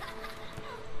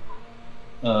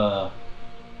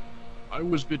I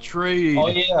was betrayed. Oh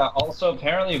yeah, also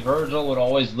apparently Virgil would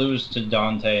always lose to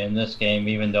Dante in this game,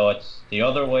 even though it's the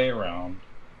other way around.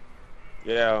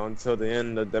 Yeah, until the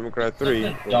end of Democrat 3. It's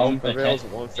a where dumb one prevails,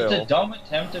 attempt. one It's a fell. dumb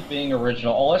attempt at being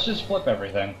original. Oh, let's just flip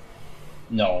everything.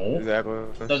 No,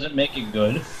 Exactly. doesn't make it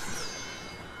good.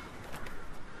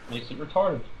 Makes it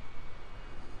retarded.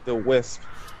 The Wisp.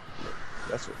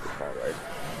 That's what they call it, right?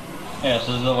 Yeah,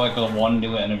 so this is like the one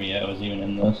new enemy that was even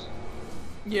in this.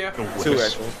 Yeah. Two,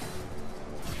 actually.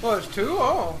 Well, there's two?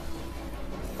 Oh.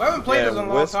 I haven't played this in a long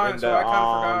Wisp time, and so I kind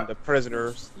of forgot. the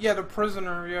prisoners. Yeah, the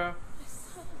prisoner, yeah.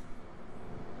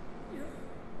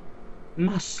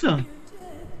 my son.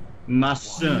 My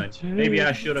son. Maybe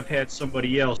I should have had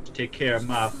somebody else to take care of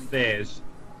my affairs.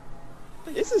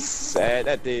 This is sad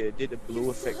that they did the blue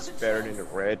effects better than the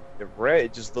red. The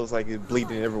red just looks like it's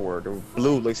bleeding everywhere. The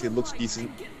blue looks decent.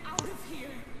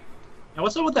 Now,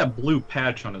 what's up with that blue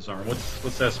patch on his arm?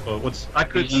 What's that supposed? I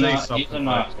could He's a say Na- something. He's a like-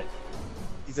 Nazi.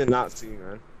 He's a Nazi,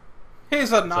 man.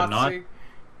 He's a a Nazi. Nazi?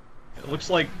 It looks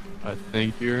like I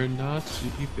think you're a Nazi,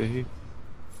 babe.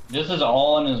 This is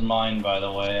all in his mind, by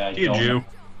the way. I you don't Jew. know.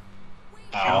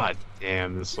 Ow. God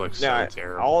damn, this looks Now, so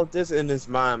terrible. all this in his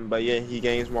mind, but yet he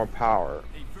gains more power.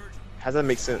 How does that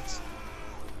make sense?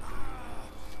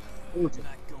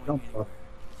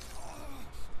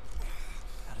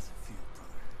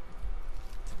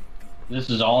 This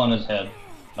is all in his head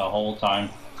the whole time.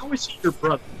 How is he your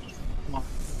brother?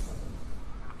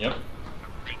 Yep.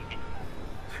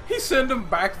 He sent him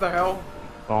back to hell.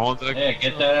 All the Yeah,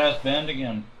 get that ass banned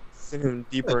again. Send him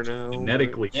deeper now.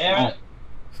 Genetically Damn it.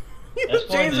 That's going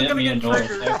James to is hit gonna me get in North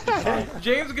triggered. every time.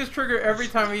 James gets triggered every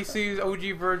time he sees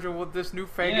OG Virgil with this new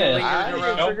faggot Yeah, lingering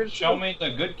I- around. show me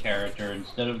the good character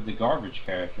instead of the garbage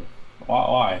character.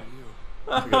 Why?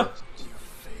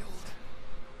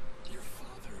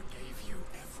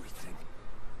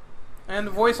 And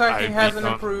the voice acting I've hasn't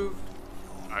become- improved.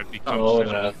 I've become Oh,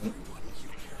 such that.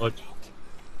 a-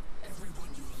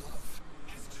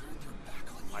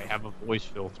 I have a voice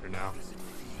filter now.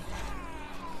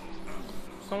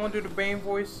 Someone do the Bane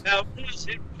voice. Now, does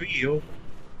it feel?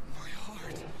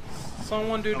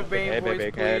 Someone do the Bane Hey, voice,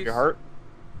 baby, can I have please. your heart?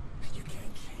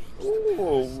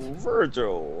 Ooh,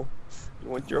 Virgil. You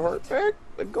want your heart back?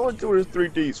 Then go and do the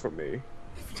 3Ds for me.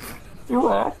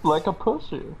 You act like a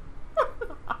pussy.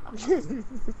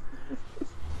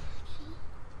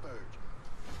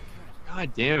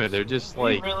 God damn it, they're just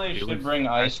We like. really doing should bring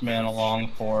Iceman along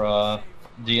for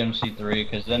DmC 3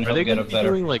 because then Are he'll they get gonna a be better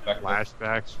doing like perspective.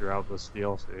 flashbacks throughout this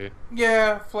DLC?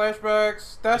 Yeah,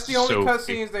 flashbacks. That's the This is only so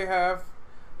cutscenes they have.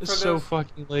 It's For so this.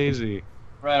 fucking lazy.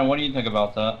 Ryan, what do you think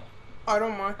about that? I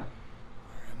don't mind.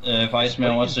 If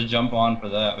Iceman wants to jump on for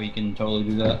that, we can totally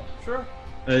do that. Sure.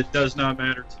 It does not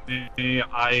matter to me.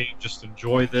 I just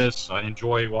enjoy this. I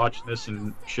enjoy watching this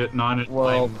and shitting on it.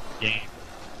 Well, playing the game.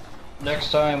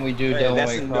 Next time we do Hey, Devil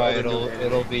that's May another Cry, new anime.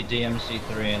 it'll be DmC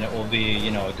 3, and it will be,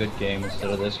 you know, a good game instead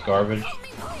of this garbage.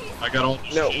 I got all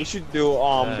this No, shit. we should do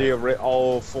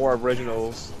all 4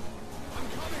 originals.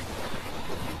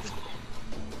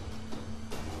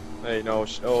 Hey, no,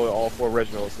 all 4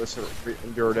 originals. Let's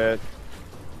endure that.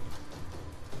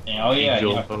 Oh yeah,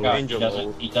 Angel I forgot.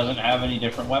 Angel He doesn't have any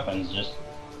different weapons.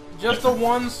 Just the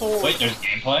one sword. Wait, there's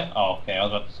gameplay? Oh, okay. I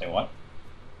was about to say what?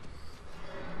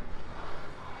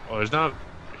 Well, there's not.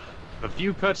 The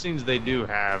few cutscenes they do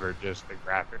have are just the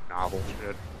graphic novel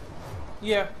shit.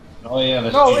 Yeah. Oh yeah,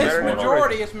 there's No, Seizure it's Portal.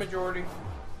 majority. It's majority.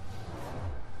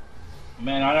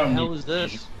 Man, I don't What the hell need is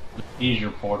this?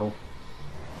 Seizure Portal.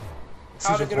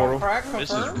 How to Seizure get Portal. on crack This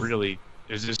is confirmed? really.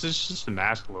 Is this just a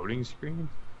mask loading screen?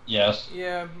 Yes.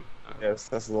 Yeah. Yes,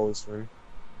 that's the lowest stream.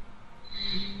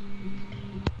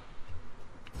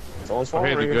 It's all his Oh, fault,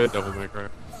 hey, the right? good Devil May Cry.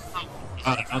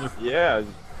 Another. Yeah.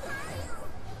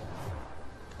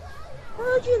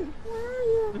 Virgin,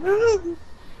 where are you?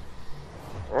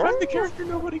 I'm the character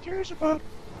nobody cares about.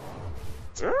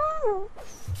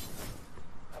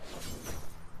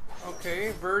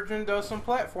 Okay. Virgin does some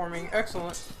platforming.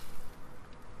 Excellent.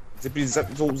 Zippity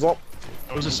zap zoop zop.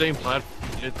 It was the same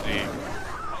platform. Did the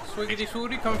Swiggity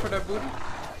swooty, come for that booty.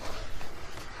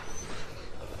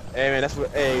 Hey man, that's what.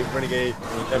 Hey, Renegade.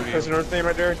 That prisoner thing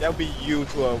right there, that would be you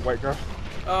to a white girl.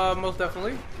 Most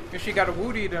definitely. If she got a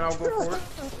woody, then I'll go for it.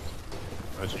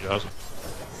 That's just.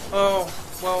 Oh,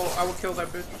 well, I will kill that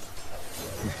bitch.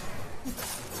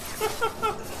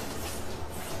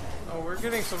 Oh, we're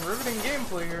getting some riveting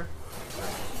gameplay here.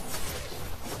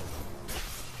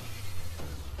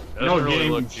 No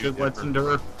game should let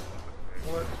endure.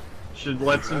 What? Should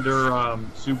let endure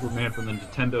Superman from the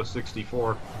Nintendo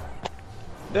 64.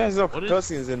 There's no What is-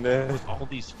 cutscenes in there. All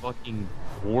these fucking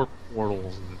warp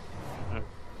portals and.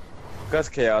 Cuss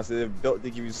chaos. They're built to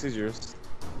give you scissors.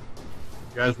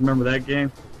 You guys remember that game?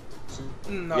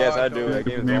 No, Yes, I don't. do. That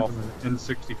game is Superman awful. from the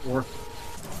N64.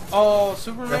 Oh,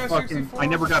 Superman That fucking, 64? I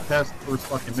never got past the first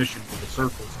fucking mission with the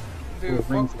circles. Dude, Little fuck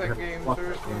rings that have game, fuck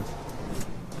seriously. things.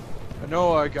 I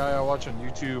know a guy I watch on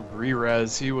YouTube,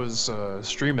 Rerez. He was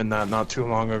streaming that not too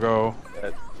long ago.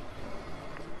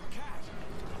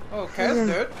 Oh, Cat's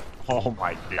dead. Oh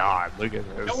my god! Look at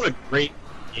That this. was a great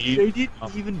game. They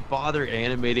didn't even bother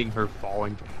animating her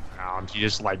falling to the ground. She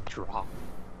just like dropped.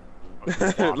 Like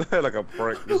a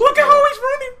brick. Look at how he's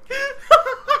running!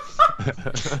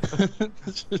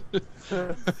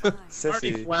 Marty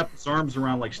Sissy. flaps his arms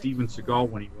around like Steven Seagal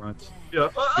when he runs. Yeah.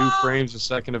 2 frames a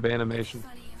second of animation.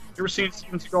 You ever seen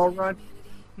Steven Seagal run? Fucking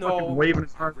No, waving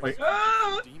his arms like,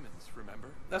 ah! Demons, remember?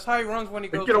 that's how he runs when he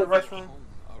They goes get to the over- restroom.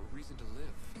 A reason to live.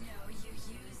 No, you used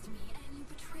me and you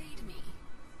betrayed me.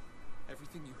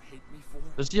 Everything you hate me for.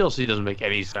 This DLC doesn't make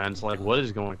any sense. Like, what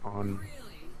is going on?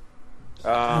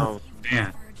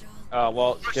 Man.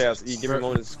 Well, Chaos, you give me a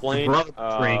moment to explain.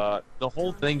 Brother The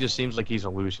whole thing just seems like he's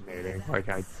hallucinating. Like,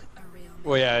 I.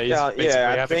 Well, yeah, he's Yeah, basically yeah,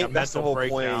 I having think a that's the mental whole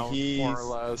point. breakdown, more He's- or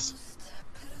less.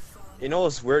 You know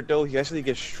what's weird though? He actually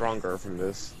gets stronger from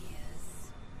this.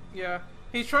 Yeah.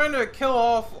 He's trying to kill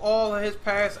off all of his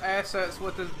past assets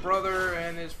with his brother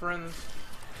and his friends.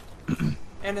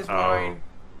 And his mind.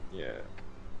 Yeah.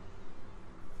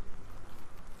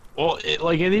 Well,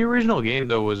 like in the original game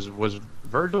though, was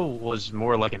Virgil was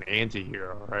more like an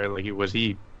anti-hero, right? Like, was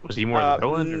he more the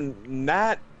villain?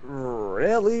 Not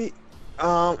really.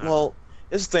 Well,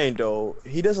 this thing though,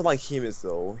 he doesn't like humans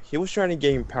though. He was trying to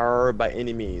gain power by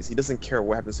any means. He doesn't care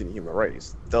what happens to the human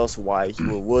race. That's why he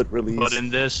would release. But in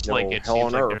this, No, like, it hell seems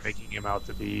on like they're earth. making him out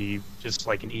to be just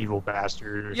like an evil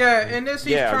bastard. Or Yeah, something. in this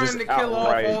he's Yeah, trying just to kill off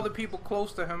outright. all the people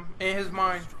close to him in his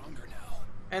mind. Stronger now.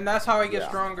 And that's how he gets Yeah.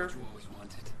 stronger. You always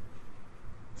wanted.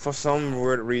 For some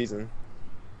weird reason.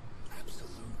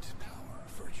 Absolute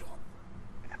power, Virgil.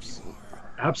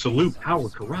 Absolute power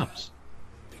corrupts.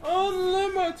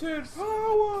 Unlimited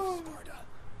power!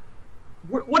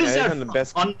 What is Yeah, that even the from?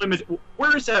 best- Unlimited.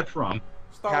 Where is that from?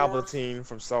 Star Wars. Palpatine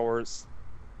from Star Wars.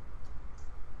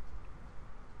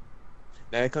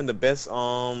 Now comes the best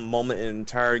moment in the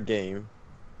entire game.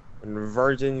 When the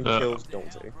Virgin kills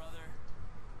Dante. Brother,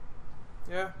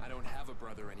 Yeah. I don't have a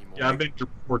brother anymore. Yeah, I've been here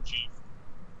before, Chief.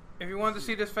 If you want to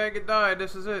see this faggot die,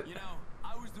 this is it. You know,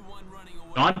 I was the one running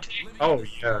away. Dante? living Oh, in yes.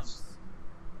 chaos.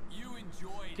 You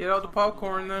enjoyed Get out the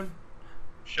popcorn then.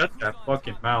 Shut that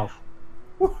fucking mouth.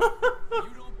 You don't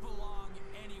belong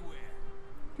anywhere.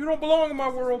 You don't belong in my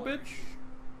world, bitch.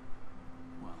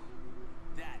 Well,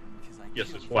 that because I Yes,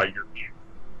 killed that's you. why you're here.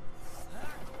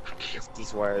 This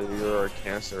is why you're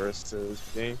cancerous to this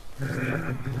game.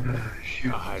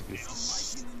 God,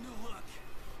 it's...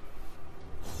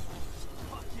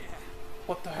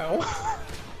 What the hell?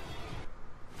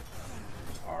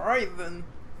 Alright then.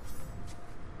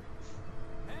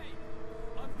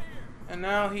 And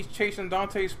now he's chasing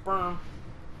Dante's sperm.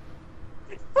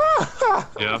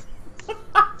 Yeah.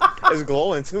 It's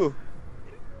glowing too.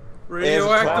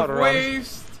 Radioactive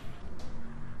waste.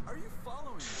 Are you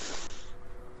following me?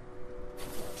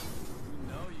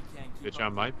 No, you can't keep Bitch, I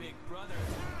up might with be. Big Brother.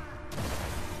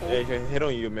 Yeah, he can hit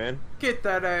on you, man. Get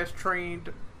that ass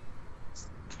trained.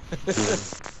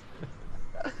 This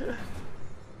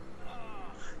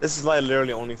is like literally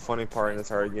the only funny part in the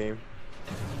entire game.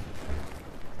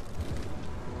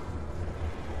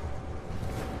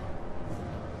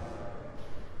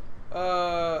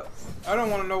 I don't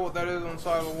want to know what that is on the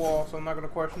side of the wall, so I'm not gonna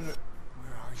question it.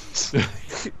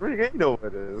 Really, you know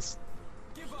what it is.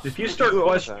 If you start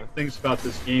questioning things about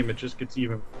this game, it just gets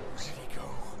even worse.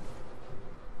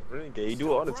 Renegade, you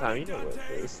do it all the time. You know what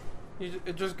it is.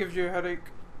 It just gives you a headache.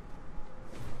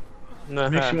 Nah,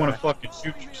 It makes you want to fucking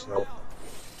shoot yourself.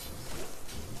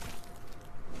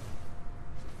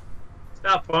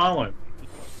 Stop following.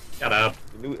 Shut up.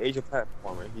 The new Age of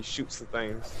platformer. He shoots the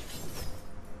things.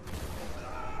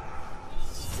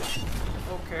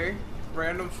 Okay.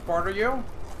 Random Sparta yell.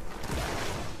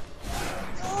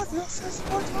 Oh, this is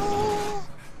Sparta!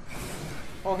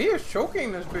 Oh, he is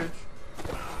choking this bitch.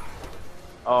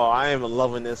 Oh, I am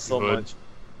loving this so Good. much.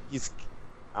 He's.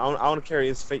 I don't care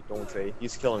his fate, don't say.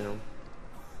 He's killing him.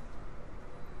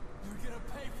 You're gonna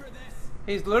pay for this.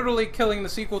 He's literally killing the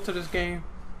sequel to this game.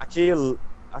 I can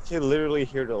literally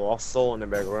hear the lost soul in the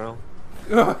background.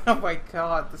 Oh my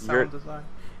god, the sound You're- design.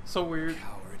 So weird.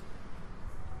 Coward.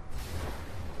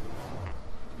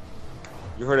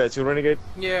 You heard that too, Renegade?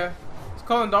 Yeah. He's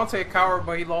calling Dante a coward,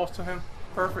 but he lost to him.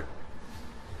 Perfect.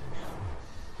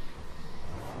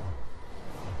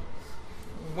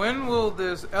 When will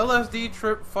this LSD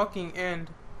trip fucking end?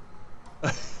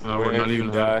 No, we're not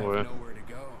even die. halfway. Nowhere to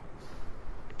go.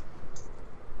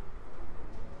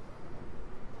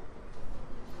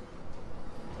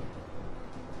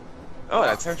 Oh,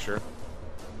 that texture.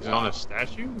 He's on a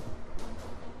statue?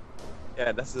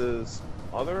 Yeah, that's his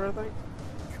mother, I think.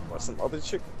 Or some other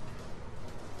chick.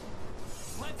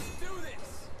 Let's do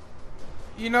this.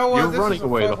 You know what? You're This running is a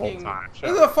away the whole fucking- time. Shut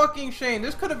This is a fucking shame.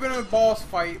 This could have been a boss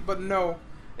fight, but no.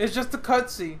 It's just a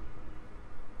cutscene.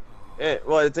 Yeah,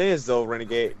 well, the thing is, though,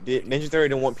 Renegade, Ninja Theory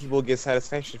don't want people to get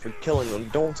satisfaction for killing them,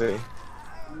 don't they?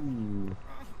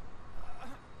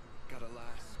 Got a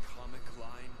last comic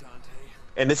line, Dante.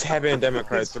 And this happened in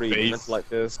Democrat His 3, and face. it's like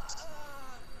this.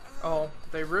 Oh,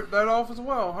 they ripped that off as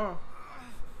well, huh?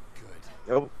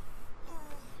 Good. Yep.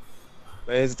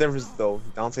 But here's the difference, though.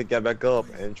 Dante got back up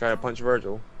and tried to punch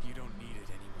Virgil. You don't need it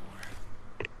anymore.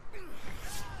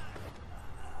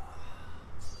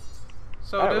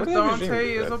 So Alright, this what the heck is Dante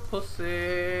James is doing? a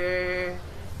pussy.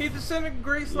 He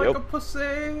disintegrates like Yep. a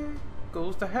pussy.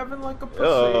 Goes to heaven like a pussy.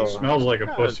 Oh. Smells like a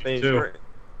God, pussy things too. great.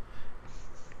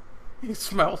 He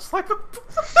smells like a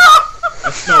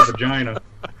I smell vagina.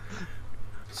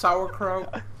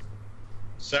 sauerkraut.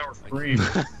 Sour cream.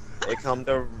 They come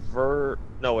to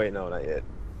No, wait, no, not yet.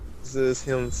 This is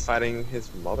him fighting his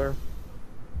mother.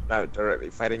 Not directly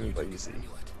fighting, but you see.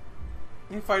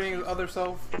 He fighting his other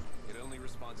self. It only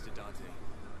responds to Dante.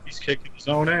 He's kicking his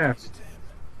own ass.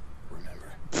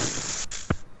 Remember, he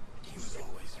was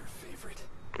always her favorite.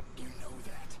 You know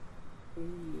that.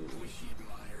 She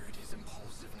admired his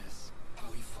impulsiveness,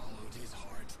 how he followed his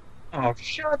heart. Oh,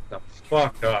 shut the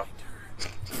fuck up.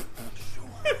 Show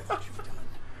her what you've done.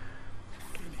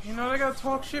 You know, they gotta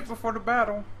talk shit before the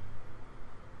battle.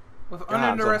 With God, I'm so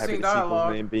happy uninteresting the sequel's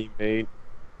dialogue. name being made.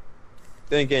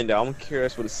 Then again, though, I'm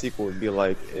curious what the sequel would be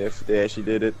like if they actually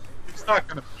did it. It's not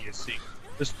gonna be a sequel.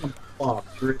 This one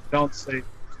flopped. Don't say.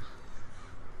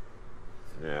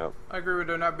 Yeah. I agree with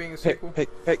there not being a sequel. Pick.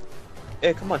 Hey,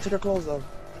 come on, take her clothes off.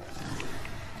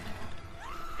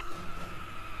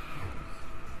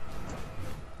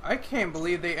 I can't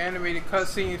believe they animated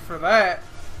cutscenes for that,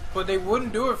 but they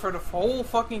wouldn't do it for the whole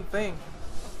fucking thing.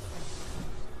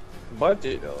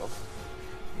 Budget, though.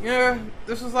 Yeah,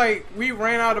 this is like we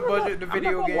ran out of budget the video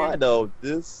I'm not gonna lie, game. though.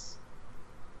 This.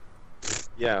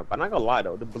 Yeah, but I'm not gonna lie,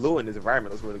 though. The blue in this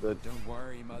environment looks really good. Don't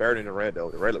worry, mother. Better than the red, though.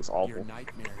 The red looks Your awful.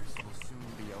 nightmares will soon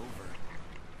be over.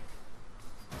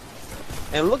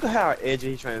 And look at how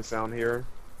edgy he's trying to sound here.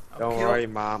 Don't kill- worry,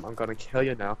 Mom. I'm gonna kill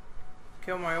you now.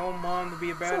 Kill my own mom to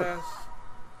be a badass.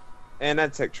 And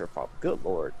that texture pop. Good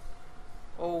lord.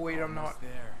 Oh wait, I'm not. Almost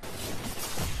there.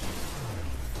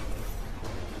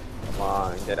 Come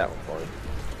on, get that one for me.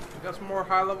 Got some more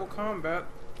high-level combat.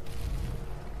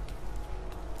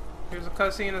 Here's a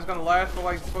cutscene that's gonna last for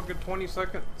like fucking 20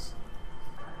 seconds.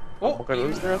 Oh, Okay,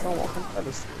 those stairs I'm walking by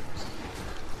the stairs.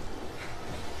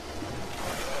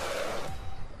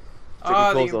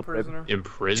 ah, the Close up, baby.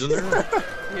 Imprisoner. Imprisoner?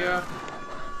 Yeah.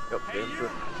 Yep, the Imprisoner.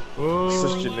 Whoa.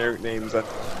 Such generic names.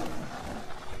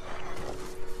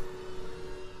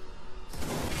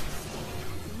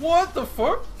 What the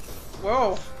fuck?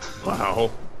 Whoa.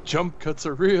 Wow. Jump cuts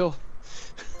are real.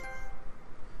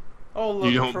 Oh,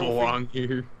 look, You a don't trophy. belong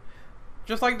here.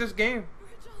 Just like this game.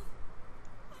 Virgil,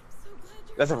 I'm so glad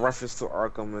you're That's a reference to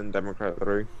Arkham and Democrat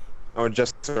 3. Or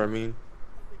Jester, I mean.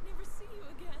 I would never see you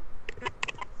again.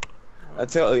 I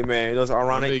tell you, man, it was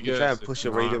ironic. Big You try ass, to push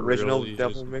it's away the not original really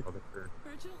Devil just May motherfucker.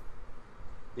 Virgil,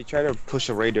 You try to push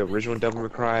away the original Devil May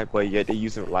Cry, but yet they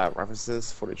use a lot of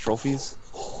references for the trophies.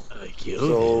 I killed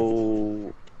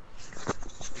him.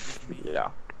 So, yeah.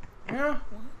 Yeah.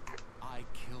 I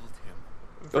killed him.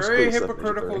 That's Very cool stuff,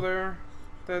 hypocritical Ninja there.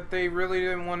 That they really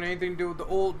didn't want anything to do with the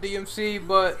old DMC,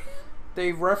 but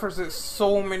they reference it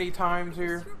so many times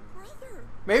here. your brother.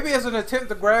 Maybe as an attempt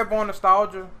to grab on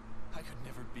nostalgia. I could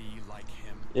never be like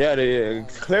him. Yeah, they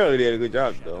clearly did a good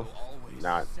job, though. Always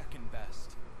Not. second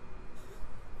best.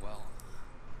 Well,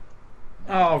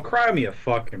 Oh, cry me a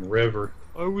fucking river.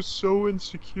 I was so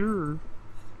insecure.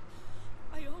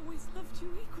 I always loved you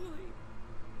equally.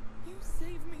 You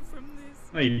saved me from this.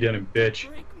 No, you didn't, bitch.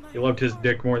 Break my You loved his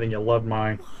dick more than you loved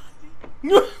mine.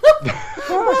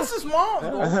 What's his mom?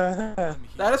 though?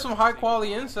 That is some high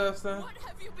quality incest then. What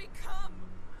have you become?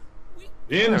 We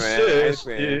Incest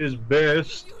man. is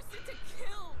best. used it to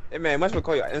kill. Hey man, much would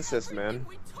call you incest, man.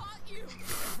 We taught you.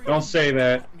 Don't say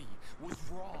that. me was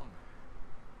wrong.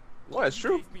 What, it's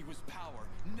true? Gave me was power.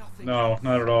 Nothing No, else.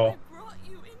 not at all. I brought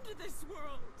you into this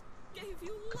world. Gave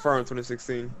you life. Confirmed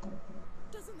 2016.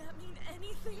 Doesn't that mean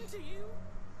anything to you?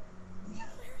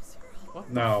 Where's your hope? What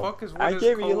No. the fuck is what I is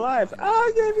gave you called- life.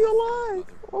 I gave you life.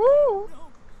 Ooh.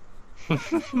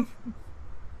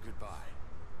 Goodbye.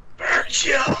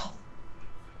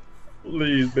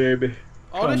 Please, baby.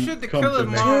 All this Come- shit to come kill to his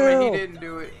me. mom and he Kill. didn't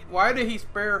do it. Why did he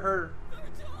spare her?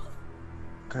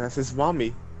 Cause that's his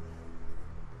mommy.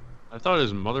 I thought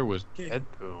his mother was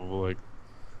Deadpool. Like,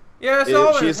 Yeah, it's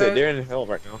all in She his said head. they're in hell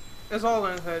right now. It's all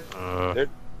in his head. uh,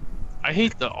 I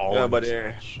hate the all. Yeah, of but this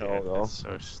they're shit. hell, though. That's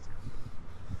so stupid.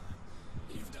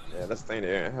 Yeah, that's the thing,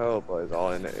 they're in hell, but it's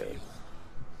all in there.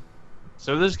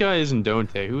 So this guy isn't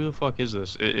Dante. Who the fuck is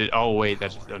this? Oh wait,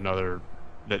 that's another.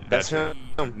 That's him.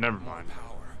 Never mind.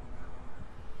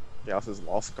 Yeah, also his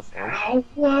lost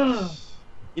confirmed.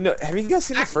 You know, have you guys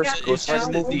seen the first It's Ghost just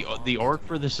Rider that movie? the art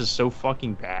for this is so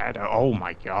fucking bad. Oh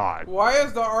my god. Why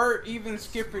is the art even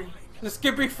skipping? The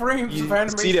skipping frames You of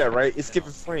animation. see that, right? It's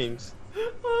skipping frames.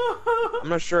 I'm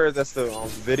not sure if that's the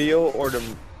video or the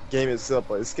game itself,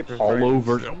 but it's skipping All frames.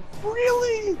 over.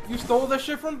 Really? You stole that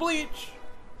shit from Bleach.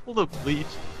 Hold up, please.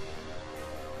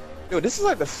 Yo, this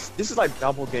is like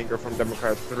Doppelganger from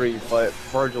Democrat 3, but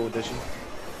Virgil edition.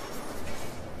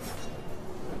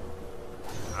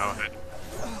 I'll have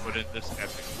to put in this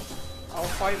epic. I'll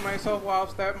fight myself while I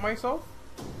stab myself.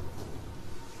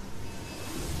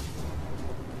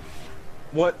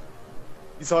 What?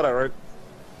 You saw that, right?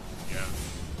 Yeah.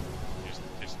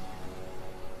 Just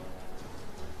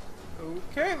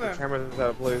Okay The then. camera's out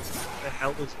of place. the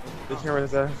hell is The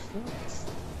camera's out of place.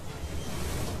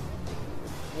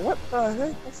 What the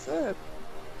heck? What's that?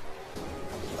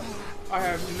 I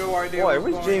have no idea Boy, what's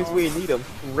where's going James on. Wade Needham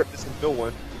who ripped this and built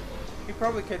one? He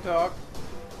probably can talk.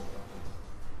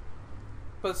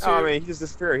 But Oh, I ser- mean, he just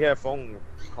disappeared. He had a phone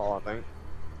call, I think.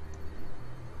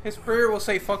 his spirit will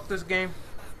say, "Fuck this game.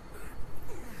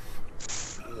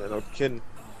 Yeah, no kidding.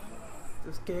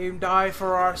 This game died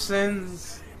for our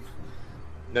sins."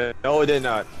 No, it did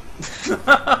not.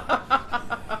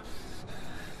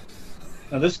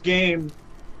 Now this game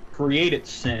created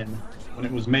sin when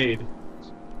it was made.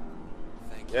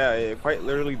 Yeah, it quite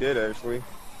literally did, actually.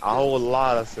 A whole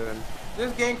lot of sin.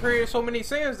 This game created so many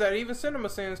sins that even Cinema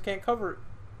Sins can't cover it.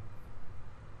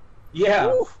 Yeah.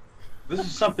 Woo. This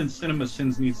is something Cinema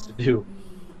Sins needs to do.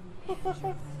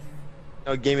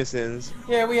 No, gaming sins.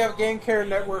 Yeah, we have Game Care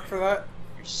Network for that.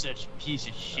 You're such a piece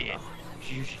of shit.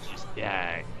 You should just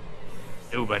die.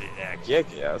 Nobody acts. Yeah,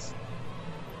 yes.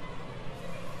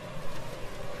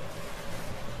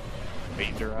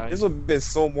 Phaser eyes. This would have been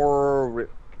so more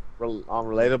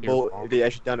relatable You're if they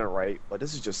actually done it right, but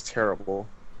this is just terrible.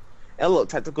 And look,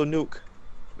 tactical nuke.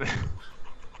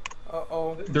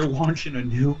 Uh-oh. They're launching a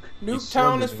nuke.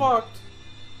 Nuketown is fucked.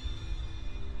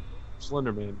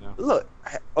 Slenderman now. Look,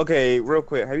 okay, real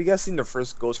quick, have you guys seen the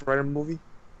first Ghost Rider movie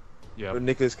Yeah. with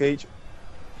Nicolas Cage?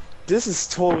 This is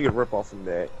totally a ripoff from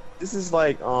that. This is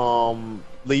like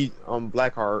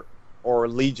Blackheart or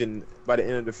Legion by the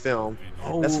end of the film.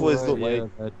 Oh, That's what it looked yeah,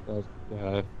 like. that,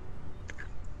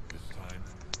 This time,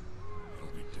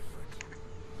 it'll be different.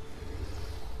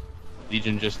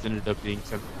 Legion just ended up being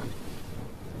something.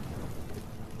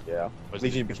 Yeah. Wasn't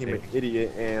Legion it became an big?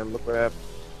 idiot, and look what happened.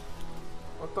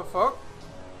 What the fuck?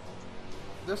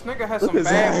 This nigga has Look some at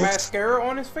bad that. mascara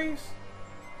on his face?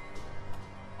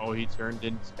 Oh, he turned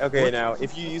into. Okay, now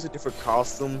if you use a different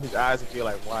costume, his eyes would be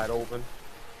like wide open.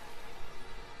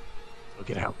 Look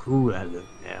at how cool I look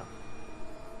now.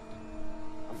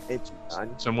 I'm edgy,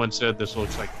 man. Someone said this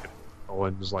looks like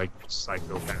Owen's like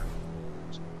psychopath.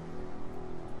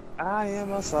 I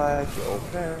am a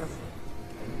psychopath.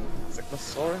 Stick my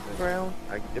sword in the ground.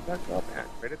 I get back up and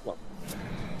ready to blow.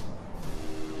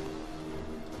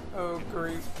 Oh,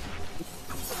 grief.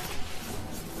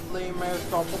 Lame ass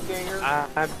doppelganger.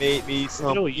 I made me You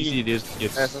some. know how easy it is to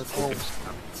get. That's a cool.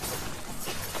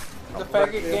 The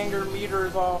faggot ganger meter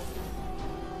is off.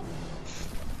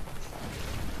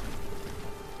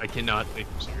 I cannot take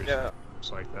him seriously. Yeah.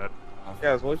 It's like that.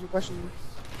 Guys, what was your question?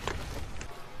 I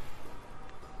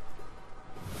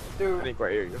Dude. didn't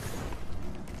quite hear you.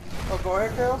 Oh, go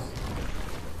ahead, Chaos.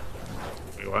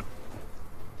 Wait, what?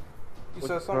 You What-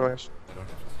 said what something? question? I don't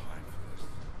have time for this.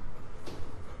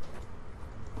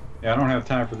 Yeah, I don't have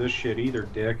time for this shit either,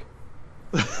 Dick.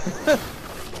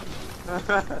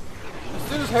 This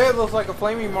dude's head looks like a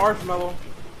flaming marshmallow.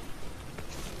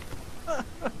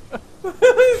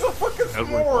 He's a fucking That was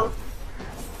s'more.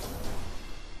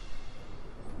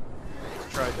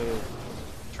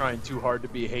 Trying too hard to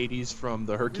be Hades from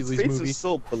the His Hercules face movie. is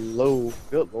so below.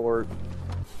 Good lord.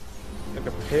 Like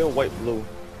a pale white blue.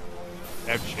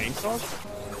 Have chainsaws?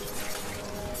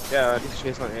 Yeah, he's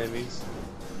chasing on enemies.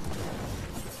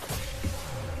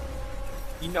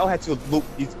 You know how to loop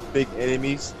these big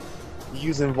enemies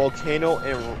using volcano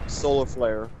and solar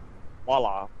flare.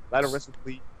 Voila. Let it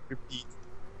repeat. You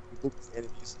loop these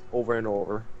enemies over and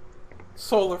over.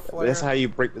 Solar flare. That's how you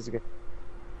break this game.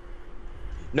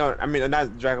 No, I mean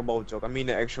not Dragon Ball joke. I mean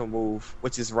the actual move,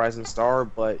 which is Rising Star.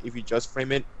 But if you just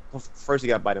frame it, first you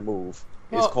got to buy the move.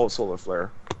 It's Well- called Solar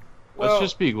Flare. Well, Let's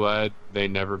just be glad they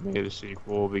never made a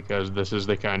sequel because this is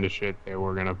the kind of shit they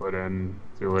were gonna put in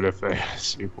to it if they had a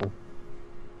sequel.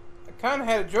 I kind of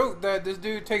had a joke that this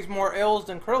dude takes more L's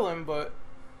than Krillin, but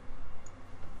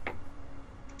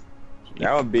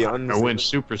That would be I went understandable.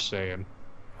 Super Saiyan.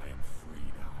 I am free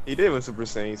now. He did win Super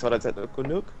Saiyan. You saw that technical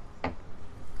nuke?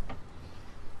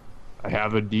 I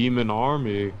have a demon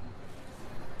army.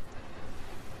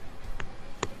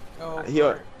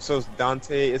 oh, So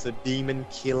Dante is a demon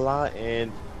killer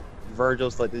and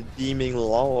Virgil's like the demon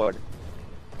lord.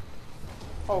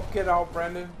 oh, get out,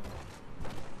 Brandon.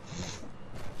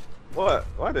 What?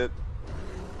 What did?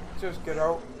 Just get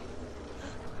out.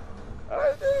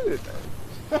 I did.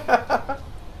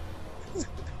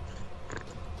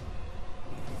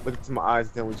 Look into my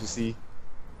eyes, then what you see?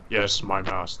 Yes, my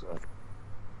master.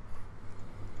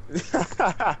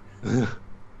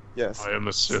 Yes. I am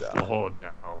a Sith So- Lord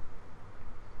now.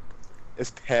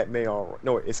 Is Padme alright?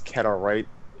 No, is Cat alright?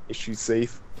 Is she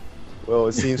safe? Well,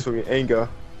 it seems from your anger,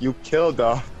 you killed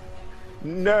her.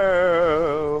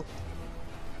 No.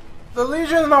 The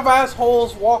legion of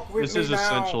assholes walk with This me is now.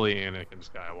 essentially Anakin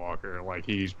Skywalker. Like,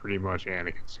 he's pretty much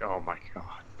Anakin. Oh my god.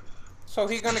 So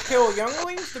he gonna kill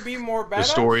younglings to be more badass? The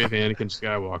story of Anakin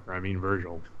Skywalker, I mean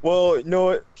Virgil. Well, you know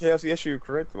what? Chaos, yes, you're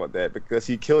correct about that because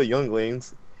he killed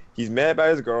younglings. He's mad by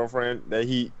his girlfriend that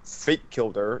he fake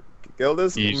killed her. Killed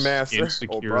his He's master or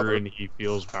insecure brother. and he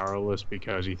feels powerless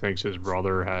because he thinks his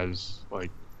brother has, like,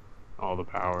 all the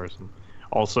powers.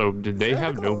 Also, did they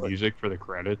have no music for the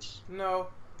credits? No.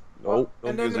 Nope.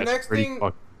 And no then the music. next Pretty thing,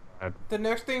 fucking bad. the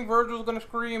next thing Virgil's gonna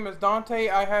scream is, "Dante,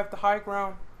 I have the high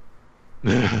ground."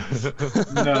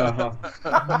 No.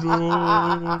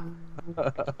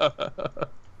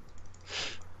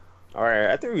 Alright,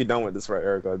 I think we're done with this, right,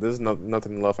 Erica? There's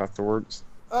nothing left afterwards.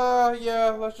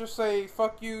 Yeah, let's just say,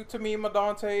 fuck you to me, my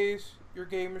Dantes. You're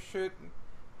game as shit.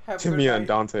 Have a To good me night. on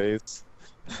Dante's.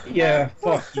 Yeah,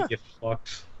 fuck you, you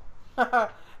fucks.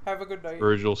 Have a good night.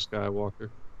 Virgil Skywalker.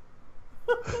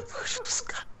 Virgil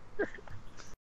Scott.